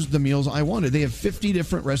chose the meals I wanted. They have 50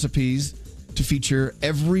 different recipes to feature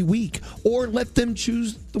every week, or let them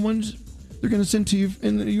choose the ones they're going to send to you,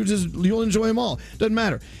 and you'll enjoy them all. Doesn't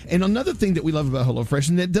matter. And another thing that we love about HelloFresh,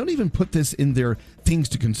 and they don't even put this in their things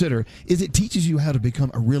to consider, is it teaches you how to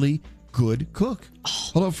become a really good cook.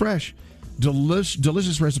 HelloFresh,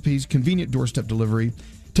 delicious recipes, convenient doorstep delivery,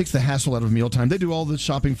 takes the hassle out of mealtime. They do all the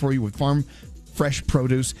shopping for you with farm fresh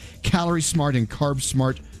produce, calorie smart and carb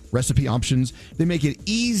smart recipe options. They make it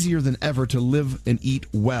easier than ever to live and eat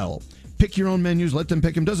well. Pick your own menus, let them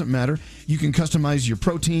pick them, doesn't matter. You can customize your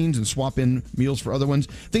proteins and swap in meals for other ones.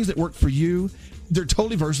 Things that work for you. They're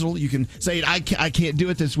totally versatile. You can say, I can't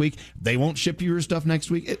do it this week. They won't ship you your stuff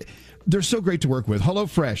next week. They're so great to work with.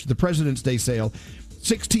 HelloFresh, the President's Day sale,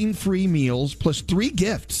 16 free meals plus 3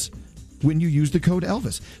 gifts when you use the code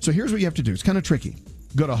Elvis. So here's what you have to do. It's kind of tricky.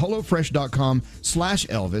 Go to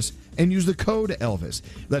HelloFresh.com/Elvis and use the code Elvis.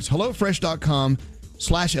 That's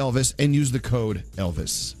HelloFresh.com/Elvis and use the code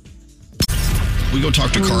Elvis. We go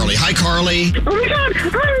talk to Carly. Hi, Carly. Oh, my God.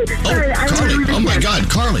 Hi. Carly. Oh, my God.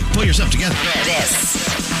 Carly, pull yourself together. This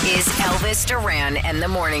is Elvis Duran and the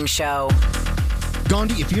Morning Show.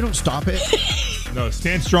 Gandhi, if you don't stop it. No,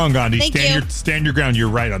 stand strong, Gandhi. Thank Stand your ground. You're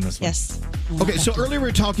right on this one. Yes. Okay, so earlier we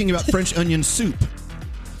were talking about French onion soup.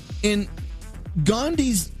 And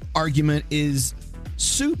Gandhi's argument is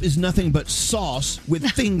soup is nothing but sauce with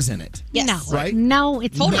things in it. Yes. No. Right? No,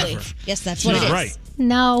 it's Totally. not. Yes, that's what it is. Right.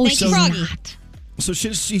 No, Thank you, it's Froggy. not. So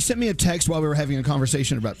she sent me a text while we were having a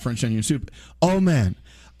conversation about French onion soup. Oh, man,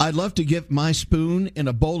 I'd love to get my spoon in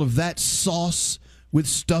a bowl of that sauce with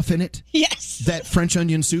stuff in it? Yes. That French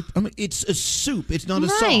onion soup? I mean, it's a soup. It's not a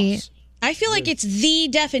Right. sauce. I feel like it's the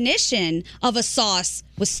definition of a sauce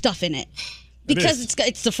with stuff in it. Because is.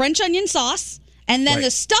 it's the French onion sauce, and then Right.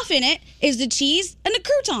 the stuff in it is the cheese and the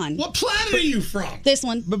crouton. What planet are you from? This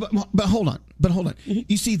one. But hold on.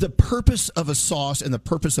 You see, the purpose of a sauce and the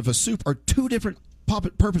purpose of a soup are two different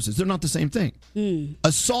purposes. They're not the same thing.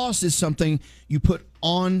 A sauce is something you put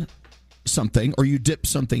on something or you dip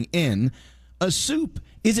something in. A soup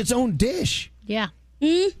is its own dish. Yeah.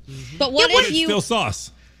 But what But if it's you... still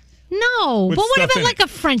sauce. No, With but what stuff about in like a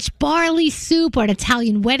French barley soup or an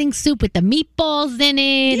Italian wedding soup with the meatballs in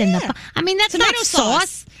it? And the, I mean, that's Tomato not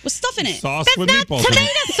sauce. with stuff in it. Sauce That's with not meatballs in it.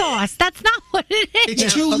 tomato sauce. That's not what it is.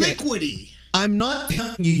 It's too okay. liquidy. I'm not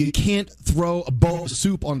telling you you can't throw a bowl of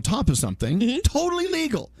soup on top of something. Totally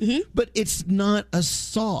legal. But it's not a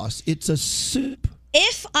sauce. It's a soup.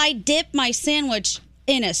 If I dip my sandwich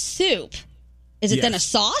in a soup, is it then a Yes.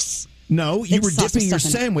 sauce? No, you It's were sauce with dipping your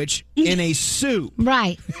stuff in it. sandwich in a soup.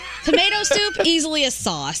 Right. Tomato soup, easily a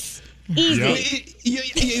sauce. Easy.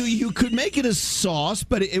 You could make it a sauce,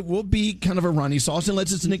 but it will be kind of a runny sauce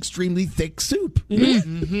unless it's an extremely thick soup.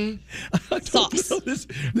 Sauce. This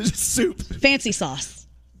is soup. Fancy sauce.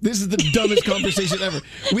 This is the dumbest conversation ever.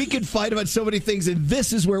 We could fight about so many things, and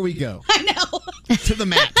this is where we go. I know. To the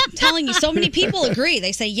mat. I'm telling you, so many people agree.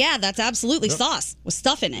 They say, yeah, that's absolutely sauce with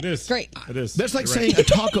stuff in it. It is. Great. It is. That's like You're saying right. a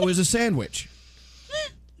taco is a sandwich.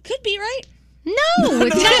 Could be, right? No,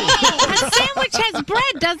 it's not. A sandwich has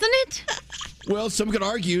bread, doesn't it? Well, some could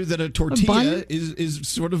argue that a bun? tortilla is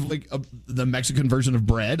sort of like the Mexican version of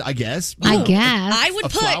bread, I guess. I guess. I would A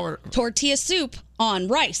put flour- tortilla soup on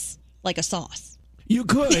rice like a sauce. You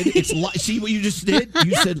could. It's like, see what you just did?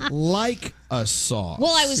 You said like a sauce.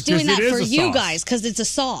 Well, I was doing that for you guys because it's a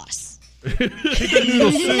sauce. Chicken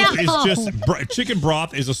noodle soup No. is just chicken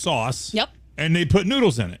broth is a sauce. Yep. And they put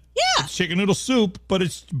noodles in it. Yeah. It's chicken noodle soup, but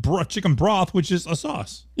it's chicken broth, which is a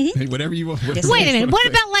sauce. Hey, whatever you want. Wait a minute. What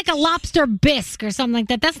about like a lobster bisque or something like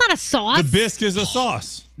that? That's not a sauce. The bisque is a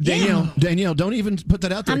sauce. Danielle, don't even put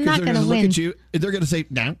that out there I'm because not they're going to gonna look win. at you. They're going to say,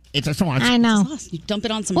 no, it's a sauce. I know. You dump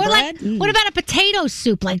it on some Or bread. like, what about a potato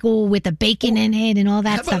soup, like with the bacon in it and all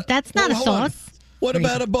that stuff? That's not a hold on. sauce. What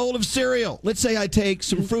about a bowl of cereal? Let's say I take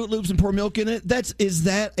some Fruit Loops and pour milk in it. Is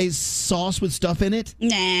that a sauce with stuff in it?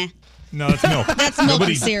 Nah. No, that's milk. That's milk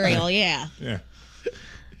and cereal, yeah. Yeah.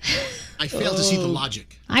 I fail to see the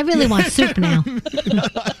logic. I really want soup now.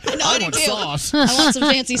 I want sauce. I want some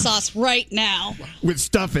fancy sauce right now. With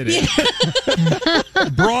stuff in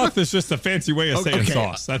it. Broth is just a fancy way of saying Okay.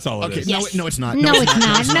 sauce. That's all it Okay, is. no, it's not. No, it's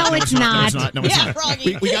not. No, it's not. No, it's Yeah, not.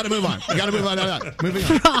 Froggy. We got to move on. We got to move on. No. Moving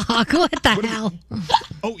on. Frog, what the hell?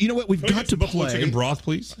 Oh, you know what? We've got to Buffalo play. chicken broth,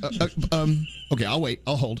 please. Okay, I'll wait.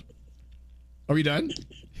 I'll hold. Are we done?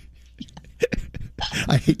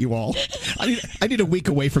 I hate you all. I need a week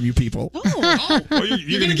away from you people. Oh,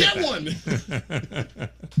 you're gonna gonna get that. one.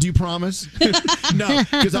 Do you promise? No,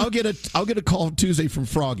 because I'll get a call Tuesday from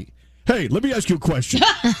Froggy. Hey, let me ask you a question.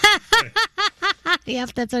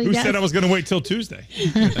 Yep, that's what he Who does. said I was going to wait till Tuesday?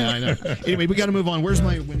 I know. Anyway, we got to move on. Where's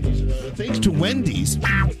my Wendy's? Thanks to Wendy's,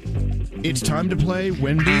 it's time to play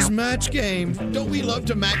Wendy's Match Game. Don't we love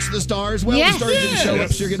to match the stars? Well, Yes. the stars didn't show up,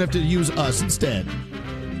 Yes. so you're going to have to use us instead.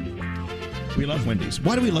 We love Wendy's.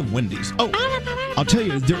 Why do we love Wendy's? Oh, I'll tell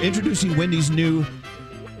you, they're introducing Wendy's new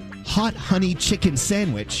hot honey chicken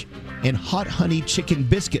sandwich and hot honey chicken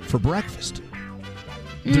biscuit for breakfast.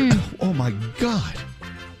 Oh my God.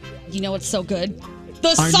 You know it's so good.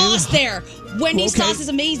 The Our new sauce hot- there. Wendy's Okay. sauce is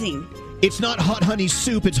amazing. It's not hot honey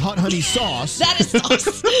soup, it's hot honey sauce. That is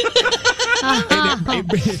sauce.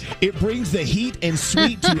 It brings the heat and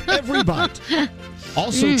sweet to every bite.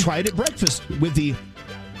 Also, try it at breakfast with the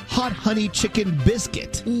hot honey chicken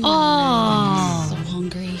biscuit. Oh, so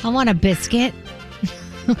hungry. I want a biscuit.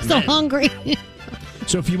 I'm so hungry.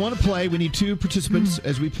 So if you want to play, we need two participants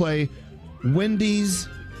as we play Wendy's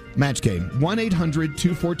Match Game.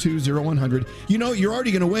 1-800-242-0100. You know, you're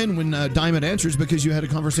already going to win when Diamond answers because you had a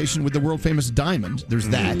conversation with the world famous Diamond. There's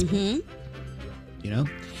that. Mm-hmm. You know?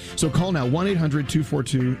 So call now,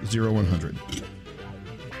 1-800-242-0100.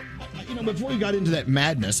 You know, before we got into that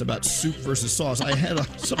madness about soup versus sauce, I had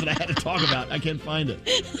something I had to talk about. I can't find it.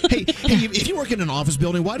 Hey, if you work in an office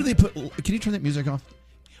building, why do they put... Can you turn that music off?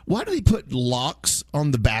 Why do they put locks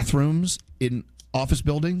on the bathrooms in office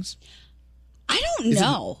buildings? I don't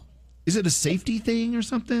know. Is it a safety thing or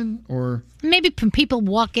something? Or Maybe when people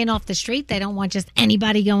walk in off the street, they don't want just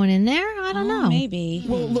anybody going in there. I don't know. Maybe.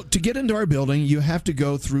 Well, look, to get into our building, you have to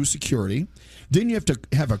go through security. Then you have to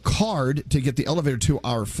have a card to get the elevator to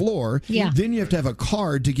our floor. Yeah. Then you have to have a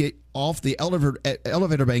card to get off the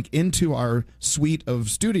elevator bank into our suite of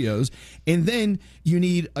studios. And then you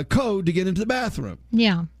need a code to get into the bathroom.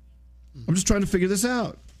 Yeah. I'm just trying to figure this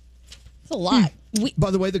out. It's a lot.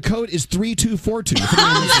 By the way, the code is 3242. If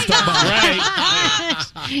anyone wants to stop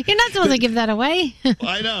by. You're not supposed to give that away.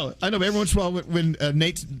 I know. But every once in a while, when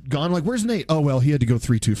Nate's gone, I'm like, where's Nate? Oh, well, he had to go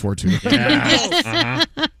 3242.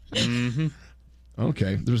 Mm-hmm.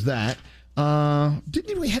 Okay, there's that.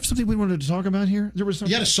 Didn't we have something we wanted to talk about here? There was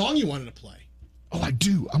something. You had a song you wanted to play. Oh, I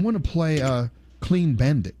do. I want to play "Clean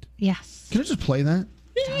Bandit." Yes. Can I just play that?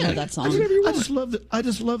 I know that song. I just love the.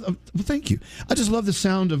 Well, thank you. I just love the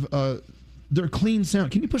sound of their clean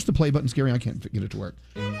sound. Can you push the play button, Scary? I can't get it to work.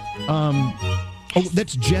 Oh,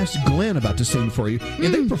 that's Jess Glenn about to sing for you,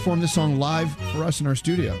 and they performed this song live for us in our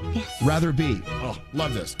studio. Yes. Rather Be. Oh,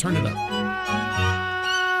 love this. Turn it up.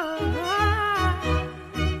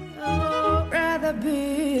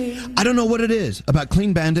 I don't know what it is about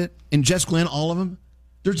Clean Bandit and Jess Glenn, all of them.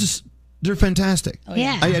 They're fantastic. Oh,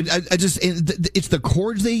 yeah. I just, it's the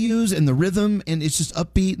chords they use and the rhythm, and it's just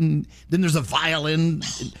upbeat. And then there's a violin,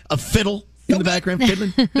 a fiddle in the background,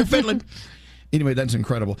 fiddling. They're fiddling. Anyway, that's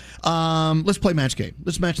incredible. Let's play match game.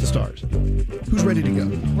 Let's match the stars. Who's ready to go?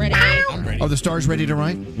 Ready. I'm ready. Are the stars ready to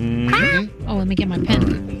write? Mm-hmm. Oh, let me get my pen. All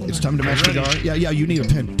right. It's time to match the stars. Yeah, you need a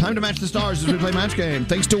pen. Time to match the stars as we play match game.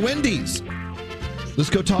 Thanks to Wendy's. Let's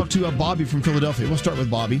go talk to Bobby from Philadelphia. We'll start with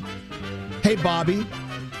Bobby. Hey, Bobby.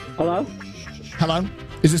 Hello? Hello?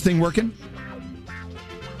 Is this thing working?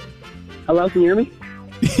 Hello, can you hear me?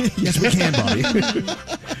 Yes, we can, Bobby.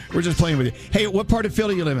 We're just playing with you. Hey, what part of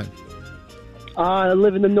Philly you live in? I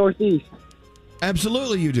live in the Northeast.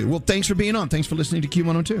 Absolutely you do. Well, thanks for being on. Thanks for listening to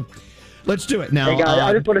Q102. Let's do it. Now, Hey, guys,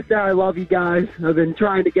 I just want to say I love you guys. I've been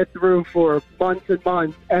trying to get through for months and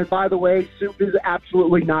months. And by the way, soup is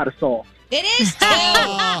absolutely not a sauce. It is too.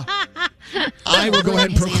 I will go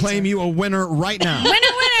ahead and proclaim you a winner right now. Winner,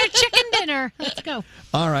 chicken dinner. Let's go.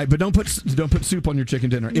 All right, but don't put soup on your chicken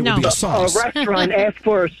dinner. It will be a sauce. A restaurant asked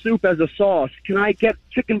for a soup as a sauce. Can I get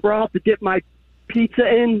chicken broth to dip my pizza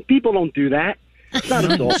in? People don't do that. It's not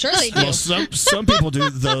a sauce. Sure they do. Well, some people do.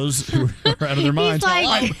 Those who are out of their minds.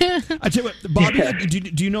 Like... I tell you what, Bobby,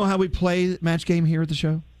 do you know how we play match game here at the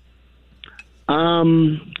show?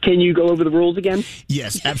 Can you go over the rules again?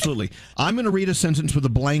 Yes, absolutely. I'm going to read a sentence with a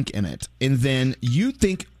blank in it, and then you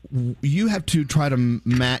have to try to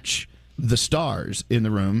match the stars in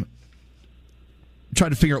the room. Try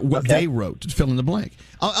to figure out what they wrote to fill in the blank.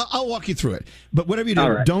 I'll walk you through it, but whatever you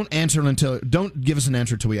do, don't give us an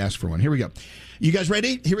answer until we ask for one. Here we go. You guys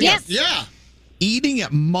ready? Here we go. Yeah. Eating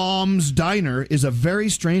at Mom's Diner is a very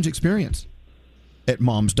strange experience. At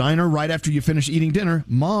Mom's Diner, right after you finish eating dinner,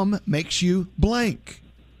 Mom makes you blank.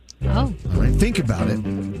 Oh. All right, think about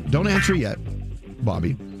it. Don't answer yet,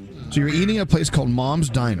 Bobby. So you're eating at a place called Mom's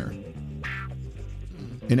Diner.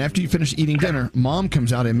 And after you finish eating dinner, Mom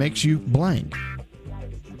comes out and makes you blank.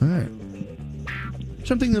 All right.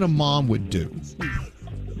 Something that a mom would do.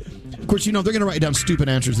 Of course, they're going to write down stupid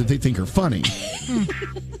answers that they think are funny.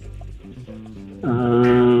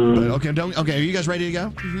 Okay, are you guys ready to go?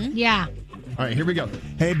 Mm-hmm. Yeah. All right, here we go.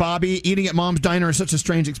 Hey, Bobby, eating at Mom's Diner is such a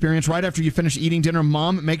strange experience. Right after you finish eating dinner,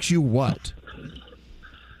 Mom makes you what?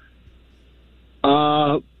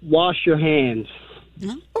 Wash your hands.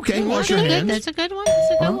 Okay, wash your hands. That's a good one.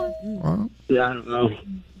 That's a good one. Yeah, I don't know.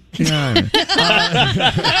 Yeah.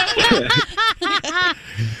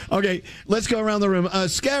 Okay, let's go around the room.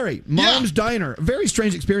 Scary, Mom's Diner. Very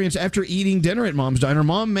strange experience after eating dinner at Mom's Diner.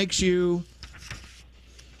 Mom makes you...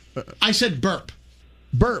 I said burp.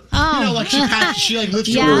 Burp. Oh. Like she lifts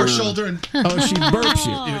you over her shoulder and... Oh, she burps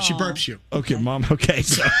you. Yeah, she burps you. Okay, Mom. Okay,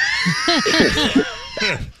 so...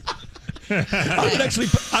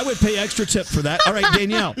 I would pay extra tip for that. All right,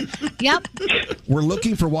 Danielle. Yep. We're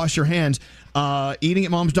looking for wash your hands. Eating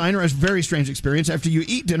at Mom's Diner is a very strange experience. After you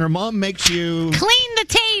eat dinner, Mom makes you... Clean the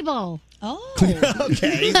table. Oh.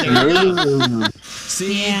 Okay.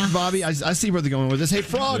 See, Bobby, I see where they're going with this. Hey,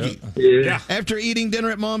 Froggy. Yeah. After eating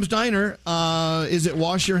dinner at Mom's Diner, is it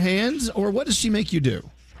wash your hands, or what does she make you do?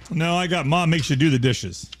 No, I got Mom makes you do the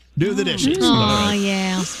dishes. Do the dishes. Oh,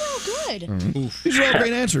 yeah. These are all good. These are all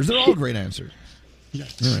great answers. They're all great answers.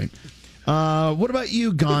 Yes. All right. What about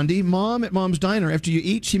you, Gandhi? Mom at Mom's Diner, after you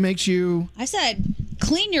eat, she makes you... I said,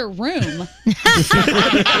 clean your room.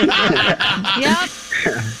 Yep.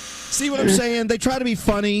 See what I'm saying? They try to be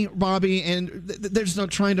funny, Bobby, and they're just not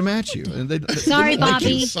trying to match you. And Sorry, they don't like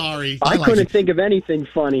Bobby. you. Sorry. I like couldn't it. think of anything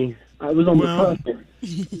funny. I was on the phone.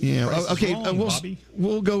 Yeah. Okay.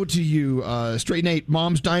 We'll go to you, Straight Nate.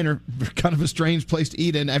 Mom's Diner, kind of a strange place to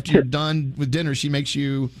eat in. After you're done with dinner, she makes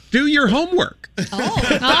you do your homework.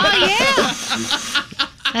 Oh yeah.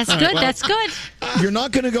 That's All good. right, well, That's good. You're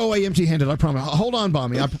not going to go away empty-handed. I promise. Hold on,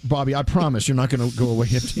 Bobby. I promise you're not going to go away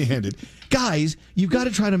empty-handed. Guys, you've got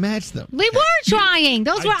to try to match them. We were trying.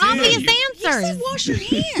 Those were obvious answers. You said wash your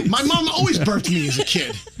hands. My mom always birthed me as a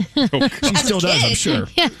kid. She still does, I'm sure.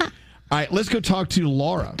 All right, let's go talk to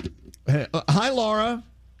Laura. Hi, Laura.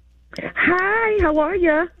 Hi, how are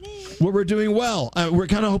you? Well, we're doing well. We're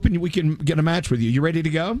kind of hoping we can get a match with you. You ready to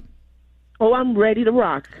go? Oh, I'm ready to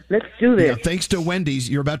rock. Let's do this. Yeah, thanks to Wendy's,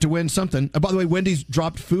 you're about to win something. By the way, Wendy's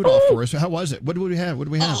dropped food off for us. How was it? What do we have? What do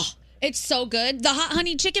we have? Oh, it's so good. The hot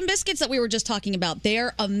honey chicken biscuits that we were just talking about,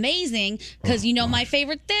 they're amazing because my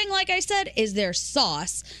favorite thing, like I said, is their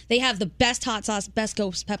sauce. They have the best hot sauce, best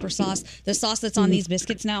ghost pepper sauce. The sauce that's on these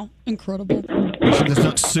biscuits now, incredible. That's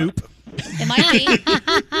not soup. It might be.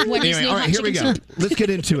 Wendy's Anyway, new all hot right, here we chicken go. soup. Let's get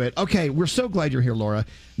into it. Okay, we're so glad you're here, Laura.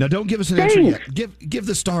 Now, don't give us an answer yet. Give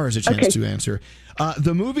the stars a chance to answer.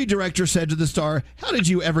 The movie director said to the star, "How did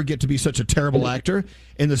you ever get to be such a terrible actor?"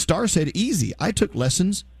 And the star said, "Easy. I took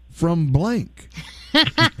lessons from blank." So,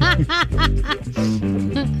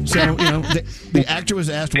 the actor was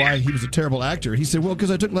asked why he was a terrible actor. He said, "Well,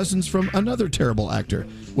 because I took lessons from another terrible actor."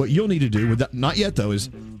 What you'll need to do, not yet though, is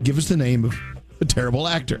give us the name of a terrible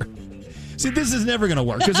actor. See, this is never going to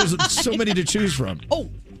work because there's so many to choose from. Oh,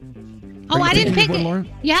 I didn't pick it. Laura?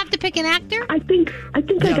 You have to pick an actor? I think I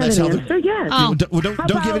got an answer, yes. Oh.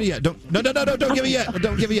 Don't give it yet. Don't give it yet.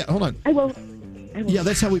 Don't give it yet. Hold on. I will. Yeah,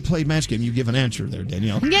 that's how we play Match Game. You give an answer there,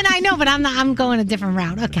 Danielle. Yeah, I know, but I'm going a different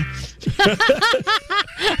route. Okay.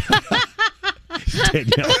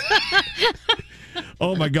 Danielle.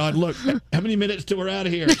 Oh my God! Look, how many minutes till we're out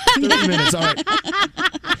of here? 30 minutes. All right.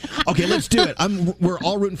 Okay, let's do it. We're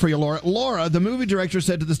all rooting for you, Laura. Laura, the movie director,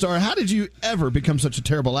 said to the star, "How did you ever become such a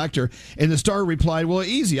terrible actor?" And the star replied, "Well,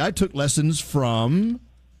 easy. I took lessons from."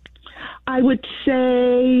 I would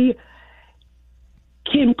say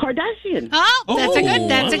Kim Kardashian. Oh, that's a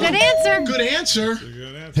good answer. Good answer.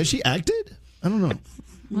 Has she acted? I don't know.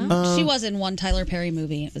 Well, she was in one Tyler Perry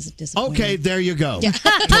movie. It was disappointing. Okay, there you go. Yeah.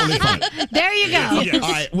 Totally fine. There you go. Okay, all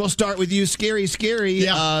right, we'll start with you, Scary.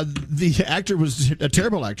 The actor was a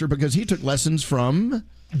terrible actor because he took lessons from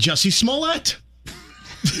Jussie Smollett.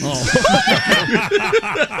 Oh,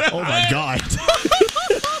 oh my God.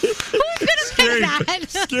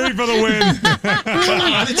 Scary for the win.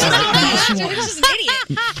 It's just an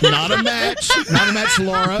idiot. Not a match,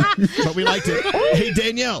 Laura, but we liked it. Hey,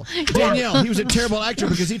 Danielle, he was a terrible actor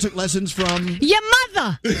because he took lessons from your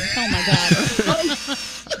mother. Oh my God.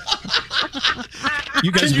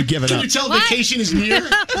 You guys have given Can up. you tell vacation is near?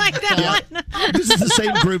 Like that one. This is the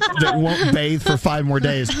same group that won't bathe for 5 more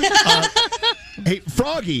days. Hey,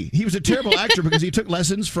 Froggy, he was a terrible actor because he took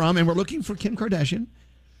lessons from, and we're looking for Kim Kardashian.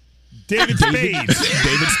 David Spade. David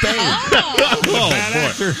Spade. Oh, boy.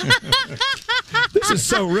 This is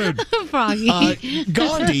so rude. Froggy.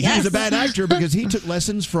 Gandhi, he was a bad actor because he took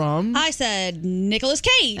lessons from. I said Nicolas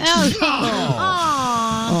Cage. I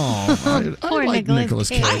Poor like Nicolas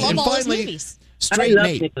Cage. I love And all his finally, movies. Straight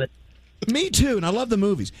Nate. Me too, and I love the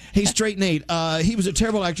movies. Hey, Straight Nate, he was a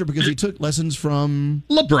terrible actor because he took lessons from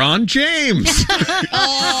LeBron James.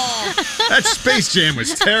 That Space Jam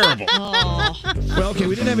was terrible. Well, okay,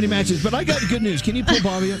 we didn't have any matches, but I got good news. Can you pull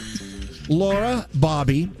Bobby up? Laura,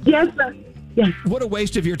 Bobby. Yes, sir. Yes. What a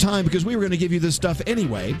waste of your time because we were going to give you this stuff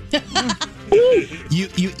anyway.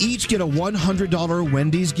 You each get a $100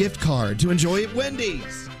 Wendy's gift card to enjoy at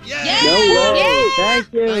Wendy's. No way.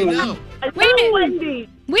 Thank you. I know. Wait a minute. Wendy.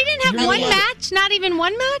 We didn't have You're one allowed- match? Not even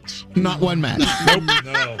one match? Not one match. Nope.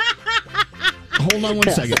 No. Hold on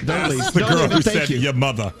one second. Don't leave. The Don't girl leave. who Thank said you. your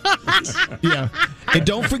mother. Yeah. And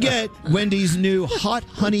don't forget Wendy's new hot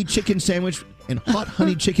honey chicken sandwich and hot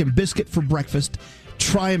honey chicken biscuit for breakfast.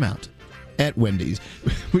 Try them out at Wendy's.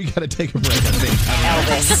 We got to take a break, I think.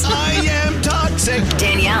 Elvis. I am toxic.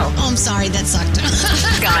 Danielle. Oh, I'm sorry, that sucked.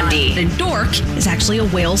 Gandhi. The dork is actually a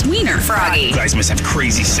whale's wiener. Froggy. You guys must have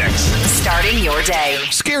crazy sex. Starting your day.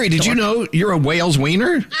 Scary, did you know you're a whale's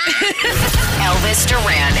wiener? Elvis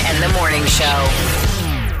Duran and the Morning Show.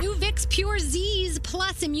 New Vicks Pure Z's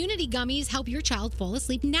Plus Immunity Gummies help your child fall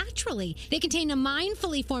asleep naturally. They contain a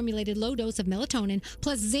mindfully formulated low dose of melatonin,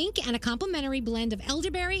 plus zinc and a complementary blend of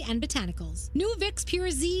elderberry and botanicals. New Vicks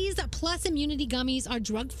Pure Z's Plus Immunity Gummies are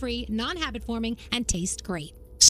drug-free, non-habit-forming, and taste great.